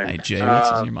 gentlemen. Hey, Jay, what's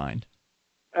on your mind?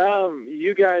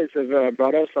 You guys have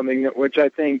brought up something which I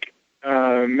think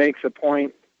makes a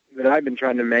point that I've been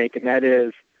trying to make, and that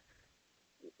is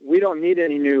we don't need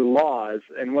any new laws.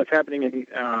 And what's happening in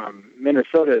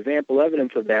Minnesota is ample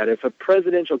evidence of that. If a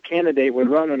presidential candidate would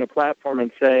run on a platform and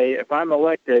say, if I'm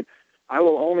elected, I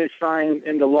will only sign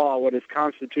into law what is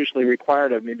constitutionally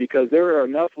required of me, because there are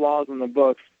enough laws in the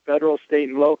books, federal, state,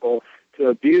 and local, to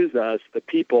abuse us, the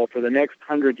people, for the next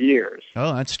 100 years.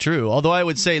 Oh, that's true. Although I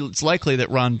would say it's likely that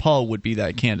Ron Paul would be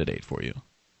that candidate for you.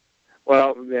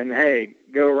 Well, then, hey,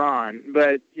 go Ron.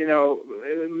 But,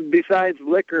 besides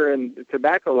liquor and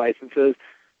tobacco licenses,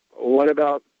 what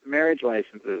about marriage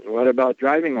licenses? What about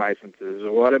driving licenses?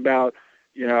 What about,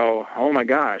 oh my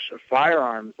gosh, a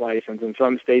firearms license in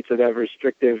some states that have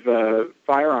restrictive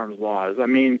firearms laws? I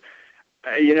mean,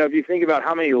 if you think about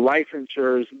how many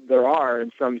licensures there are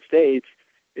in some states,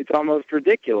 it's almost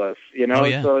ridiculous, Oh,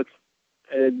 yeah. So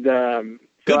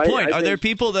Good point. Are there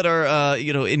people that are,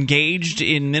 engaged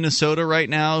in Minnesota right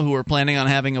now who are planning on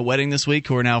having a wedding this week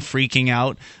who are now freaking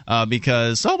out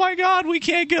because, oh, my God, we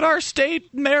can't get our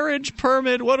state marriage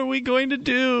permit. What are we going to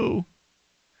do?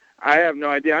 I have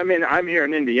no idea. I mean, I'm here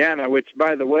in Indiana, which,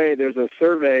 by the way, there's a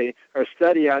survey or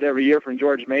study out every year from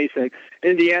George Mason.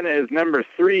 Indiana is number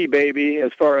 3, baby,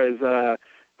 as far as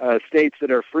states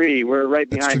that are free. We're right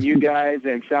behind you guys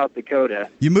in South Dakota.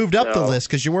 You moved up the list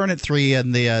because you weren't at 3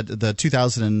 in the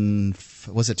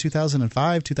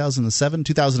 2005,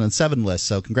 2007 list.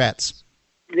 So congrats.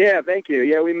 Yeah, thank you.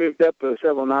 Yeah, we moved up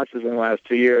several notches in the last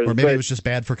 2 years. Or maybe it was just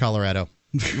bad for Colorado.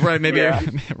 Right, maybe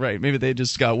maybe they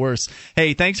just got worse.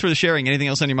 Hey, thanks for the sharing. Anything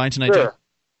else on your mind tonight, Sure. Joe?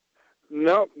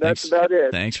 Nope, that's about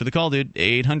it. Thanks for the call, dude.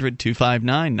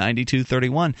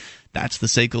 800-259-9231. That's the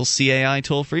SACL CAI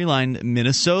toll-free line.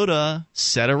 Minnesota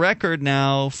set a record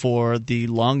now for the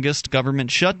longest government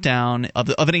shutdown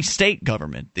of any state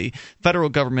government. The federal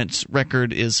government's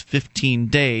record is 15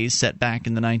 days, set back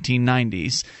in the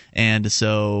 1990s. And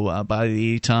so by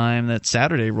the time that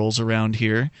Saturday rolls around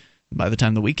here, by the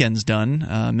time the weekend's done,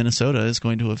 Minnesota is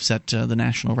going to have set the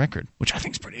national record, which I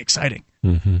think is pretty exciting.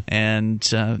 Mm-hmm. And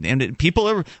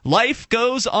life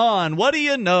goes on. What do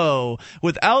you know?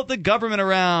 Without the government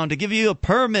around to give you a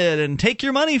permit and take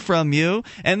your money from you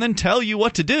and then tell you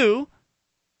what to do,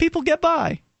 people get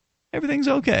by. Everything's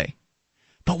okay.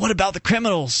 But what about the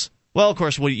criminals? Well, of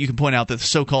course, you can point out that the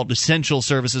so-called essential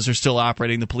services are still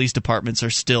operating. The police departments are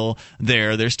still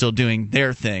there. They're still doing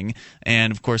their thing. And,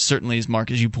 of course, certainly, as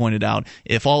Mark, as you pointed out,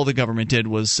 if all the government did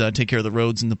was take care of the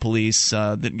roads and the police,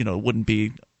 that it wouldn't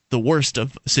be the worst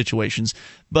of situations.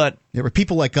 But there were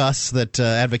people like us that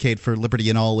advocate for liberty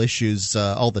in all issues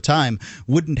all the time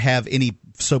wouldn't have any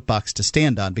soapbox to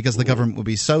stand on because the government would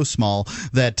be so small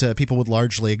that people would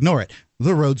largely ignore it.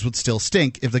 The roads would still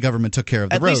stink if the government took care of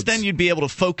the roads. At least then you'd be able to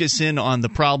focus in on the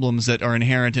problems that are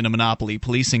inherent in a monopoly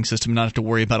policing system, not have to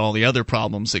worry about all the other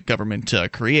problems that government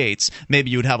creates. Maybe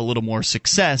you would have a little more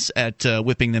success at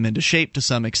whipping them into shape to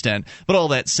some extent. But all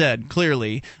that said,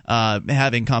 clearly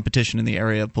having competition in the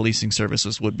area of policing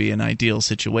services would be an ideal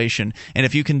situation. And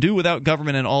if you can do without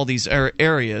government in all these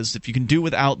areas, if you can do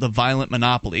without the violent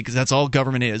monopoly, because that's all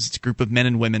government is, it's a group of men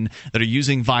and women that are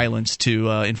using violence to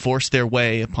enforce their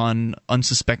way upon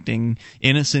unsuspecting,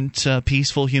 innocent,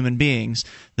 peaceful human beings,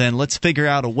 then let's figure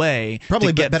out a way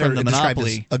to get from the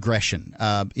monopoly. As aggression,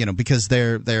 because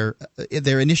they're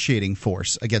initiating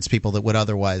force against people that would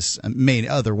may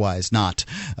otherwise not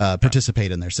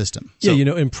participate in their system. So,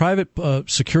 in private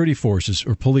security forces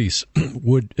or police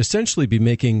would essentially be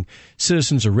making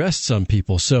citizens arrests on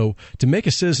people. So to make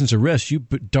a citizen's arrest, you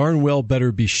darn well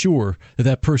better be sure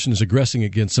that person is aggressing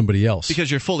against somebody else.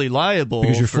 Because you're fully liable.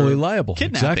 Exactly.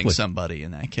 Kidnapping somebody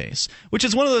in that case, which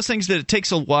is one of those things that it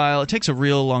takes a while. It takes a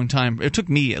real long time. It took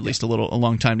me at least a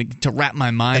long time to wrap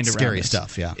my mind around scary this.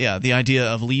 Stuff. Yeah. The idea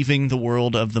of leaving the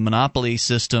world of the monopoly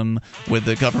system with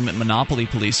the government monopoly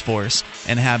police force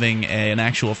and having an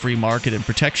actual free market and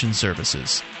protection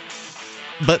services.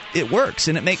 But it works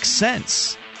and it makes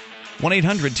sense.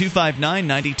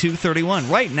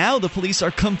 1-800-259-9231. Right now, the police are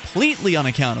completely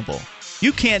unaccountable.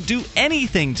 You can't do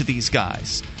anything to these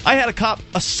guys. I had a cop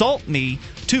assault me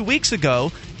 2 weeks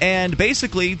ago, and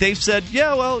basically they've said,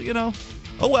 oh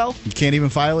well. You can't even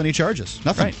file any charges.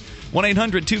 Nothing. Right.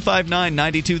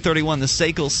 1-800-259-9231, the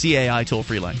SACL CAI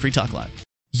toll-free line. Free Talk Live.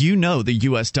 You know the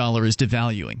U.S. dollar is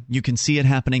devaluing. You can see it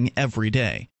happening every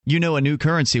day. You know a new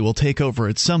currency will take over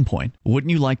at some point.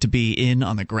 Wouldn't you like to be in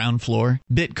on the ground floor?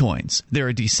 Bitcoins. They're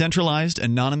a decentralized,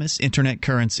 anonymous internet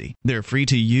currency. They're free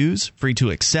to use, free to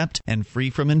accept, and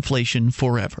free from inflation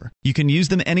forever. You can use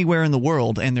them anywhere in the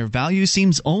world, and their value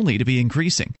seems only to be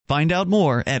increasing. Find out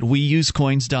more at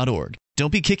weusecoins.org.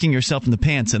 Don't be kicking yourself in the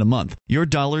pants in a month. Your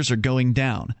dollars are going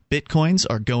down. Bitcoins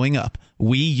are going up.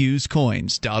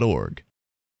 weusecoins.org.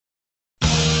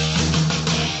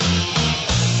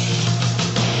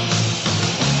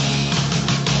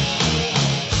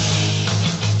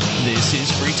 This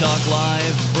is Free Talk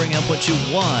Live. Bring up what you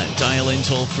want. Dial in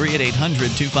toll-free at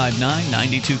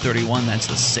 800-259-9231. That's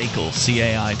the SACL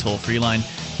CAI toll-free line.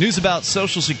 News about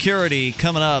Social Security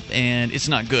coming up, and it's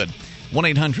not good.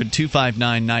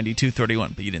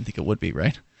 1-800-259-9231. But you didn't think it would be,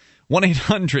 right?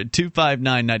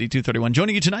 1-800-259-9231.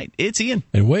 Joining you tonight, it's Ian.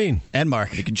 And Wayne. And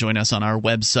Mark. You can join us on our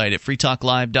website at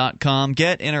freetalklive.com.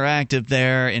 Get interactive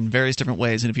there in various different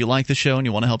ways. And if you like the show and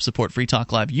you want to help support Free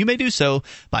Talk Live, you may do so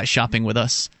by shopping with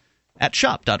us at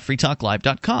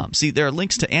shop.freetalklive.com. See, there are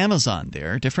links to Amazon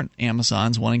there, different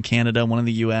Amazons, one in Canada, one in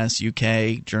the U.S.,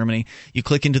 UK, Germany. You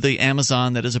click into the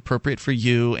Amazon that is appropriate for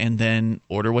you and then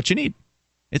order what you need.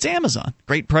 It's Amazon.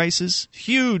 Great prices,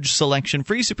 huge selection,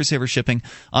 free Super Saver shipping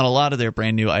on a lot of their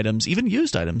brand new items, even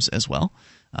used items as well.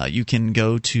 You can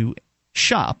go to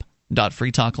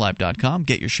shop.freetalklive.com,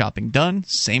 get your shopping done,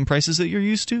 same prices that you're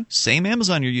used to, same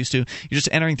Amazon you're used to. You're just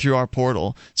entering through our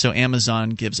portal, so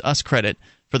Amazon gives us credit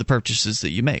for the purchases that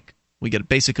you make. We get a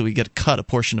cut a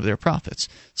portion of their profits.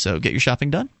 So get your shopping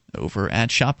done over at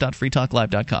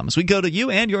shop.freetalklive.com. As we go to you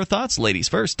and your thoughts, ladies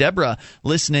first, Deborah,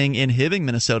 listening in Hibbing,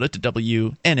 Minnesota to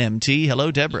WNMT.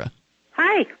 Hello, Deborah.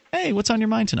 Hi. Hey, what's on your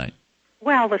mind tonight?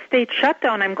 Well, the state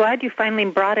shutdown, I'm glad you finally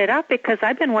brought it up because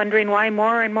I've been wondering why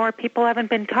more and more people haven't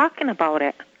been talking about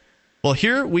it. Well,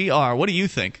 here we are. What do you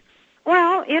think?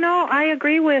 Well, I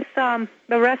agree with the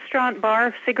restaurant,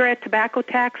 bar, cigarette, tobacco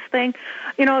tax thing.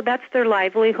 That's their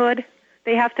livelihood.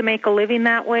 They have to make a living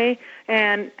that way,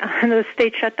 and the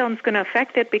state shutdown's going to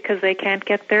affect it because they can't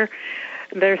get their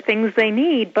things they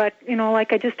need. But,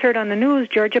 like I just heard on the news,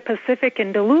 Georgia Pacific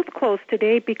and Duluth closed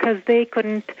today because they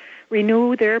couldn't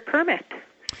renew their permit.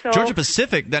 So, Georgia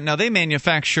Pacific, now they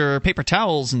manufacture paper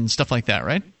towels and stuff like that,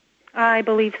 right? I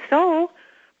believe so.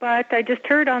 But I just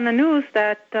heard on the news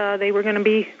that they were going to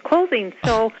be closing.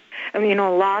 So,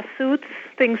 lawsuits,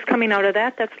 things coming out of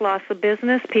that, that's loss of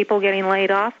business, people getting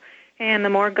laid off. And the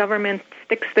more government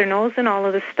sticks their nose in all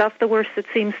of this stuff, the worse it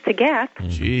seems to get.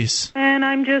 Jeez. And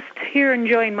I'm just here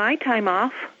enjoying my time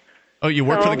off. Oh, you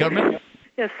work for the government?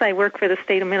 Yes, I work for the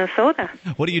state of Minnesota.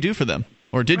 What do you do for them?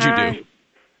 Or did you do?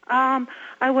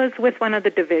 I was with one of the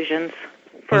divisions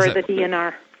for the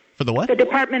DNR. For the what? The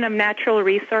Department of Natural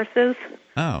Resources.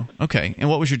 Oh, okay. And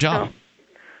what was your job? So,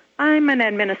 I'm an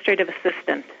administrative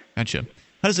assistant. Gotcha.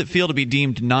 How does it feel to be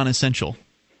deemed non-essential?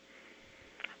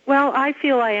 Well, I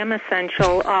feel I am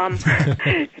essential.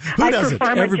 Who doesn't?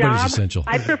 Everybody's essential.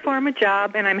 I perform a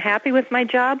job, and I'm happy with my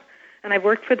job. And I've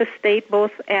worked for the state,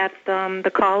 both at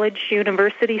the college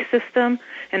university system,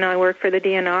 and I work for the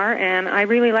DNR, and I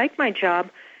really like my job.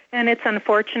 And it's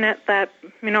unfortunate that,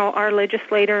 our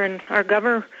legislator and our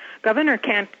governor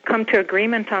can't come to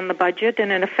agreement on the budget,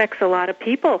 and it affects a lot of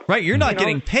people. Right, you're not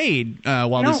getting paid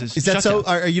while this is that shut so?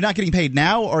 down. Are you not getting paid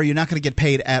now, or are you not going to get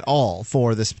paid at all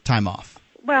for this time off?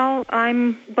 Well,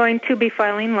 I'm going to be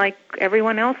filing like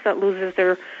everyone else that loses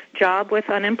their job with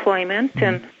unemployment,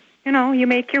 and you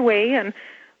make your way. And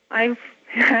I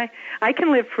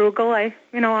can live frugal. I'm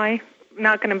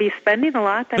not going to be spending a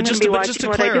lot. I'm going to be watching just to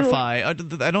what clarify, I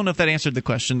do. I don't know if that answered the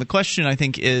question. The question, I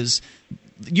think, is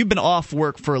you've been off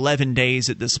work for 11 days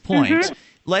at this point. Mm-hmm.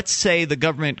 Let's say the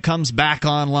government comes back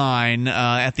online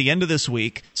at the end of this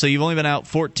week, so you've only been out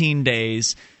 14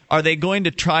 days. Are they going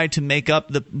to try to make up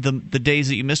the days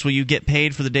that you missed? Will you get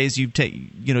paid for the days you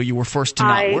were forced to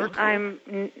not work?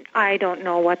 I don't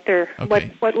know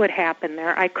what would happen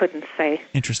there. I couldn't say.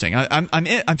 Interesting.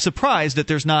 I'm surprised that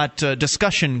there's not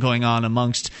discussion going on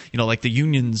amongst like the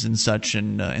unions and such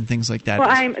and things like that.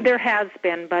 Well, there has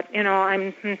been, but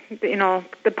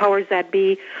the powers that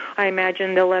be, I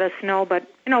imagine they'll let us know. But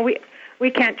we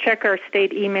can't check our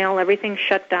state email. Everything's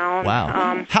shut down.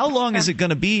 Wow. How long is it going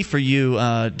to be for you,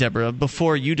 Deborah,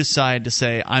 before you decide to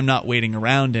say, I'm not waiting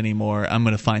around anymore, I'm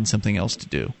going to find something else to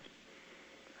do?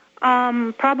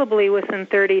 Probably within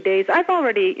 30 days. I've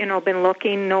already, been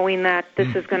looking, knowing that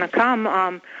this is going to come.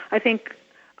 I think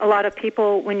a lot of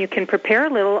people, when you can prepare a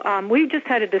little, we just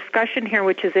had a discussion here,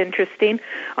 which is interesting,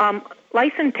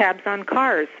 license tabs on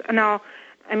cars. Now,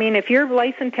 if your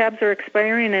license tabs are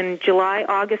expiring in July,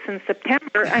 August, and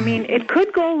September, it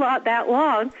could go that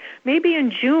long. Maybe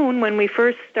in June, when we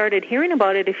first started hearing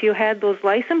about it, if you had those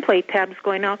license plate tabs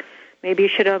going out, maybe you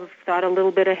should have thought a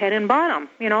little bit ahead and bought them,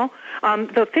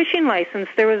 The fishing license,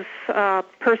 there was a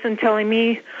person telling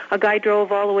me a guy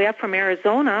drove all the way up from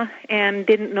Arizona and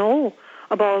didn't know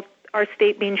about our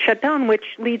state being shut down, which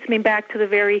leads me back to the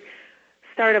very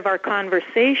start of our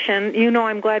conversation.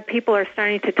 I'm glad people are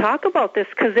starting to talk about this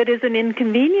because it is an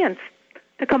inconvenience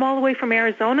to come all the way from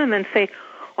Arizona and then say,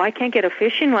 I can't get a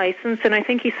fishing license. And I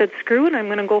think he said, screw it, I'm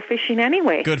going to go fishing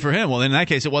anyway. Good for him. Well, in that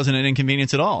case, it wasn't an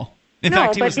inconvenience at all. In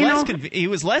fact, he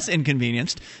was less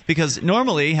inconvenienced because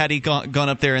normally, had he gone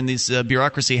up there and this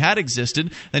bureaucracy had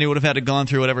existed, then he would have had to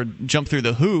jump through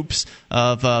the hoops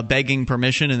of begging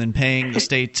permission and then paying the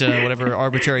state whatever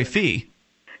arbitrary fee.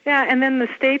 Yeah, and then the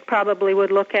state probably would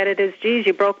look at it as, geez,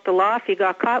 you broke the law. If you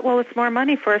got caught, well, it's more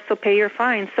money for us, so pay your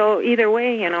fine. So either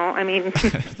way,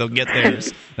 They'll get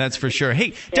theirs, that's for sure.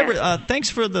 Hey, Deborah,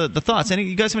 thanks for the thoughts.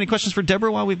 You guys have any questions for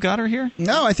Deborah while we've got her here?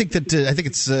 No, I think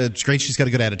it's great. She's got a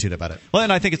good attitude about it. Well,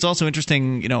 and I think it's also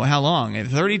interesting, how long?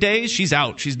 30 days, she's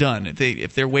out. She's done.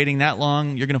 If they're waiting that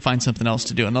long, you're going to find something else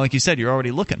to do. And like you said, you're already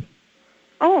looking.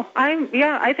 Oh,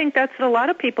 I think that's what a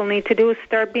lot of people need to do is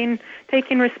start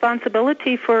taking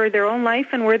responsibility for their own life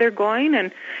and where they're going.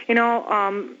 And,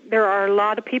 there are a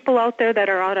lot of people out there that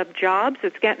are out of jobs.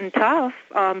 It's getting tough.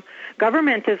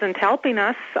 Government isn't helping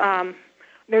us.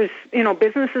 There's,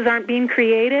 businesses aren't being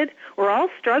created. We're all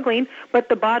struggling. But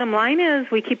the bottom line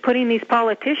is we keep putting these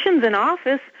politicians in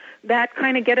office that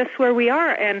kind of get us where we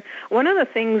are. And one of the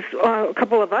things a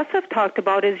couple of us have talked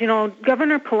about is,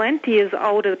 Governor Pawlenty is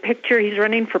out of the picture. He's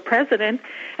running for president.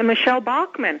 And Michelle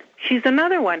Bachmann, she's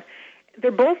another one.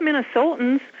 They're both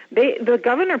Minnesotans. The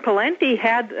Governor Pawlenty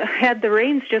had the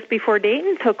reins just before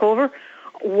Dayton took over.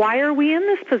 Why are we in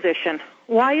this position?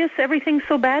 Why is everything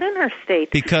so bad in our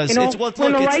state? Because it's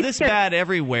this bad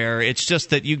everywhere. It's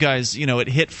just that you guys, it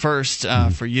hit first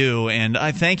for you. And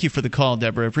I thank you for the call,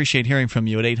 Deborah. I appreciate hearing from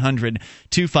you at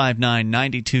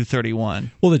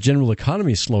 800-259-9231. Well, the general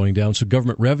economy is slowing down, so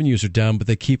government revenues are down, but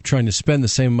they keep trying to spend the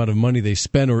same amount of money they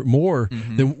spent or more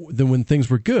than when things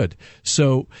were good.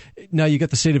 So now you got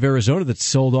the state of Arizona that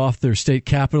sold off their state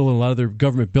capital and a lot of their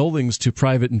government buildings to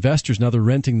private investors. Now they're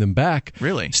renting them back.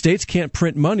 Really? States can't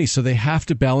print money, so they have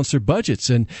to balance their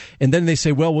budgets. And then they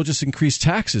say, well, we'll just increase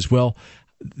taxes. Well,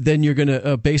 then you're going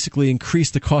to basically increase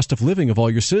the cost of living of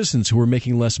all your citizens who are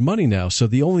making less money now. So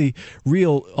the only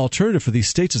real alternative for these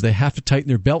states is they have to tighten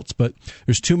their belts, but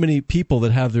there's too many people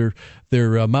that have their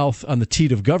mouth on the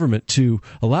teat of government to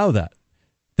allow that.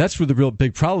 That's where the real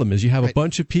big problem is. You have a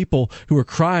bunch of people who are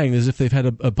crying as if they've had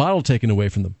a bottle taken away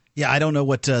from them. Yeah, I don't know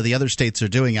what the other states are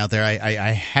doing out there.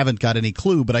 I haven't got any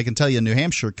clue, but I can tell you New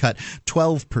Hampshire cut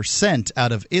 12%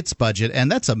 out of its budget,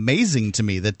 and that's amazing to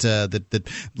me that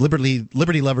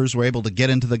liberty lovers were able to get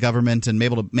into the government and be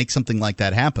able to make something like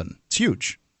that happen. It's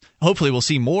huge. Hopefully we'll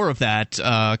see more of that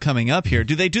coming up here.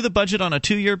 Do they do the budget on a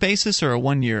 2-year basis or a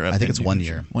 1 year? I think it's 1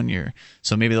 year. 1 year.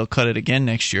 So maybe they'll cut it again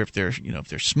next year if they're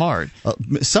smart.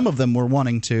 Some of them were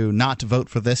wanting to not vote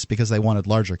for this because they wanted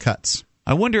larger cuts.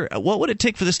 I wonder, what would it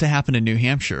take for this to happen in New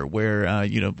Hampshire, where,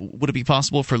 would it be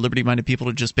possible for liberty-minded people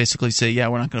to just basically say, yeah,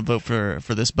 we're not going to vote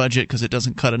for this budget because it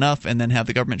doesn't cut enough, and then have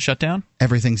the government shut down?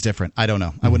 Everything's different. I don't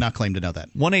know. I would not claim to know that.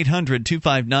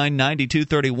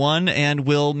 1-800-259-9231, and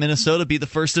will Minnesota be the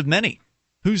first of many?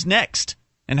 Who's next?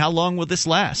 And how long will this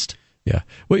last? Yeah.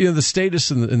 Well, the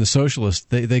statists and the socialists,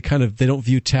 they don't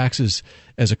view taxes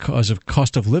as a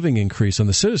cost of living increase on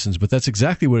the citizens, but that's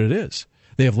exactly what it is.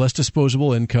 They have less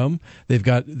disposable income. They're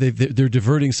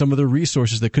diverting some of their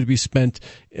resources that could be spent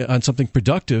on something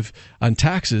productive on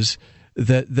taxes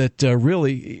that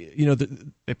really,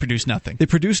 they produce nothing. They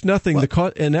produce nothing.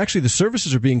 Well, and actually, the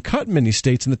services are being cut in many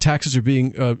states, and the taxes are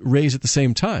being raised at the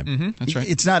same time. Mm-hmm, that's right.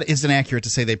 It's inaccurate to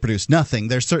say they produce nothing.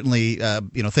 There's certainly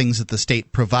things that the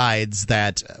state provides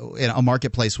that a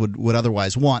marketplace would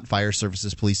otherwise want: fire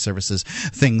services, police services,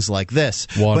 things like this.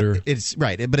 Water.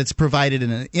 But it's provided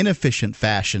in an inefficient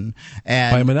fashion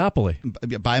and by a monopoly.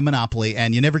 By a monopoly,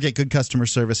 and you never get good customer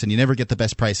service, and you never get the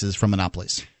best prices from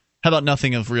monopolies. How about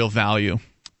nothing of real value?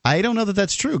 I don't know that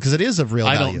that's true, because it is of real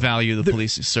value. I don't value the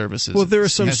police services. Well, there are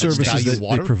some services that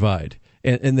they provide,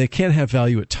 and they can have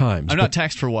value at times. I'm not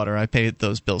taxed for water. I pay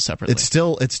those bills separately. It's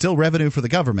still revenue for the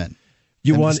government.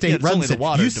 The state runs it.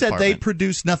 You said they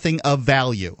produce nothing of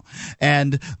value,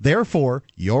 and therefore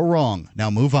you're wrong.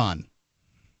 Now move on.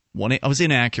 I was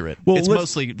inaccurate. Well, it's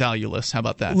mostly valueless. How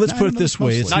about that? Let's put it this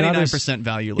way. It's 99%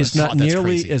 valueless. It's not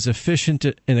nearly as efficient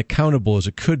and accountable as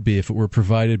it could be if it were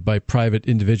provided by private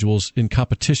individuals in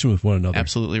competition with one another.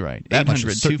 Absolutely right.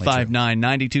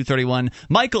 800-259-9231.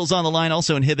 Michael's on the line,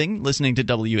 also in Hibbing, listening to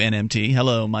WNMT.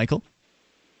 Hello, Michael.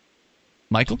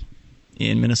 Michael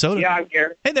in Minnesota. Yeah, I'm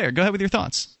here. Hey there. Go ahead with your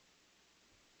thoughts.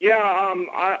 Yeah,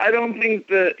 I don't think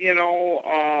that,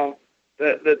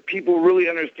 that people really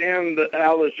understand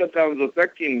how the shutdown is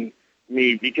affecting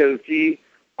me, because, see,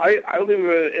 I live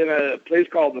in a place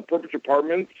called the Purpose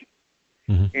Apartments,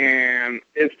 and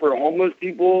it's for homeless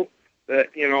people that,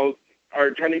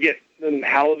 are trying to get them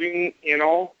housing, and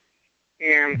the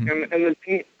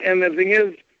thing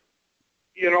is,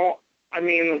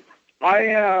 I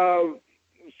have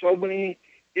so many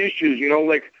issues,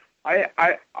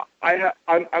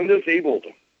 I'm disabled.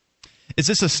 Is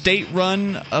this a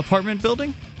state-run apartment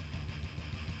building?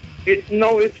 It's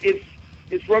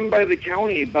run by the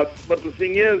county, but the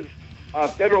thing is,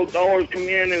 federal dollars come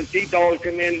in and state dollars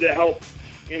come in to help,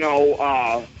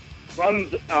 run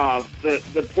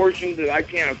the portion that I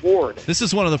can't afford. This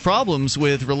is one of the problems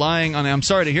with relying on. I'm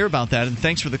sorry to hear about that, and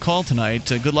thanks for the call tonight.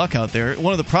 Good luck out there.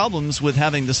 One of the problems with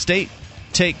having the state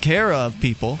take care of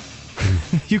people,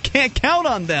 you can't count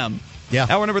on them. Yeah.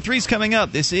 Hour number 3 is coming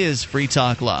up. This is Free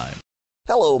Talk Live.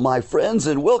 Hello, my friends,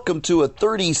 and welcome to a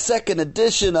 30-second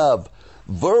edition of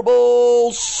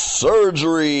Verbal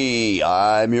Surgery.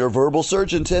 I'm your verbal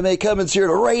surgeon, Tim A. Cummins, here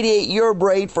to radiate your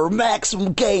brain for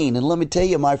maximum gain. And let me tell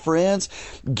you, my friends,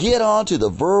 get on to the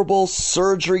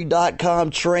verbalsurgery.com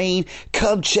train.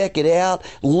 Come check it out.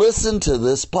 Listen to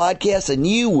this podcast, and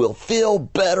you will feel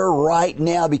better right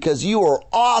now because you are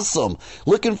awesome.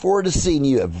 Looking forward to seeing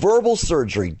you at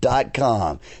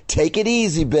verbalsurgery.com. Take it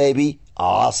easy, baby.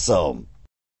 Awesome.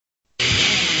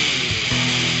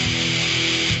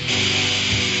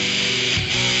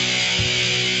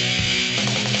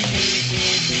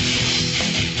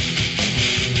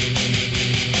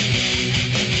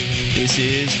 This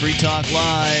is Free Talk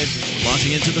Live. We're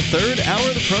launching into the third hour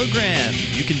of the program.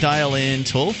 You can dial in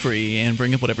toll-free and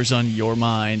bring up whatever's on your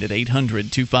mind at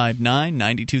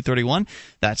 800-259-9231.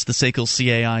 That's the SACL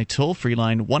CAI toll-free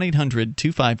line,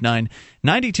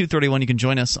 1-800-259-9231. You can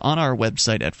join us on our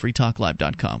website at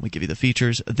freetalklive.com. We give you the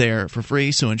features there for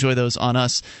free, so enjoy those on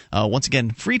us. Once again,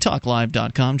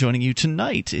 freetalklive.com. Joining you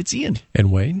tonight, it's Ian.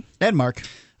 And Wayne. And Mark.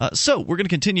 So we're going to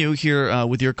continue here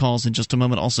with your calls in just a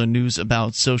moment. Also, news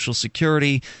about Social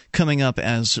Security coming up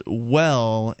as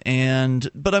well.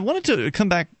 But I wanted to come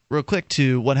back real quick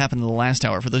to what happened in the last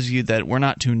hour. For those of you that were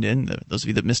not tuned in, those of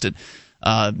you that missed it,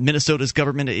 Minnesota's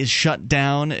government is shut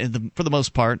down for the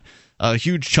most part. A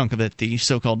huge chunk of it, the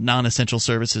so-called non-essential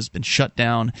service, has been shut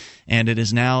down, and it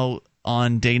is now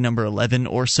on day number 11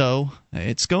 or so.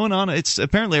 It's going on. It's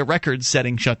apparently a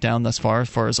record-setting shutdown thus far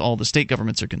as all the state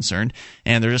governments are concerned,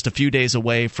 and they're just a few days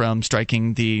away from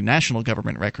striking the national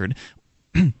government record,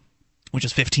 which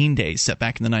is 15 days set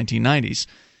back in the 1990s.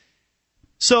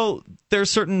 So there's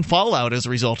certain fallout as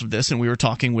a result of this, and we were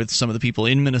talking with some of the people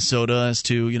in Minnesota as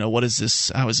to, what is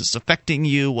this? How is this affecting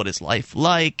you? What is life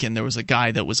like? And there was a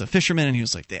guy that was a fisherman, and he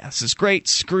was like, "Yeah, this is great.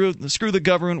 Screw the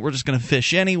government. We're just going to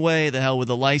fish anyway. The hell with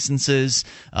the licenses."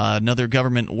 Another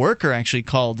government worker actually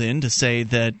called in to say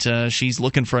that she's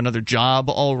looking for another job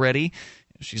already.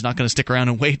 She's not going to stick around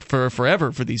and wait for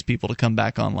forever for these people to come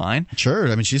back online. Sure,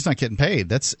 I mean, she's not getting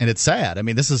paid. And it's sad. I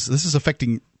mean, this is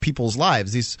affecting people's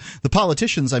lives. The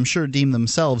politicians, I'm sure, deem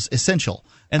themselves essential.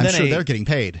 And I'm sure they're getting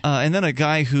paid. And then a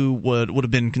guy who would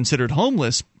have been considered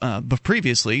homeless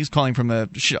previously, he's calling from a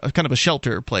kind of a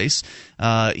shelter place.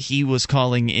 He was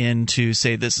calling in to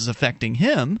say this is affecting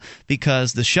him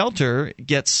because the shelter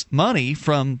gets money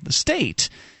from the state,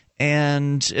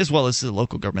 and as well as the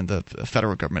local government, the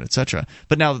federal government, etc.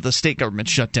 But now that the state government's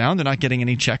shut down, they're not getting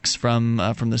any checks from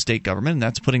the state government, and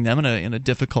that's putting them in a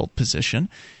difficult position.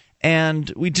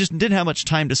 And we just didn't have much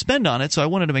time to spend on it, so I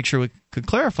wanted to make sure we could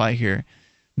clarify here.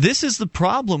 This is the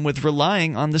problem with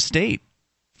relying on the state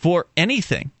for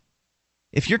anything.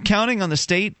 If you're counting on the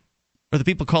state, or the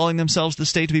people calling themselves the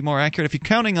state to be more accurate, if you're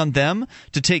counting on them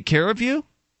to take care of you,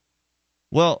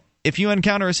 well, if you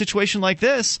encounter a situation like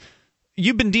this,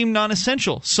 you've been deemed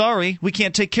non-essential. Sorry, we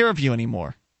can't take care of you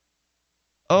anymore.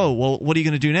 Oh, well, what are you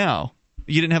going to do now?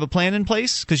 You didn't have a plan in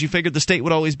place because you figured the state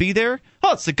would always be there?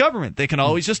 Oh, it's the government. They can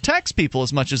always just tax people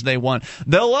as much as they want.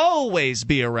 They'll always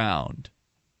be around.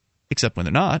 Except when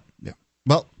they're not. Yeah.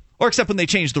 Well, or except when they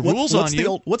change the rules on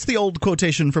you. What's the old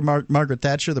quotation from Margaret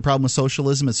Thatcher? The problem with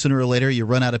socialism is sooner or later you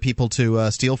run out of people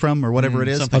to steal from, or whatever it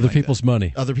is. Other people's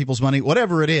money. Other people's money.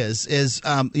 Whatever it is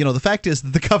the fact is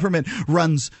that the government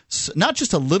runs not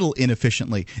just a little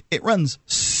inefficiently, it runs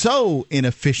so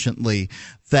inefficiently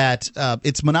that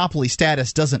its monopoly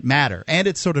status doesn't matter, and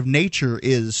its sort of nature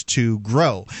is to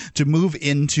grow, to move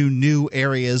into new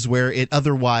areas where it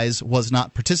otherwise was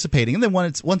not participating. And then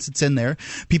once it's in there,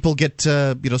 people get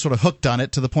sort of hooked on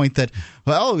it to the point that,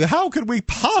 well, how could we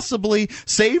possibly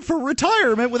save for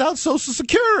retirement without Social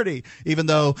Security? Even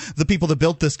though the people that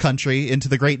built this country into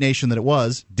the great nation that it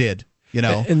was did.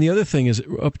 And the other thing is,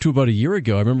 up to about a year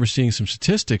ago, I remember seeing some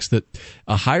statistics that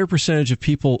a higher percentage of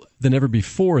people than ever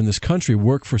before in this country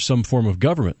work for some form of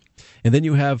government. And then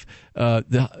you have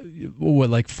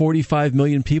 45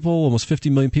 million people, almost 50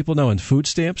 million people now on food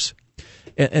stamps.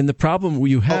 And the problem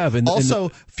you have...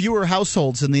 fewer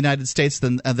households in the United States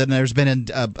than there's been in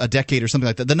a decade or something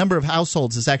like that. The number of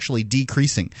households is actually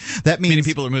decreasing. That means... Meaning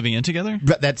people are moving in together?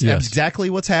 That's exactly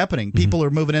what's happening. Mm-hmm. People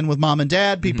are moving in with mom and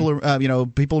dad. People are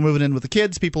people are moving in with the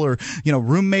kids. People are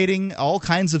roommating. All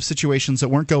kinds of situations that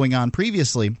weren't going on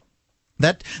previously.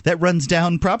 That runs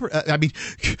down proper. I mean,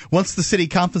 once the city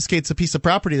confiscates a piece of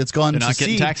property that's gone to seed, they're not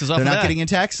getting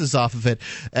taxes off of it,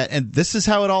 and this is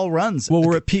how it all runs. Well,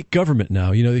 we're at peak government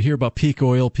now. You hear about peak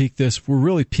oil, peak this. We're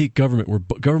really peak government. Where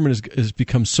government has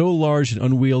become so large and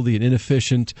unwieldy and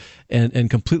inefficient and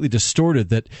completely distorted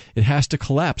that it has to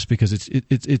collapse because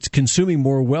it's consuming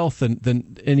more wealth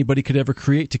than anybody could ever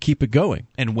create to keep it going.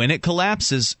 And when it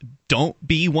collapses, don't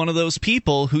be one of those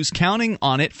people who's counting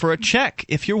on it for a check.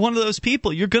 If you're one of those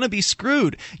people, you're going to be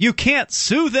screwed. You can't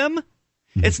sue them.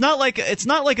 Mm-hmm. It's not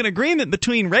like an agreement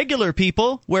between regular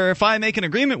people where if I make an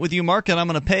agreement with you, Mark, and I'm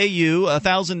going to pay you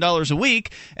 $1,000 a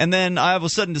week, and then I all of a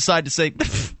sudden decide to say,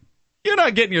 you're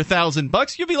not getting your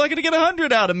 $1,000. You'll be lucky to get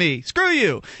 100 out of me. Screw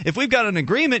you. If we've got an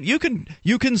agreement, you can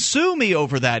sue me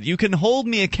over that. You can hold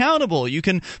me accountable. You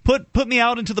can put me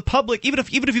out into the public. Even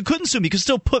if you couldn't sue me, you can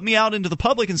still put me out into the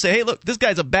public and say, hey, look, this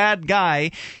guy's a bad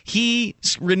guy. He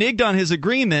reneged on his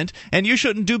agreement, and you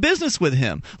shouldn't do business with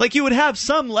him. Like you would have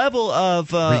some level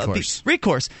of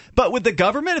recourse. But with the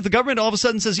government, if the government all of a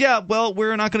sudden says, yeah, well,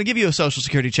 we're not going to give you a Social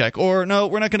Security check, or no,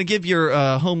 we're not going to give your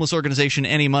homeless organization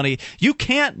any money, you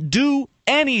can't do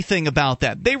anything about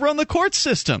that. They run the court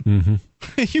system.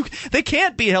 Mm-hmm. They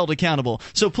can't be held accountable.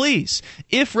 So please,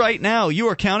 if right now you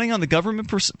are counting on the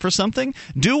government for something,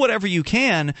 do whatever you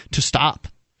can to stop.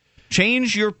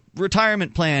 Change your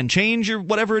retirement plan, change your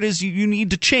whatever it is you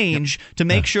need to change to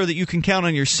make sure that you can count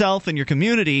on yourself and your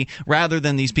community rather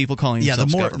than these people calling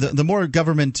themselves government. The more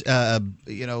government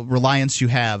reliance you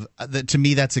have, to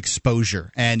me that's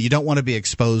exposure, and you don't want to be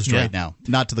exposed right now,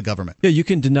 not to the government. Yeah, you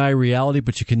can deny reality,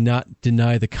 but you cannot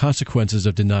deny the consequences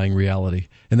of denying reality,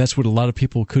 and that's what a lot of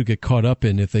people could get caught up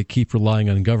in if they keep relying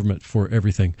on government for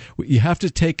everything. You have to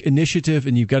take initiative,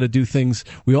 and you've got to do things.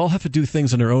 We all have to do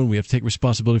things on our own. We have to take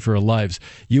responsibility for our lives.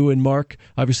 You you and Mark,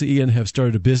 obviously Ian, have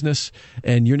started a business,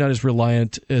 and you're not as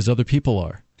reliant as other people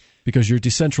are because you're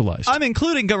decentralized. I'm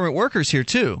including government workers here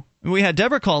too. We had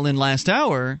Deborah call in last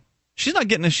hour. She's not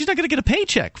going to get a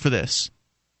paycheck for this.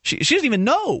 She doesn't even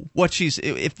know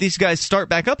if these guys start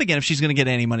back up again, if she's going to get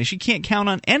any money. She can't count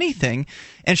on anything,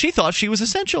 and she thought she was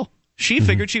essential. She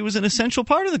figured she was an essential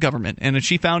part of the government, and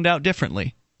she found out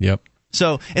differently. Yep.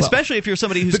 So, especially if you're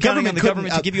somebody who's counting on the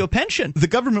government to give you a pension. The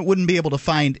government wouldn't be able to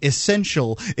find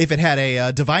essential if it had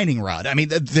a divining rod. I mean,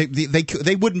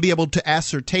 they wouldn't be able to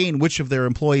ascertain which of their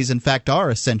employees, in fact, are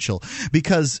essential,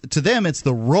 because to them it's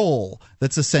the role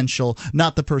that's essential,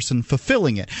 not the person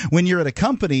fulfilling it. When you're at a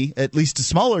company, at least to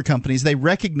smaller companies, they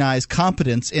recognize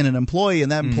competence in an employee,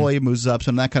 and that employee moves up,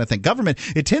 and that kind of thing. Government,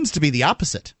 it tends to be the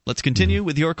opposite. Let's continue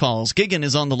with your calls. Gigan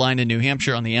is on the line in New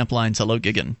Hampshire on the amp lines. Hello,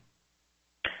 Gigan.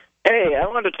 Hey, I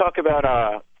wanted to talk about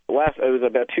it was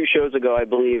about 2 shows ago, I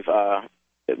believe,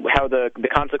 how the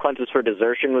consequences for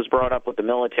desertion was brought up with the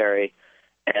military,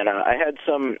 and I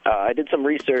did some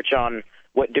research on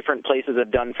what different places have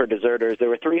done for deserters. There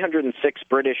were 306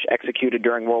 British executed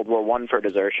during World War I for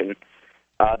desertion.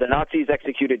 The Nazis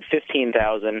executed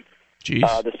 15,000.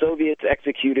 The Soviets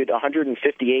executed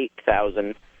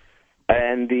 158,000.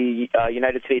 And the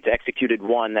United States executed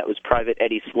 1. That was Private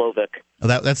Eddie Slovik. Oh,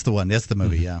 that's the one. That's the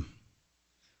movie, yeah.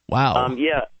 Wow.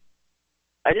 Yeah.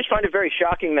 I just find it very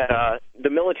shocking that the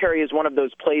military is one of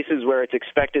those places where it's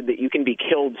expected that you can be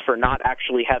killed for not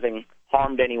actually having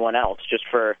harmed anyone else, just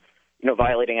for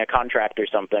violating a contract or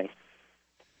something.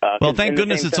 Well, thank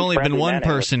goodness it's only been one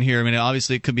person here. I mean,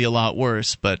 obviously it could be a lot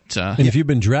worse, but and if you've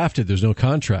been drafted, there's no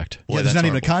contract. Yeah, there's not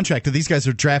even a contract. These guys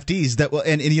are draftees.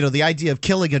 And the idea of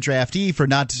killing a draftee for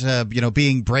not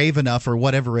being brave enough or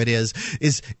whatever it is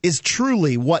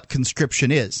truly what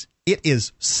conscription is. It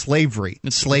is slavery.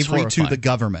 It's slavery to the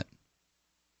government.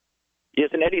 Yes,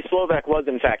 and Eddie Slovak was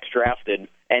in fact drafted,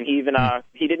 and he even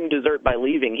he didn't desert by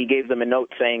leaving. He gave them a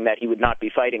note saying that he would not be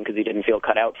fighting because he didn't feel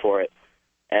cut out for it.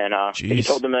 And they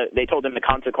told him the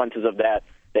consequences of that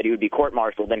he would be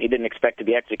court-martialed, and he didn't expect to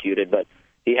be executed, but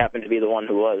he happened to be the one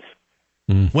who was.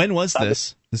 When was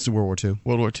this? This is World War II.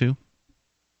 World War II?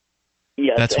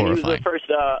 Yes, that's and horrifying. He was the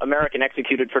first American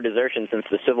executed for desertion since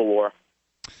the Civil War.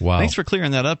 Wow. Thanks for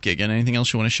clearing that up, Gigan. Anything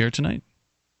else you want to share tonight?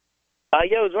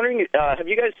 Yeah, I was wondering, have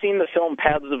you guys seen the film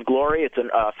Paths of Glory? It's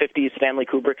a 50s Stanley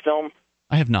Kubrick film.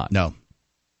 I have not. No.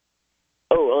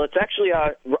 Oh, well, it's actually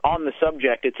on the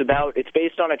subject. It's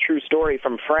based on a true story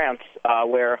from France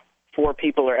where 4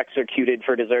 people are executed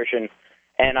for desertion.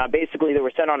 And basically they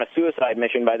were sent on a suicide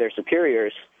mission by their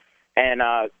superiors. And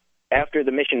after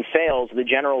the mission fails, the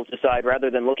generals decide rather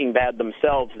than looking bad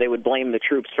themselves, they would blame the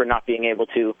troops for not being able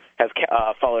to have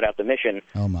followed out the mission.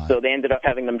 Oh my. So they ended up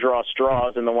having them draw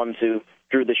straws, and the ones who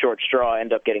drew the short straw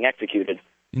end up getting executed.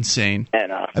 Insane.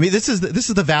 And I mean, this is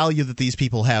the value that these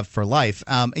people have for life.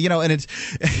 And it's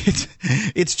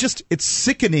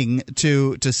sickening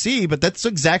to see, but that's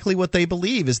exactly what they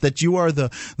believe, is that you are the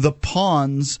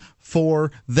pawns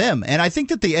for them. And I think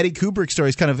that the Eddie Kubrick story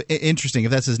is kind of interesting.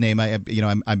 If that's his name, I don't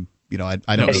know.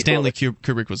 Stanley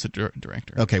Kubrick was the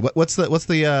director. Okay, what's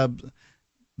the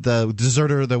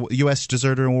deserter, the U.S.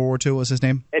 deserter in World War II? What was his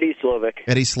name? Eddie Slovik.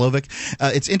 Eddie Slovik.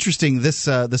 It's interesting, this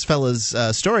fella's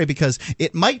story, because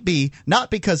it might be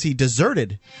not because he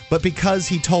deserted, but because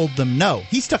he told them no.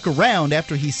 He stuck around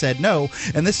after he said no,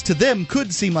 and this to them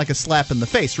could seem like a slap in the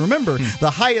face. Remember,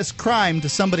 the highest crime to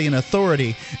somebody in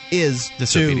authority is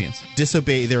disobedience. To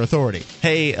disobey their authority.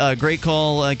 Hey, great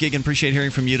call, Gigan. Appreciate hearing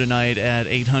from you tonight at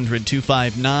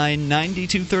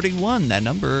 800-259-9231. That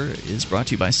number is brought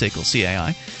to you by SACL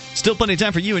CAI. Still plenty of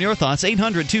time for you and your thoughts.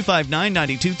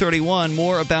 800-259-9231.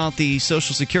 More about the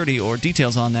Social Security or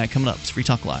details on that coming up. It's Free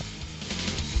Talk Live.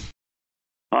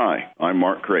 Hi, I'm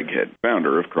Mark Craighead,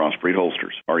 founder of Crossbreed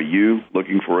Holsters. Are you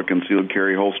looking for a concealed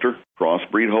carry holster?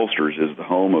 Crossbreed Holsters is the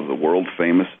home of the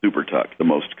world-famous Super Tuck, the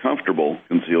most comfortable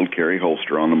concealed carry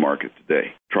holster on the market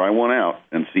today. Try one out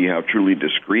and see how truly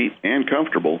discreet and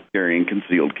comfortable carrying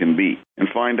concealed can be, and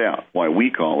find out why we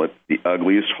call it the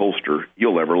ugliest holster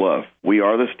you'll ever love. We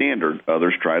are the standard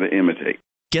others try to imitate.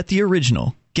 Get the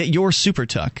original. Get your Super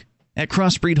Tuck at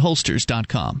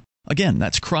crossbreedholsters.com. Again,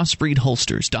 that's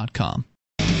crossbreedholsters.com.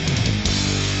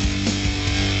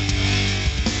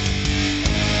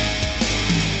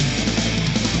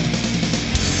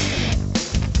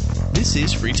 This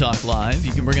is Free Talk Live.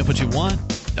 You can bring up what you want.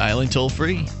 Dial in toll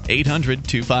free.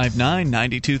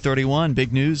 800-259-9231.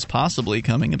 Big news possibly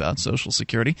coming about Social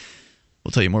Security.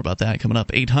 We'll tell you more about that coming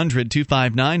up.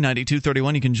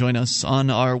 800-259-9231. You can join us on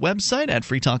our website at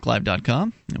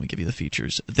freetalklive.com, and we give you the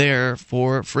features there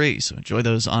for free. So enjoy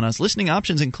those on us. Listening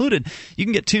options included. You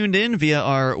can get tuned in via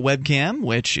our webcam,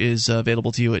 which is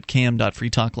available to you at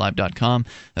cam.freetalklive.com.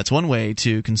 That's one way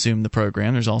to consume the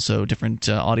program. There's also different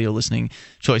audio listening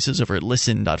choices over at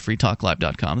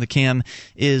listen.freetalklive.com. The cam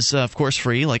is, of course,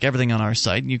 free, like everything on our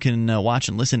site. You can watch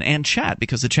and listen and chat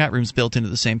because the chat room's built into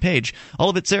the same page.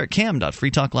 All of it's there at cam.freetalklive.com.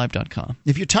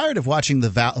 If you're tired of watching the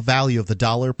value of the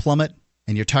dollar plummet,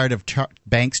 and you're tired of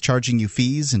banks charging you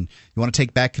fees, and you want to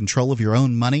take back control of your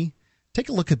own money, take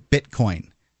a look at Bitcoin.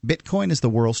 Bitcoin is the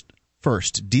world's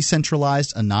first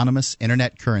decentralized, anonymous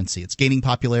internet currency. It's gaining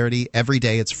popularity every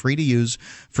day. It's free to use,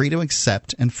 free to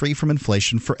accept, and free from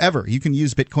inflation forever. You can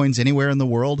use Bitcoins anywhere in the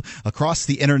world, across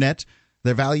the internet.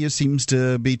 Their value seems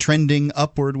to be trending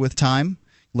upward with time.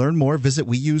 Learn more. Visit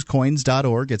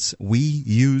weusecoins.org. It's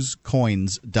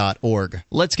weusecoins.org.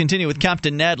 Let's continue with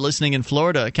Captain Ned listening in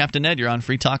Florida. Captain Ned, you're on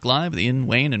Free Talk Live with Ian,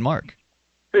 Wayne, and Mark.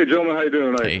 Hey, gentlemen. How you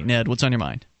doing tonight? Hey, Ned. What's on your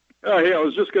mind? Hey, I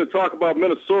was just going to talk about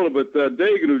Minnesota, but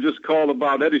Dagan, who just called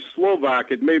about Eddie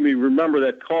Slovak, it made me remember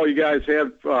that call you guys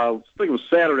had, I think it was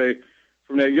Saturday,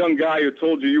 from that young guy who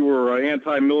told you were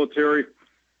anti-military.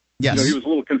 Yes. He was a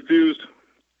little confused.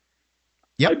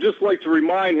 Yep. I'd just like to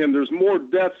remind him there's more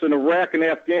deaths in Iraq and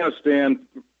Afghanistan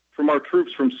from our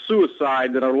troops from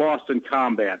suicide that are lost in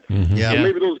combat. Mm-hmm. So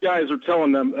maybe those guys are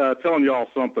telling you all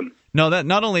something. No, that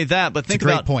not only that, but think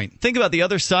about the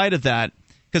other side of that,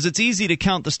 because it's easy to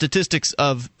count the statistics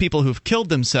of people who've killed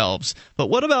themselves.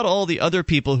 But what about all the other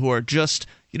people who are just,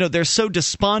 they're so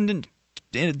despondent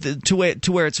to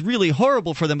where it's really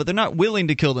horrible for them, but they're not willing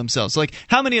to kill themselves. Like,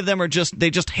 how many of them are they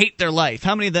just hate their life?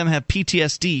 How many of them have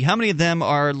PTSD? How many of them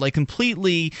are like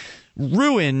completely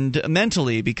ruined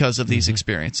mentally because of these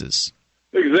experiences?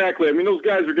 Exactly. I mean, those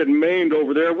guys are getting maimed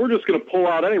over there. We're just going to pull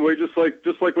out anyway, just like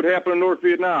what happened in North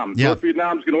Vietnam. Yep. North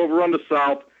Vietnam's going to overrun the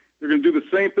South. They're going to do the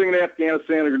same thing in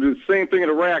Afghanistan. They're going to do the same thing in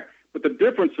Iraq. But the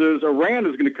difference is Iran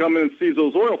is going to come in and seize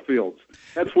those oil fields.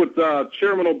 That's what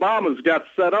Chairman Obama's got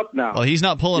set up now. Well, he's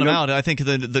not pulling them out. I think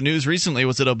the news recently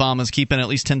was that Obama's keeping at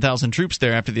least 10,000 troops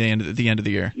there after the end of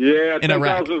the year. Yeah, in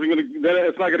Iraq. 10,000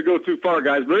 it's not going to go too far,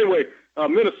 guys. But anyway,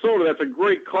 Minnesota, that's a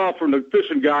great call from the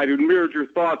fishing guy who mirrored your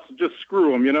thoughts. Just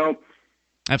screw him,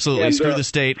 Absolutely. And, screw the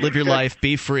state. Live your life.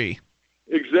 Be free.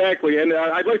 Exactly. And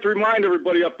I'd like to remind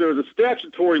everybody up there the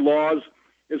statutory laws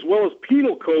as well as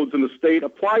penal codes in the state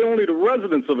apply only to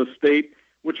residents of a state,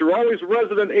 which are always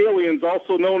resident aliens,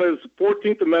 also known as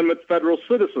 14th Amendment federal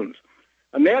citizens.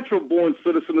 A natural-born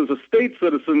citizen is a state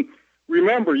citizen.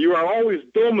 Remember, you are always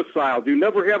domiciled. You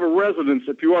never have a residence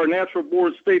if you are a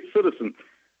natural-born state citizen.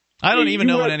 I don't even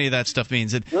know what any of that stuff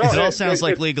means. It all sounds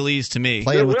like legalese to me.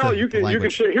 You can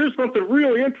say, here's something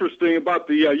really interesting about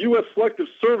the U.S. Selective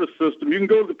Service System. You can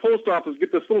go to the post office,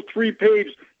 get this little 3-page,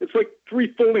 it's like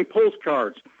 3 folding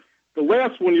postcards. The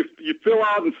last one you fill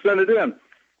out and send it in.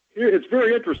 Here, it's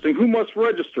very interesting. Who must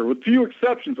register? With few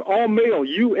exceptions, all male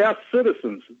U.S.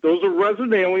 citizens. Those are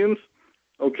resident aliens,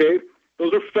 okay?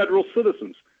 Those are federal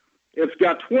citizens. It's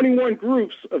got 21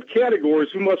 groups of categories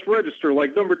who must register,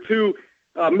 like number 2,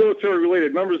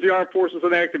 military-related. Members of the Armed Forces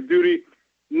on active duty,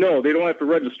 no, they don't have to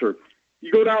register. You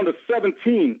go down to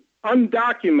 17,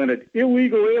 undocumented,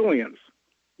 illegal aliens.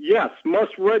 Yes,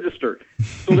 must register.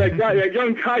 So that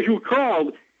young guy who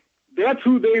called, that's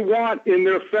who they want in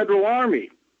their federal army.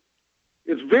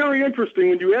 It's very interesting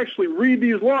when you actually read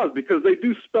these laws because they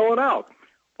do spell it out.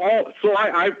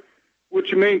 What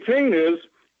you maintain is,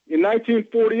 in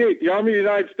 1948, the Army of the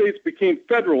United States became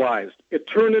federalized. It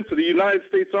turned into the United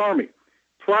States Army.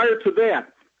 Prior to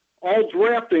that, all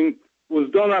drafting was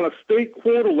done on a state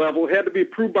quota level. It had to be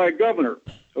approved by a governor,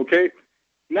 okay?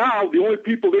 Now, the only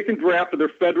people they can draft are their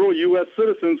federal U.S.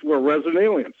 citizens who are resident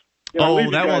aliens.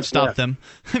 That won't stop them.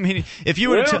 I mean, if you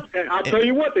were I'll tell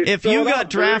you what, if you got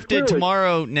drafted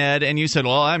tomorrow, Ned, and you said,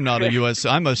 well, I'm not a U.S.,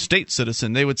 I'm a state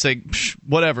citizen, they would say,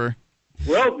 whatever.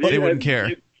 Well, they wouldn't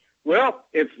care.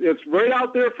 It's right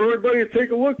out there for everybody to take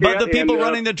a look at. But the people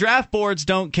running the draft boards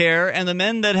don't care, and the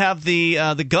men that have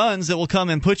the guns that will come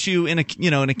and put you in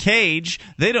a cage,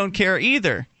 they don't care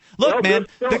either. Look, man,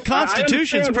 the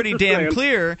Constitution's pretty damn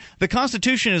clear. The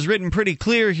Constitution is written pretty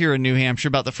clear here in New Hampshire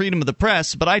about the freedom of the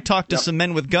press, but I talked to some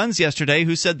men with guns yesterday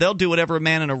who said they'll do whatever a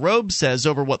man in a robe says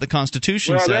over what the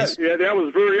Constitution says. That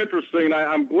was very interesting.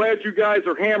 I'm glad you guys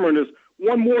are hammering this.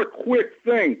 One more quick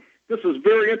thing. This is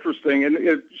very interesting, and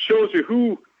it shows you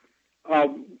who,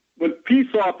 when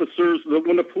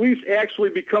the police actually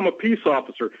become a peace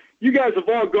officer. You guys have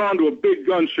all gone to a big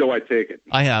gun show, I take it.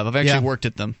 I have. I've actually worked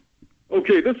at them.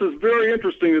 Okay, this is very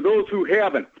interesting to those who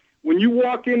haven't. when you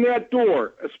walk in that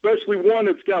door, especially one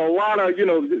that's got a lot of,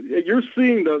 you're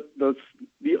seeing the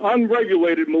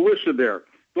unregulated militia there.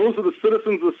 Those are the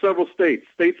citizens of several states,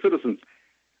 state citizens.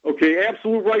 Okay,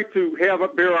 absolute right to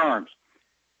bear arms.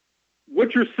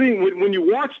 What you're seeing, when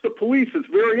you watch the police, it's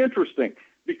very interesting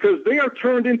because they are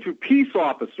turned into peace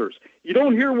officers. You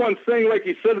don't hear one saying, like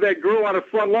he said to that girl on the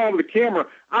front lawn with the camera,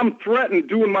 I'm threatened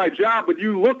doing my job with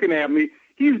you looking at me.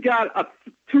 He's got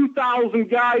 2,000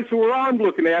 guys who are armed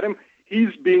looking at him.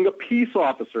 He's being a peace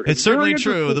officer. It's certainly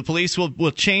true. The police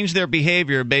will change their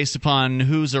behavior based upon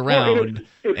who's around.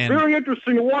 It's very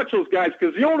interesting to watch those guys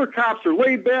because the older cops are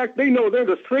laid back. They know they're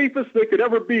the safest they could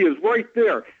ever be is right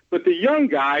there. But the young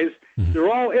guys,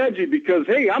 they're all edgy because,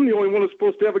 hey, I'm the only one who's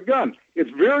supposed to have a gun. It's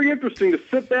very interesting to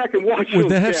sit back and watch Would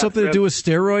those that have cats, something to do with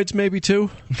steroids maybe, too?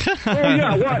 Oh,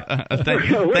 yeah, what?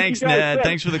 Thanks, Ned.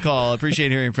 Thanks for the call. I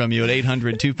appreciate hearing from you at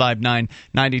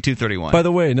 800-259-9231. By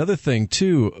the way, another thing,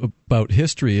 too, about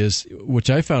history is, which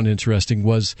I found interesting,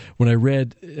 was when I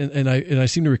read, and I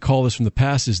seem to recall this from the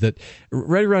past, is that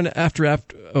right around after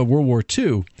World War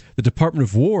II, the Department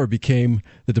of War became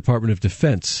the Department of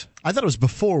Defense. I thought it was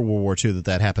before World War II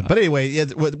that happened. But anyway,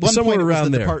 at one point it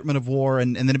was the Department of War,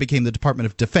 and then it became the Department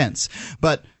of Defense.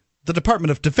 But the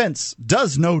Department of Defense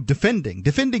does no defending.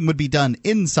 Defending would be done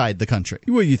inside the country.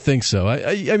 Well, you think so.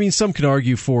 I mean, some can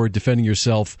argue for defending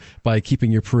yourself by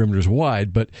keeping your perimeters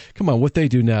wide, but come on, what they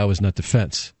do now is not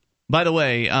defense. By the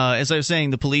way, as I was saying,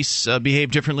 the police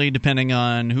behave differently depending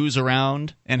on who's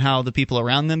around and how the people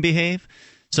around them behave.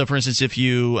 So, for instance, if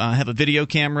you have a video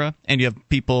camera and you have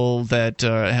people that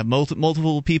have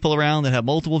multiple people around that have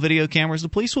multiple video cameras, the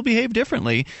police will behave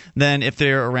differently than if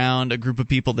they're around a group of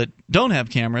people that don't have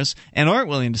cameras and aren't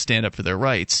willing to stand up for their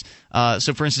rights.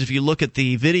 So, for instance, if you look at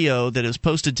the video that is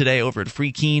posted today over at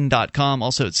freekeen.com,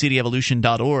 also at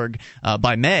cdevolution.org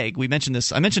by Meg, we mentioned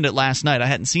this. I mentioned it last night. I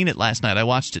hadn't seen it last night. I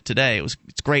watched it today. It's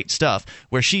great stuff.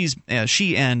 Where she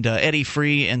and Eddie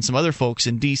Free and some other folks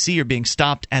in D.C. are being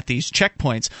stopped at these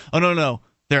checkpoints. Oh, no.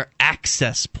 They're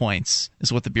access points,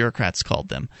 is what the bureaucrats called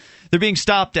them. They're being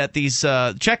stopped at these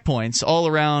checkpoints all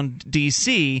around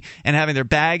D.C. and having their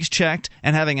bags checked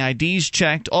and having IDs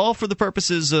checked, all for the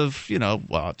purposes of,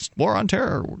 it's war on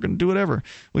terror. We're going to do whatever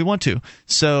we want to.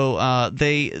 So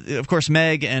they, of course,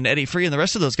 Meg and Eddie Free and the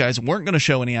rest of those guys weren't going to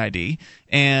show any ID,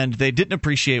 and they didn't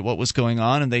appreciate what was going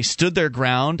on, and they stood their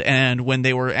ground, and when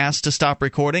they were asked to stop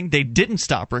recording, they didn't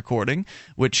stop recording,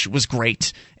 which was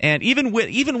great. And even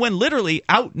when literally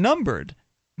outnumbered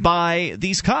by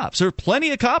these cops. There are plenty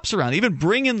of cops around. Even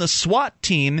bring in the SWAT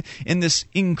team in this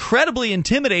incredibly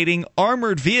intimidating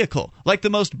armored vehicle, like the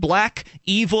most black,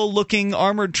 evil-looking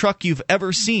armored truck you've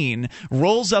ever seen,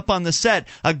 rolls up on the set.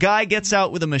 A guy gets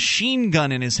out with a machine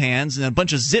gun in his hands and a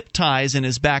bunch of zip ties in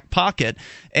his back pocket,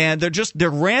 and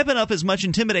they're ramping up as much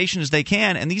intimidation as they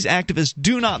can, and these activists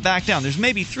do not back down. There's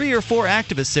maybe 3 or 4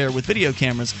 activists there with video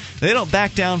cameras. They don't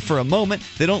back down for a moment.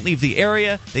 They don't leave the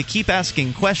area. They keep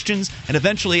asking questions, and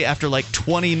eventually, after like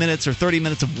 20 minutes or 30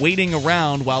 minutes of waiting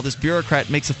around while this bureaucrat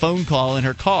makes a phone call in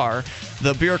her car,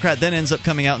 the bureaucrat then ends up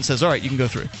coming out and says, all right, you can go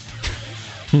through.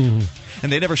 And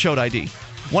they never showed ID.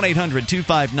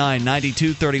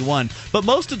 1-800-259-9231. But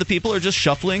most of the people are just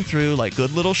shuffling through like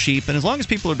good little sheep, and as long as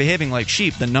people are behaving like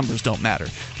sheep, then numbers don't matter.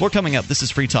 More coming up. This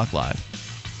is Free Talk Live.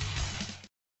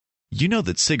 You know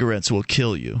that cigarettes will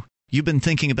kill you. You've been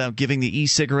thinking about giving the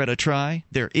e-cigarette a try?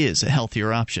 There is a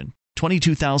healthier option.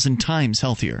 22,000 times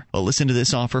healthier. Well, listen to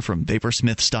this offer from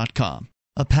Vaporsmiths.com.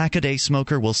 A pack-a-day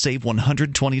smoker will save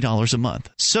 $120 a month.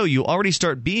 So you already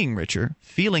start being richer,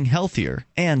 feeling healthier,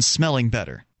 and smelling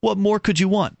better. What more could you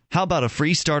want? How about a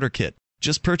free starter kit?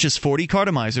 Just purchase 40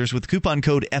 cartomizers with coupon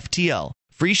code FTL.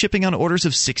 Free shipping on orders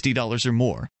of $60 or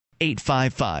more.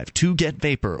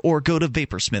 855-2-GET-VAPOR or go to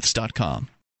Vaporsmiths.com.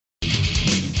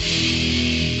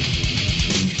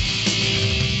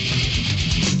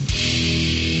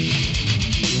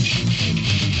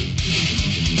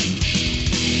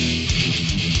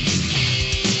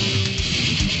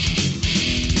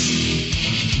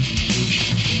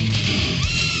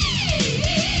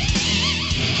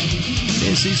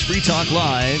 This is Free Talk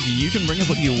Live. You can bring up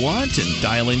what you want and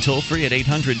dial in toll-free at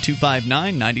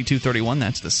 800-259-9231.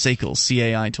 That's the SACL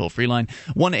CAI toll-free line.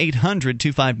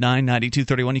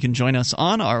 1-800-259-9231. You can join us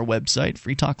on our website,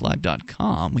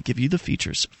 freetalklive.com. We give you the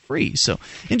features free. So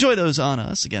enjoy those on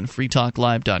us. Again,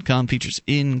 freetalklive.com. Features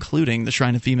including the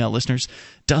Shrine of Female Listeners.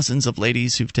 Dozens of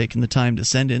ladies who've taken the time to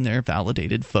send in their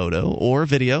validated photo or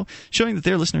video showing that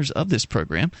they're listeners of this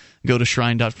program. Go to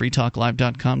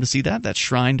shrine.freetalklive.com to see that. That's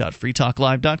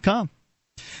shrine.freetalklive.com.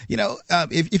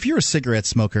 If you're a cigarette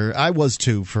smoker, I was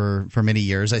too for many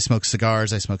years. I smoked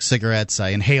cigars, I smoked cigarettes, I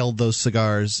inhaled those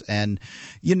cigars, and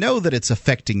you know that it's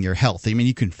affecting your health. I mean,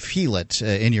 you can feel it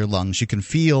in your lungs. You can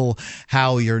feel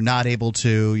how you're not able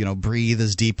to, breathe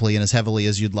as deeply and as heavily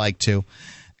as you'd like to.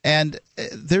 And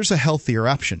there's a healthier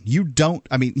option. You don't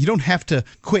have to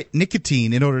quit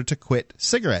nicotine in order to quit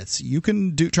cigarettes. You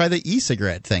can try the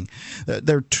e-cigarette thing.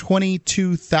 They're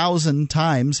 22,000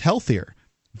 times healthier.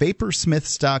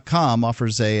 Vaporsmiths.com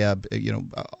offers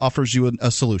you a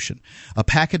solution. A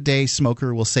pack-a-day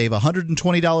smoker will save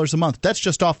 $120 a month. That's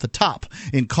just off the top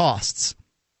in costs.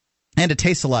 And it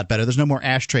tastes a lot better. There's no more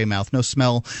ashtray mouth, no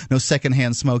smell, no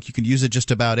secondhand smoke. You can use it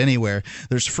just about anywhere.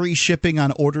 There's free shipping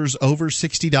on orders over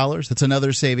 $60. That's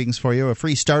another savings for you. A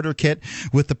free starter kit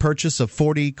with the purchase of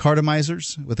 40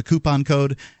 cartomizers with a coupon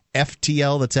code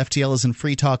FTL. That's FTL as in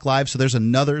Free Talk Live. So there's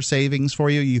another savings for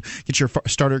you. You get your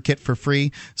starter kit for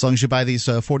free as long as you buy these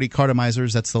 40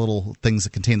 cartomizers. That's the little things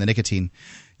that contain the nicotine.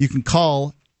 You can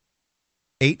call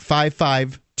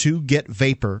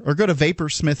 855-2-GET-VAPOR or go to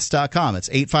vaporsmiths.com. It's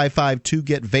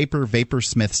 855-2-GET-VAPOR,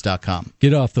 vaporsmiths.com.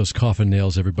 Get off those coffin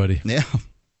nails, everybody. Yeah.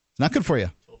 It's not good for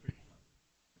you.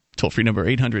 Toll-free number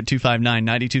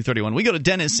 800-259-9231. We go to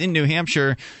Dennis in New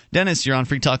Hampshire. Dennis, you're on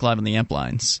Free Talk Live on the AMP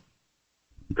lines.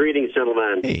 Greetings,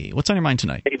 gentlemen. Hey, what's on your mind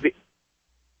tonight?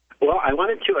 Well, I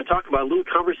wanted to talk about a little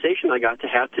conversation I got to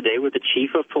have today with the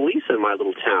chief of police in my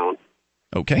little town.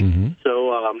 Okay. Mm-hmm.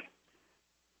 So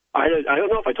I don't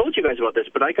know if I told you guys about this,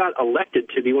 but I got elected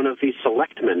to be one of the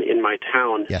selectmen in my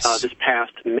town this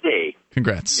past May.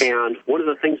 Congrats. And one of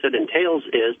the things that entails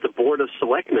is the Board of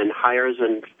Selectmen hires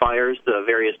and fires the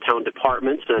various town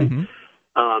departments and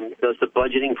does the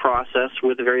budgeting process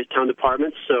with the various town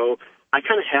departments. So I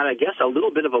kind of had, I guess, a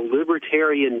little bit of a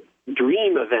libertarian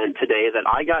dream event today that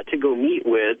I got to go meet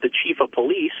with the chief of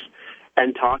police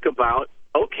and talk about,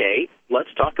 okay,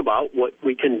 let's talk about what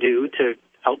we can do to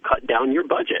help cut down your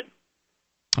budget.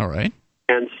 All right.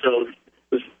 And so it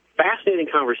was a fascinating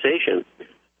conversation.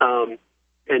 And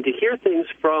to hear things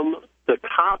from the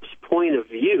cop's point of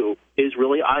view is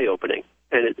really eye-opening.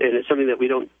 And it's something that we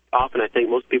don't often, I think,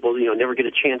 most people, never get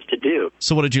a chance to do.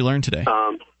 So what did you learn today?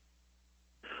 Well,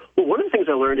 one of the things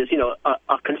I learned is,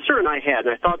 a concern I had,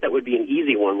 and I thought that would be an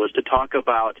easy one, was to talk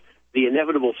about the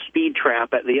inevitable speed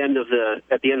trap at the end of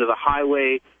the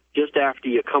highway, just after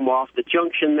you come off the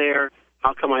junction there.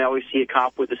 How come I always see a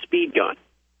cop with a speed gun,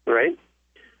 right?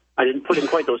 I didn't put in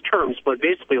quite those terms, but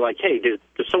basically like, hey, does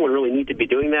someone really need to be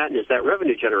doing that, and is that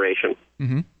revenue generation?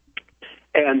 Mm-hmm.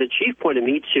 And the chief pointed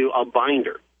me to a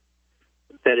binder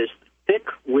that is thick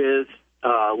with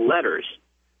letters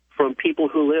from people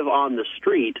who live on the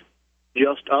street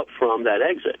just up from that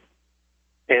exit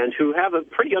and who have a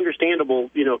pretty understandable,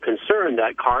 concern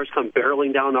that cars come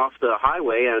barreling down off the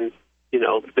highway and,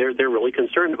 they're really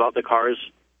concerned about the cars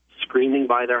screaming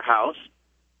by their house.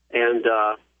 And,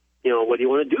 what do you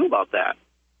want to do about that?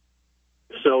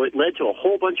 So it led to a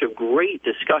whole bunch of great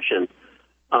discussion,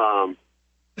 about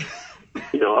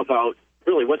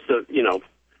really what's the,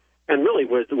 and really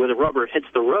where the rubber hits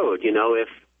the road,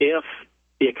 if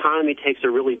the economy takes a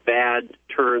really bad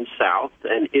turn south,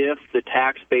 and if the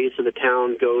tax base of the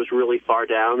town goes really far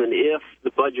down, and if the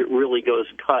budget really goes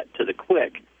cut to the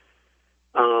quick,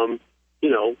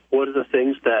 what are the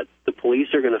things that the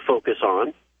police are going to focus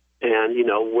on, and,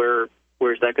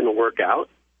 where's that going to work out?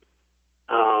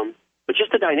 But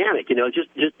just the dynamic,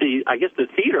 just the, I guess, the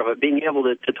theater of it, being able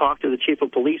to talk to the chief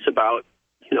of police about,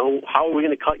 how are we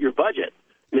going to cut your budget?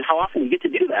 I mean, how often do you get to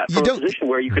do that from a position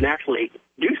where you can actually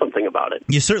do something about it?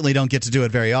 You certainly don't get to do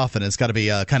it very often. It's got to be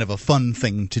kind of a fun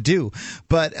thing to do.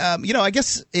 But I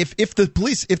guess if the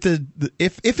police,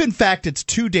 if in fact it's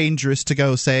too dangerous to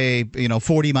go, say,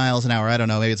 40 miles an hour, I don't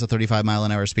know, maybe it's a 35 mile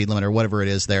an hour speed limit or whatever it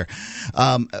is there,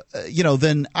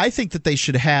 then I think that they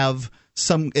should have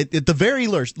some, at the very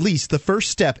least, the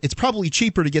first step, it's probably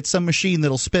cheaper to get some machine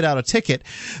that'll spit out a ticket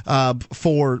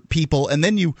for people, and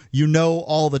then you know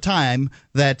all the time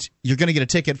that you're going to get a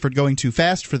ticket for going too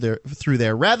fast through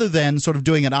there, rather than sort of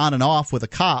doing it on and off with a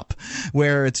cop,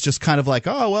 where it's just kind of like,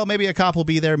 oh, well, maybe a cop will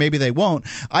be there, maybe they won't.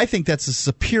 I think that's a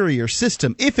superior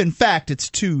system, if in fact it's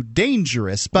too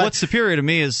dangerous. But what's superior to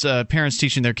me is parents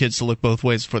teaching their kids to look both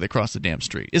ways before they cross the damn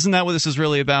street. Isn't that what this is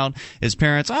really about? Is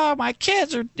parents, oh, my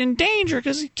kids are in danger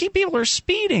because people are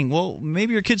speeding. Well,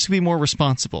 maybe your kids should be more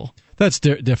responsible. That's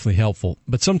definitely helpful.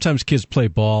 But sometimes kids play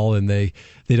ball and they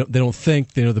don't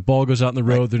think. The ball goes out in the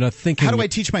road. Right. They're not thinking. How do I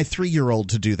teach my 3-year-old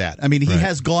to do that? I mean, he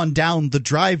has gone down the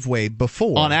driveway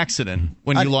before on accident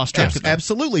when you lost track of them.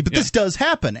 Absolutely, but this does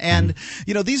happen. And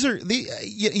these are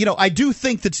I do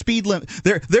think that speed limit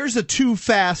there's a too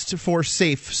fast for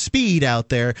safe speed out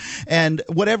there, and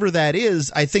whatever that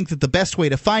is, I think that the best way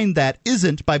to find that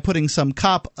isn't by putting some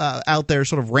cop out there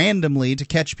sort of randomly to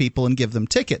catch people and give them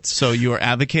tickets. So you are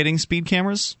advocating speed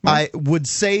cameras? I would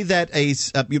say that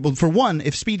for one,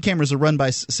 if speed cameras are run by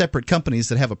separate companies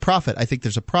that have a profit, I think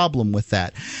there's a problem with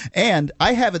that. And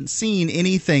I haven't seen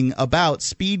anything about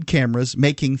speed cameras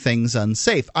making things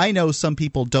unsafe. I know some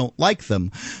people don't like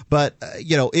them, but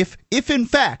if in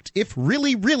fact, if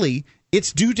really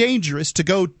it's too dangerous to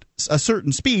go a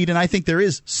certain speed, and I think there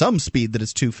is some speed that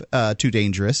is too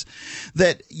dangerous,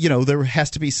 that there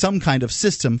has to be some kind of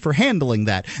system for handling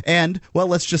that. And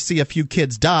let's just see a few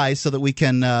kids die so that we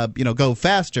can go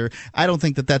faster. I don't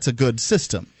think that that's a good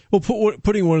system. Well,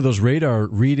 putting one of those radar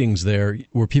readings there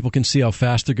where people can see how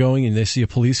fast they're going and they see a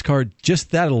police car,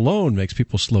 just that alone makes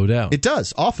people slow down. It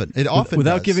does, often.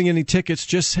 Without giving any tickets,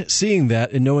 just seeing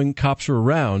that and knowing cops are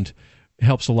around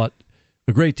helps a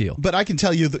great deal. But I can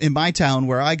tell you that in my town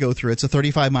where I go through, it's a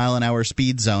 35-mile-an-hour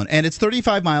speed zone. And it's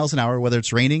 35 miles an hour whether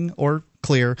it's raining or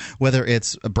clear, whether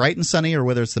it's bright and sunny or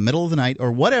whether it's the middle of the night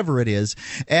or whatever it is.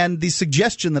 And the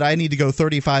suggestion that I need to go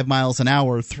 35 miles an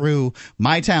hour through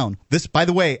my town, this, by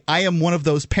the way, I am one of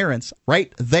those parents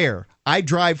right there. I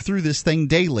drive through this thing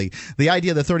daily. The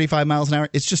idea that 35 miles an hour,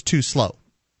 it's just too slow.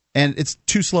 And it's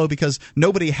too slow because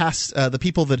nobody has the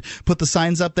people that put the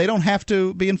signs up, they don't have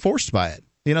to be enforced by it.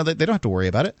 They don't have to worry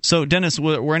about it. So, Dennis,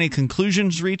 were any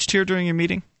conclusions reached here during your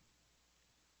meeting?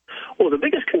 Well, the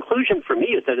biggest conclusion for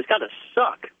me is that it's got to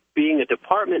suck being a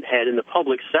department head in the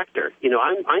public sector.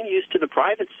 I'm used to the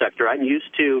private sector. I'm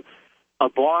used to a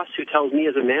boss who tells me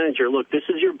as a manager, look, this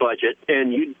is your budget,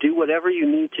 and you do whatever you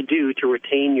need to do to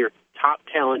retain your top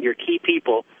talent, your key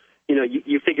people.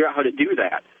 You figure out how to do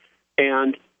that.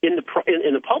 And in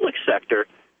the public sector,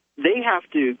 they have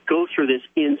to go through this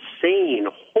insane,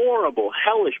 horrible,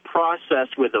 hellish process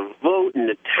with a vote and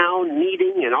a town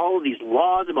meeting and all of these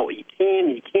laws about what you can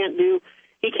and you can't do.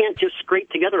 He can't just scrape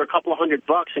together a couple of $100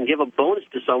 and give a bonus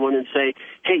to someone and say,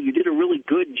 hey, you did a really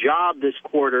good job this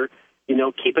quarter,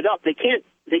 keep it up. They can't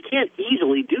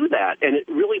easily do that. And it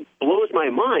really blows my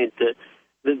mind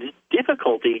the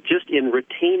difficulty just in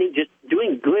retaining, just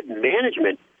doing good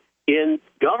management in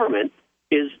government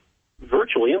is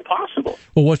virtually impossible.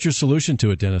 Well, what's your solution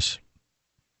to it, Dennis?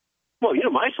 Well,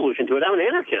 my solution to it, I'm an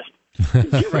anarchist.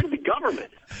 Get rid of the government.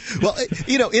 Well,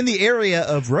 in the area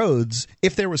of roads,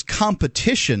 if there was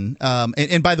competition,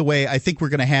 and by the way, I think we're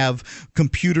going to have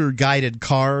computer-guided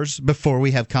cars before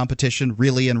we have competition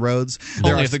really in roads.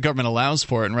 Only if the government allows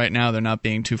for it, and right now they're not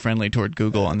being too friendly toward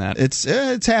Google on that. It's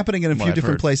happening in a few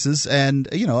different places, and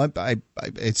I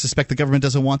suspect the government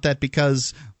doesn't want that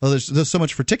because there's so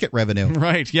much for ticket revenue.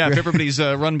 Right, yeah. If everybody's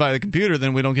run by the computer,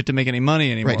 then we don't get to make any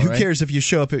money anymore. Right, who cares if you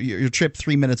show up at your trip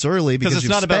 3 minutes early because it's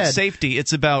not about safety,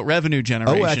 it's about revenue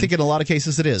generation. Oh, I think in a lot of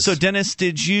cases it is. So, Dennis,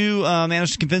 did you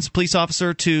manage to convince a police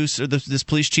officer this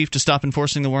police chief to stop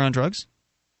enforcing the war on drugs?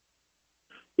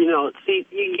 See,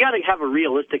 you got to have a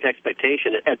realistic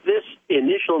expectation. At this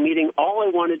initial meeting, all I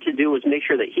wanted to do was make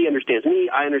sure that he understands me,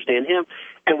 I understand him,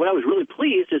 and what I was really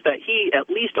pleased is that he at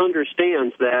least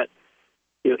understands that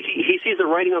he sees the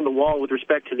writing on the wall with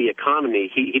respect to the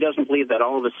economy. He doesn't believe that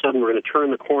all of a sudden we're going to turn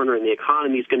the corner and the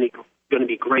economy is going to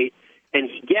be great, and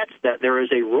he gets that there is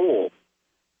a role.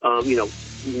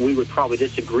 We would probably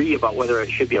disagree about whether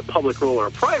it should be a public role or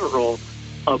a private role,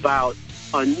 about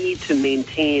a need to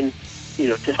maintain,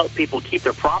 to help people keep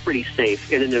their property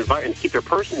safe in an environment, keep their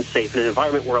persons safe in an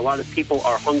environment where a lot of people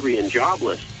are hungry and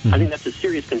jobless. I think that's a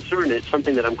serious concern. It's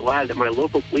something that I'm glad that my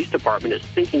local police department is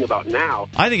thinking about now.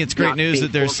 I think it's great news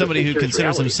that there's somebody who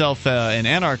considers himself an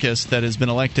anarchist that has been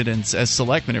elected as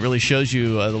selectman. It really shows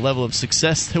you the level of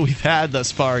success that we've had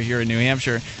thus far here in New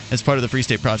Hampshire as part of the Free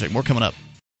State Project. More coming up.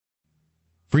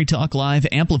 Free Talk Live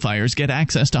amplifiers get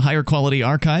access to higher quality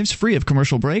archives free of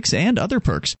commercial breaks and other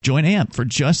perks. Join AMP for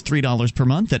just $3 per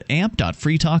month at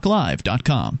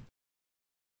amp.freetalklive.com.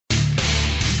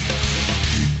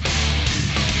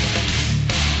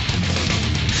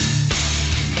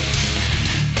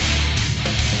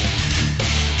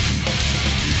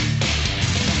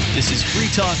 This is Free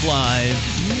Talk Live.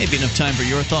 Maybe enough time for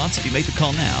your thoughts if you make the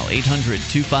call now.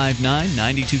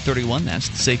 800-259-9231. That's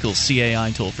the SACL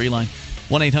CAI toll-free line.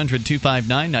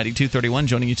 1-800-259-9231.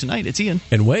 Joining you tonight, it's Ian.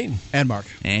 And Wayne. And Mark.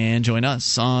 And join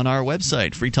us on our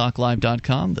website,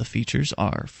 freetalklive.com. The features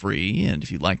are free, and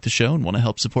if you like the show and want to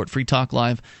help support Free Talk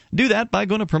Live, do that by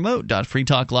going to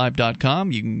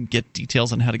promote.freetalklive.com. You can get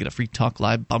details on how to get a Free Talk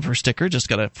Live bumper sticker. Just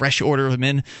got a fresh order of them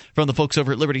in from the folks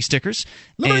over at Liberty Stickers.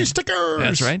 Liberty Stickers!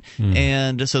 That's right.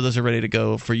 And so those are ready to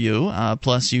go for you.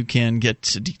 Plus, you can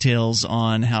get details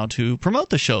on how to promote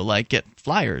the show, like get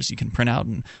flyers you can print out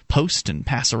and post and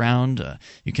pass around.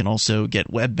 You can also get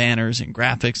web banners and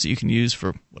graphics that you can use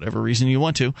for whatever reason you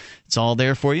want to. It's all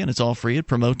there for you, and it's all free at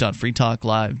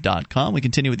promote.freetalklive.com. We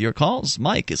continue with your calls.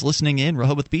 Mike is listening in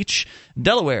Rehoboth Beach,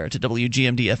 Delaware, to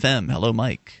WGMD-FM. Hello,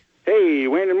 Mike. Hey,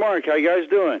 Wayne and Mark, how you guys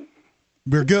doing?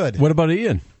 We're good. What about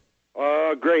Ian?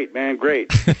 Great, man,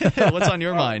 great. What's on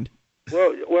your mind?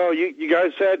 Well, you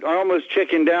guys said I almost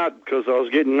chickened out because I was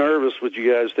getting nervous with you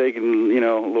guys taking,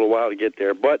 a little while to get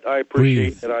there. But I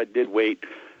appreciate that I did wait.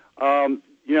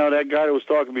 That guy that was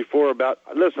talking before about,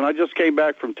 listen, I just came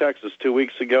back from Texas 2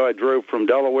 weeks ago. I drove from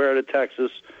Delaware to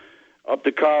Texas, up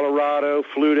to Colorado,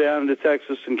 flew down to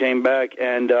Texas and came back,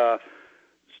 and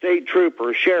state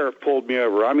trooper, sheriff pulled me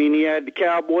over. I mean, he had the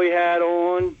cowboy hat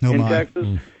on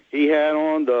Texas. He had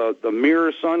on the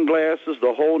mirror sunglasses,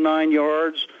 the whole 9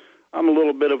 yards. I'm a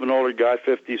little bit of an older guy,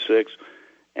 56.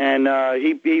 And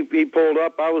he pulled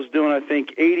up. I was doing, I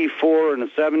think, 84 and a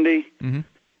 70. Mm-hmm.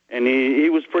 And he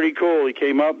was pretty cool. He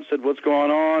came up and said, "What's going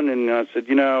on?" And I said,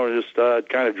 just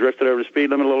kind of drifted over the speed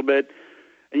limit a little bit.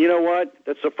 And you know what?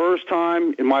 That's the first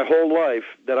time in my whole life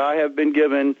that I have been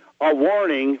given a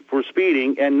warning for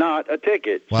speeding and not a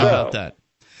ticket. Wow. So, about that.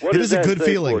 It is a good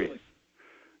feeling.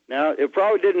 Now, it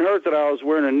probably didn't hurt that I was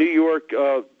wearing a New York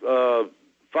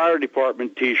fire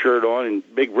department T-shirt on in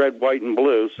big red, white, and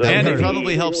blue. So and it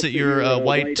probably helps that you're a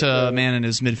white man in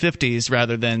his mid-50s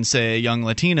rather than, say, a young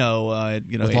Latino,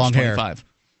 with age long 25. hair.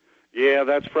 Yeah,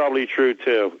 that's probably true,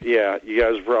 too. Yeah, you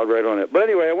guys are probably right on it. But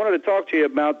anyway, I wanted to talk to you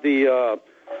about the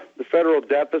federal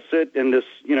deficit and this,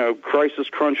 crisis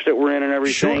crunch that we're in and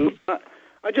everything. Sure.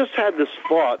 I just had this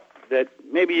thought that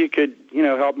maybe you could,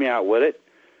 help me out with it.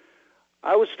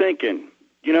 I was thinking,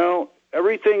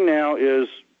 everything now is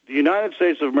the United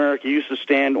States of America used to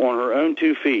stand on her own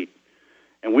 2 feet,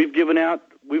 and we've doled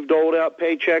out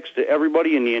paychecks to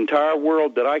everybody in the entire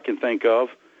world that I can think of.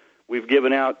 We've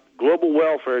given out global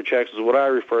welfare checks is what I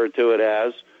refer to it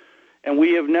as, and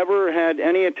we have never had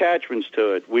any attachments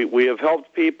to it. We have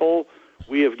helped people.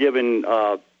 We have given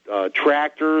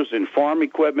tractors and farm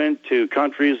equipment to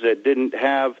countries that didn't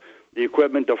have the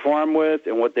equipment to farm with,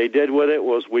 and what they did with it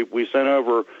was we sent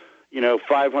over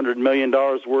 $500 million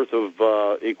worth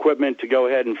of equipment to go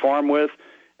ahead and farm with,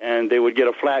 and they would get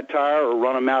a flat tire or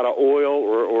run them out of oil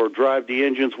or drive the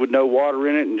engines with no water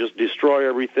in it and just destroy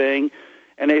everything.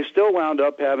 And they still wound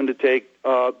up having to take,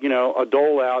 a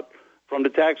dole out from the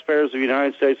taxpayers of the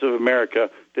United States of America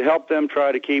to help them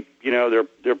try to keep,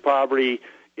 their poverty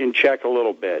in check a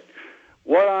little bit.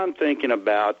 What I'm thinking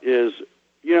about is,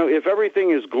 if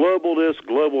everything is global this,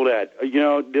 global that,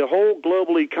 the whole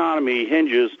global economy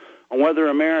hinges on whether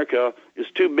America is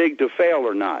too big to fail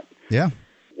or not. Yeah.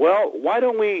 Well, why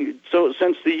don't we,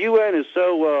 since the UN is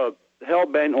so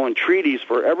hell-bent on treaties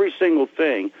for every single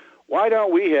thing, why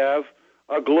don't we have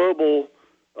a global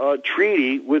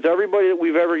treaty with everybody that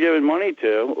we've ever given money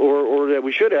to, or that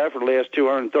we should have for the last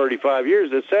 235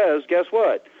 years, that says, guess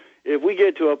what? If we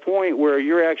get to a point where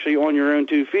you're actually on your own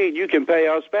 2 feet, you can pay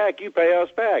us back, you pay us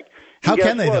back. How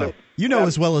can they, though? You know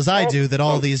as well as I do that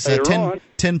all these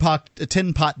tin pot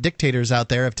dictators out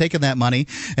there have taken that money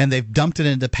and they've dumped it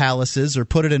into palaces or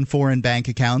put it in foreign bank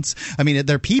accounts. I mean,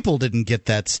 their people didn't get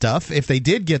that stuff. If they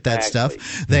did get that stuff,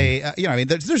 they,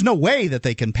 there's no way that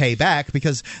they can pay back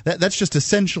because that's just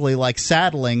essentially like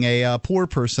saddling a poor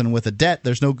person with a debt.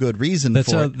 There's no good reason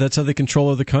for it. That's how they control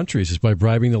other countries, is by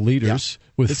bribing the leaders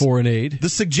with foreign aid. The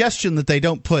suggestion that they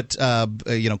don't put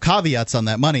caveats on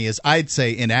that money is, I'd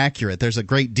say, inaccurate. There's a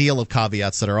great deal of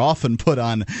caveats that are often put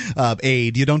on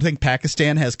aid. You don't think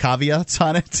Pakistan has caveats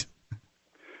on it?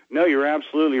 No, you're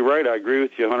absolutely right. I agree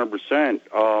with you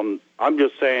 100%. I'm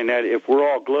just saying that if we're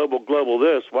all global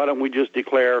this, why don't we just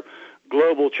declare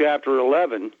global Chapter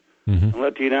 11 and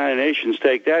let the United Nations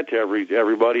take that to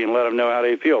everybody and let them know how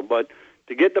they feel. But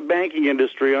to get the banking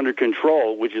industry under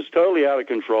control, which is totally out of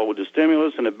control with the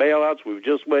stimulus and the bailouts we've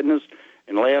just witnessed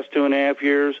in the last 2.5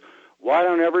 years, why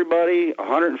don't everybody,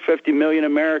 150 million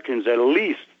Americans at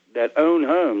least that own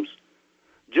homes,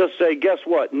 just say, guess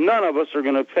what? None of us are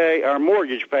going to pay our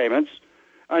mortgage payments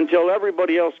until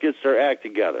everybody else gets their act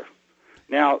together.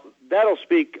 Now, that'll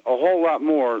speak a whole lot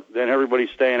more than everybody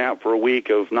staying out for a week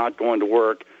of not going to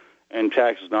work and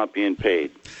taxes not being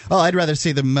paid. Well, I'd rather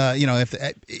see them, if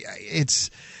it's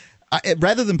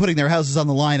rather than putting their houses on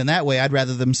the line in that way, I'd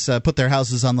rather them put their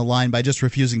houses on the line by just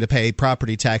refusing to pay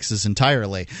property taxes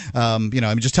entirely.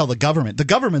 Just tell the government. The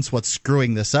government's what's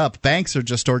screwing this up. Banks are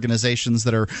just organizations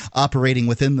that are operating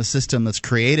within the system that's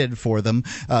created for them.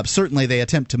 Certainly, they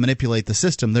attempt to manipulate the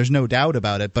system. There's no doubt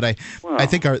about it. But I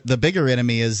think the bigger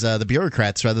enemy is the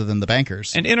bureaucrats rather than the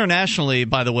bankers. And internationally,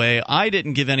 by the way, I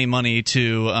didn't give any money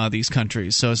to these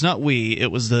countries. So it's not we.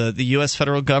 It was the U.S.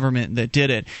 federal government that did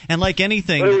it. And like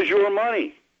anything... But it was your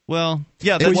money. Well,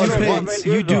 yeah, that's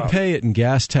you do pay it in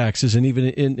gas taxes and even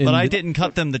in but I didn't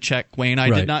cut them the check, Wayne. I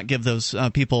did not give those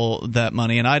people that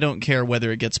money, and I don't care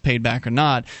whether it gets paid back or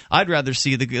not. I'd rather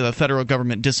see the federal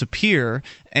government disappear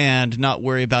and not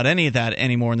worry about any of that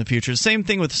anymore in the future. Same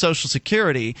thing with Social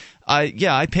Security.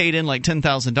 I paid in like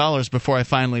 $10,000 before I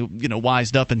finally,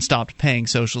 wised up and stopped paying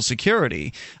Social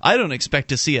Security. I don't expect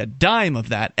to see a dime of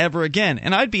that ever again,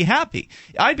 and I'd be happy.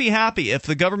 I'd be happy if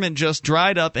the government just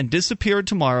dried up and disappeared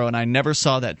tomorrow, and I never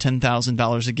saw that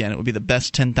 $10,000 again. It would be the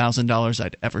best $10,000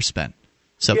 I'd ever spent.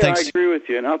 So thanks. I agree with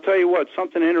you, and I'll tell you what.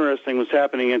 Something interesting was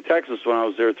happening in Texas when I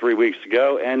was there 3 weeks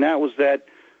ago, and that was that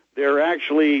they're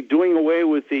actually doing away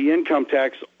with the income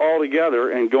tax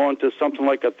altogether and going to something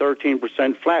like a 13%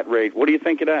 flat rate. What do you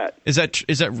think of that? Is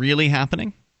that really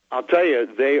happening? I'll tell you,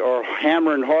 they are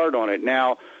hammering hard on it.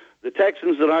 Now, the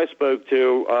Texans that I spoke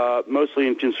to, mostly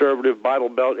in conservative Bible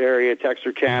Belt area,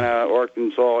 Texarkana,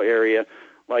 Arkansas area,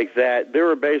 like that, they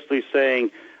were basically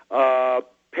saying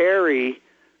Perry,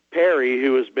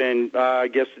 who has been, I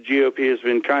guess the GOP has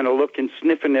been kind of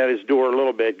sniffing at his door a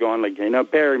little bit, going like,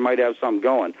 Perry might have something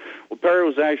going. Well, Perry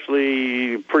was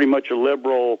actually pretty much a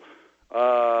liberal,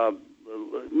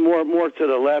 more to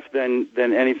the left than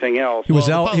anything else. He was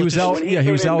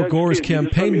Al Gore's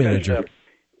campaign manager.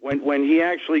 When he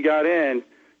actually got in,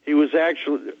 he was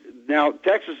actually now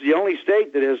Texas is the only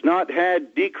state that has not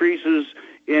had decreases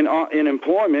in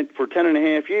employment for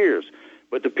 10.5 years.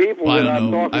 But the people that I'm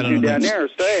talking to down there are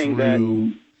saying that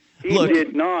he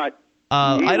did not.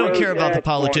 I don't care about the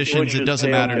politicians. It doesn't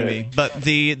matter to me. But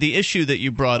the issue that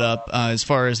you brought up as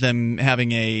far as them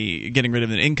getting rid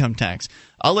of an income tax,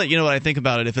 I'll let you know what I think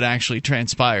about it if it actually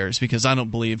transpires, because I don't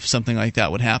believe something like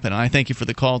that would happen. And I thank you for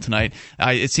the call tonight.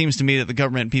 It seems to me that the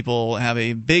government people have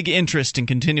a big interest in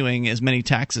continuing as many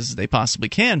taxes as they possibly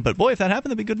can. But boy, if that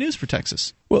happened, that'd be good news for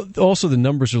Texas. Well, also the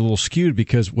numbers are a little skewed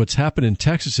because what's happened in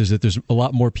Texas is that there's a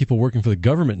lot more people working for the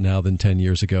government now than 10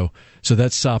 years ago. So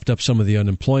that's sopped up some of the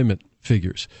unemployment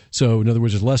figures. So in other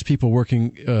words, there's less people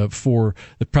working for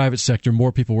the private sector,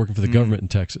 more people working for the government in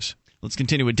Texas. Let's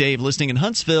continue with Dave listening in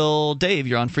Huntsville. Dave,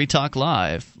 you're on Free Talk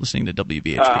Live, listening to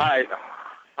WBHP. Hi,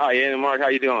 Ian and Mark. How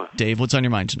you doing? Dave, what's on your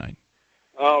mind tonight?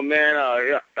 Oh man,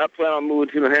 I plan on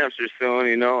moving to New Hampshire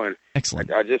soon. And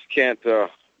excellent. I just can't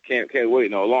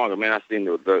wait no longer, man. I've seen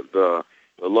the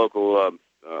local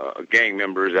gang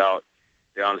members out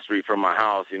down the street from my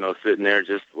house, sitting there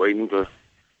just waiting to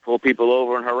pull people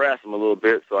over and harass them a little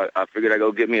bit. So I figured I'd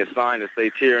go get me a sign to say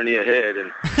tyranny ahead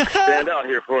and stand out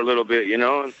here for a little bit,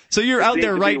 So you're out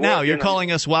there right now. You're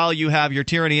calling us while you have your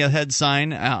tyranny ahead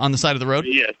sign on the side of the road?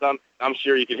 Yes, I'm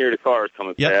sure you can hear the cars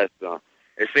coming past.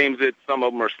 It seems that some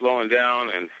of them are slowing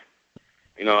down, and,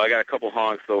 I got a couple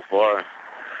honks so far.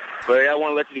 But I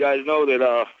want to let you guys know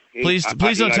that... Please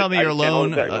don't tell me you're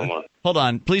alone. Hold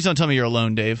on. Please don't tell me you're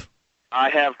alone, Dave. I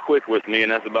have Quick with me,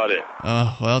 and that's about it.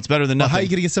 Well, it's better than nothing. How are you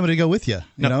going to get somebody to go with you?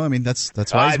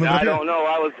 That's why he's moving up here. I don't know.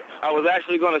 I was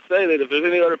actually going to say that if there's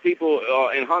any other people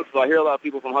in Huntsville, I hear a lot of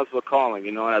people from Huntsville calling,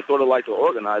 and I sort of like to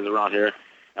organize around here.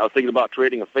 I was thinking about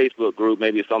creating a Facebook group,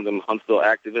 maybe something Huntsville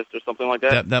Activist or something like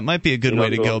that. That might be a good way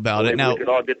to go about it. Now we could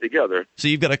all get together. So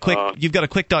you've got a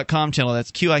quick.com channel.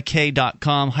 That's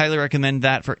QIK.com. Highly recommend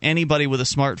that for anybody with a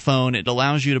smartphone. It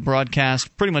allows you to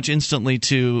broadcast pretty much instantly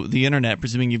to the internet,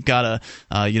 presuming you've got a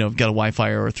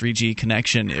Wi-Fi or a 3G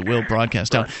connection. It will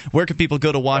broadcast out. Where can people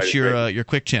go to watch your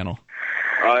Quick channel?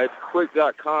 It's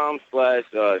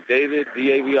quick.com/David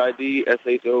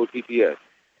DAVID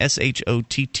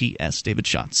SHOTTS, David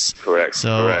Schatz. Correct.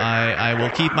 So correct. I will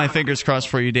keep my fingers crossed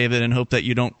for you, David, and hope that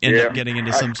you don't end up getting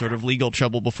into some sort of legal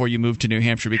trouble before you move to New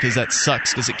Hampshire, because that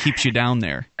sucks because it keeps you down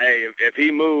there. Hey, if he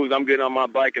moves, I'm getting on my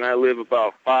bike and I live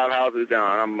about 5 houses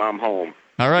down. I'm home.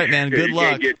 All right, man. Good luck. You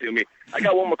can't get to me. I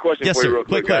got one more question yes, for you, sir. real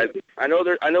quick, guys. I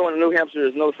know in New Hampshire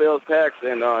there's no sales tax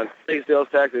and state sales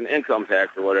tax and income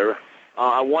tax or whatever.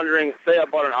 I'm wondering, say I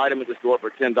bought an item at the store for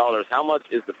 $10, how much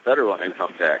is the federal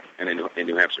income tax in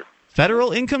New Hampshire?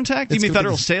 Federal income tax? Do you It's mean good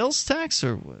federal because- sales tax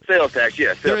or what? Sales tax,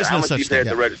 yes. There is How no much such you pay at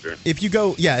thing. the register? If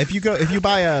you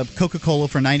buy a Coca-Cola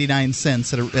for 99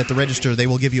 cents at the register, they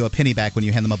will give you a penny back when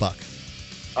you hand them a buck.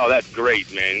 Oh, that's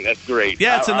great, man. That's great.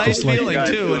 Yeah, it's a nice I- I- feeling, guys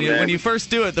too. do, When man. you first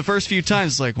do it, the first few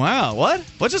times, it's like, wow, what?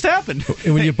 What just happened?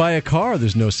 And when you buy a car,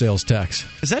 there's no sales tax.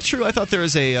 Is that true? I thought there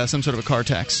was some sort of a car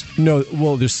tax. No,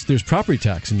 well, there's property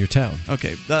tax in your town.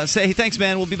 Okay. Hey, thanks,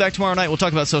 man. We'll be back tomorrow night. We'll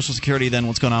talk about Social Security then,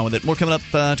 what's going on with it. More coming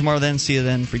up tomorrow then. See you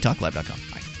then. freetalklive.com.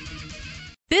 Bye.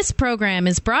 This program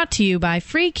is brought to you by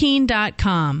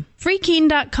FreeKeen.com.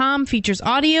 FreeKeen.com features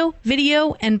audio,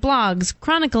 video, and blogs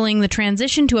chronicling the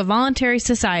transition to a voluntary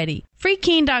society.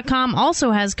 FreeKeen.com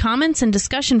also has comments and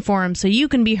discussion forums so you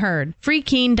can be heard.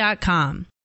 FreeKeen.com.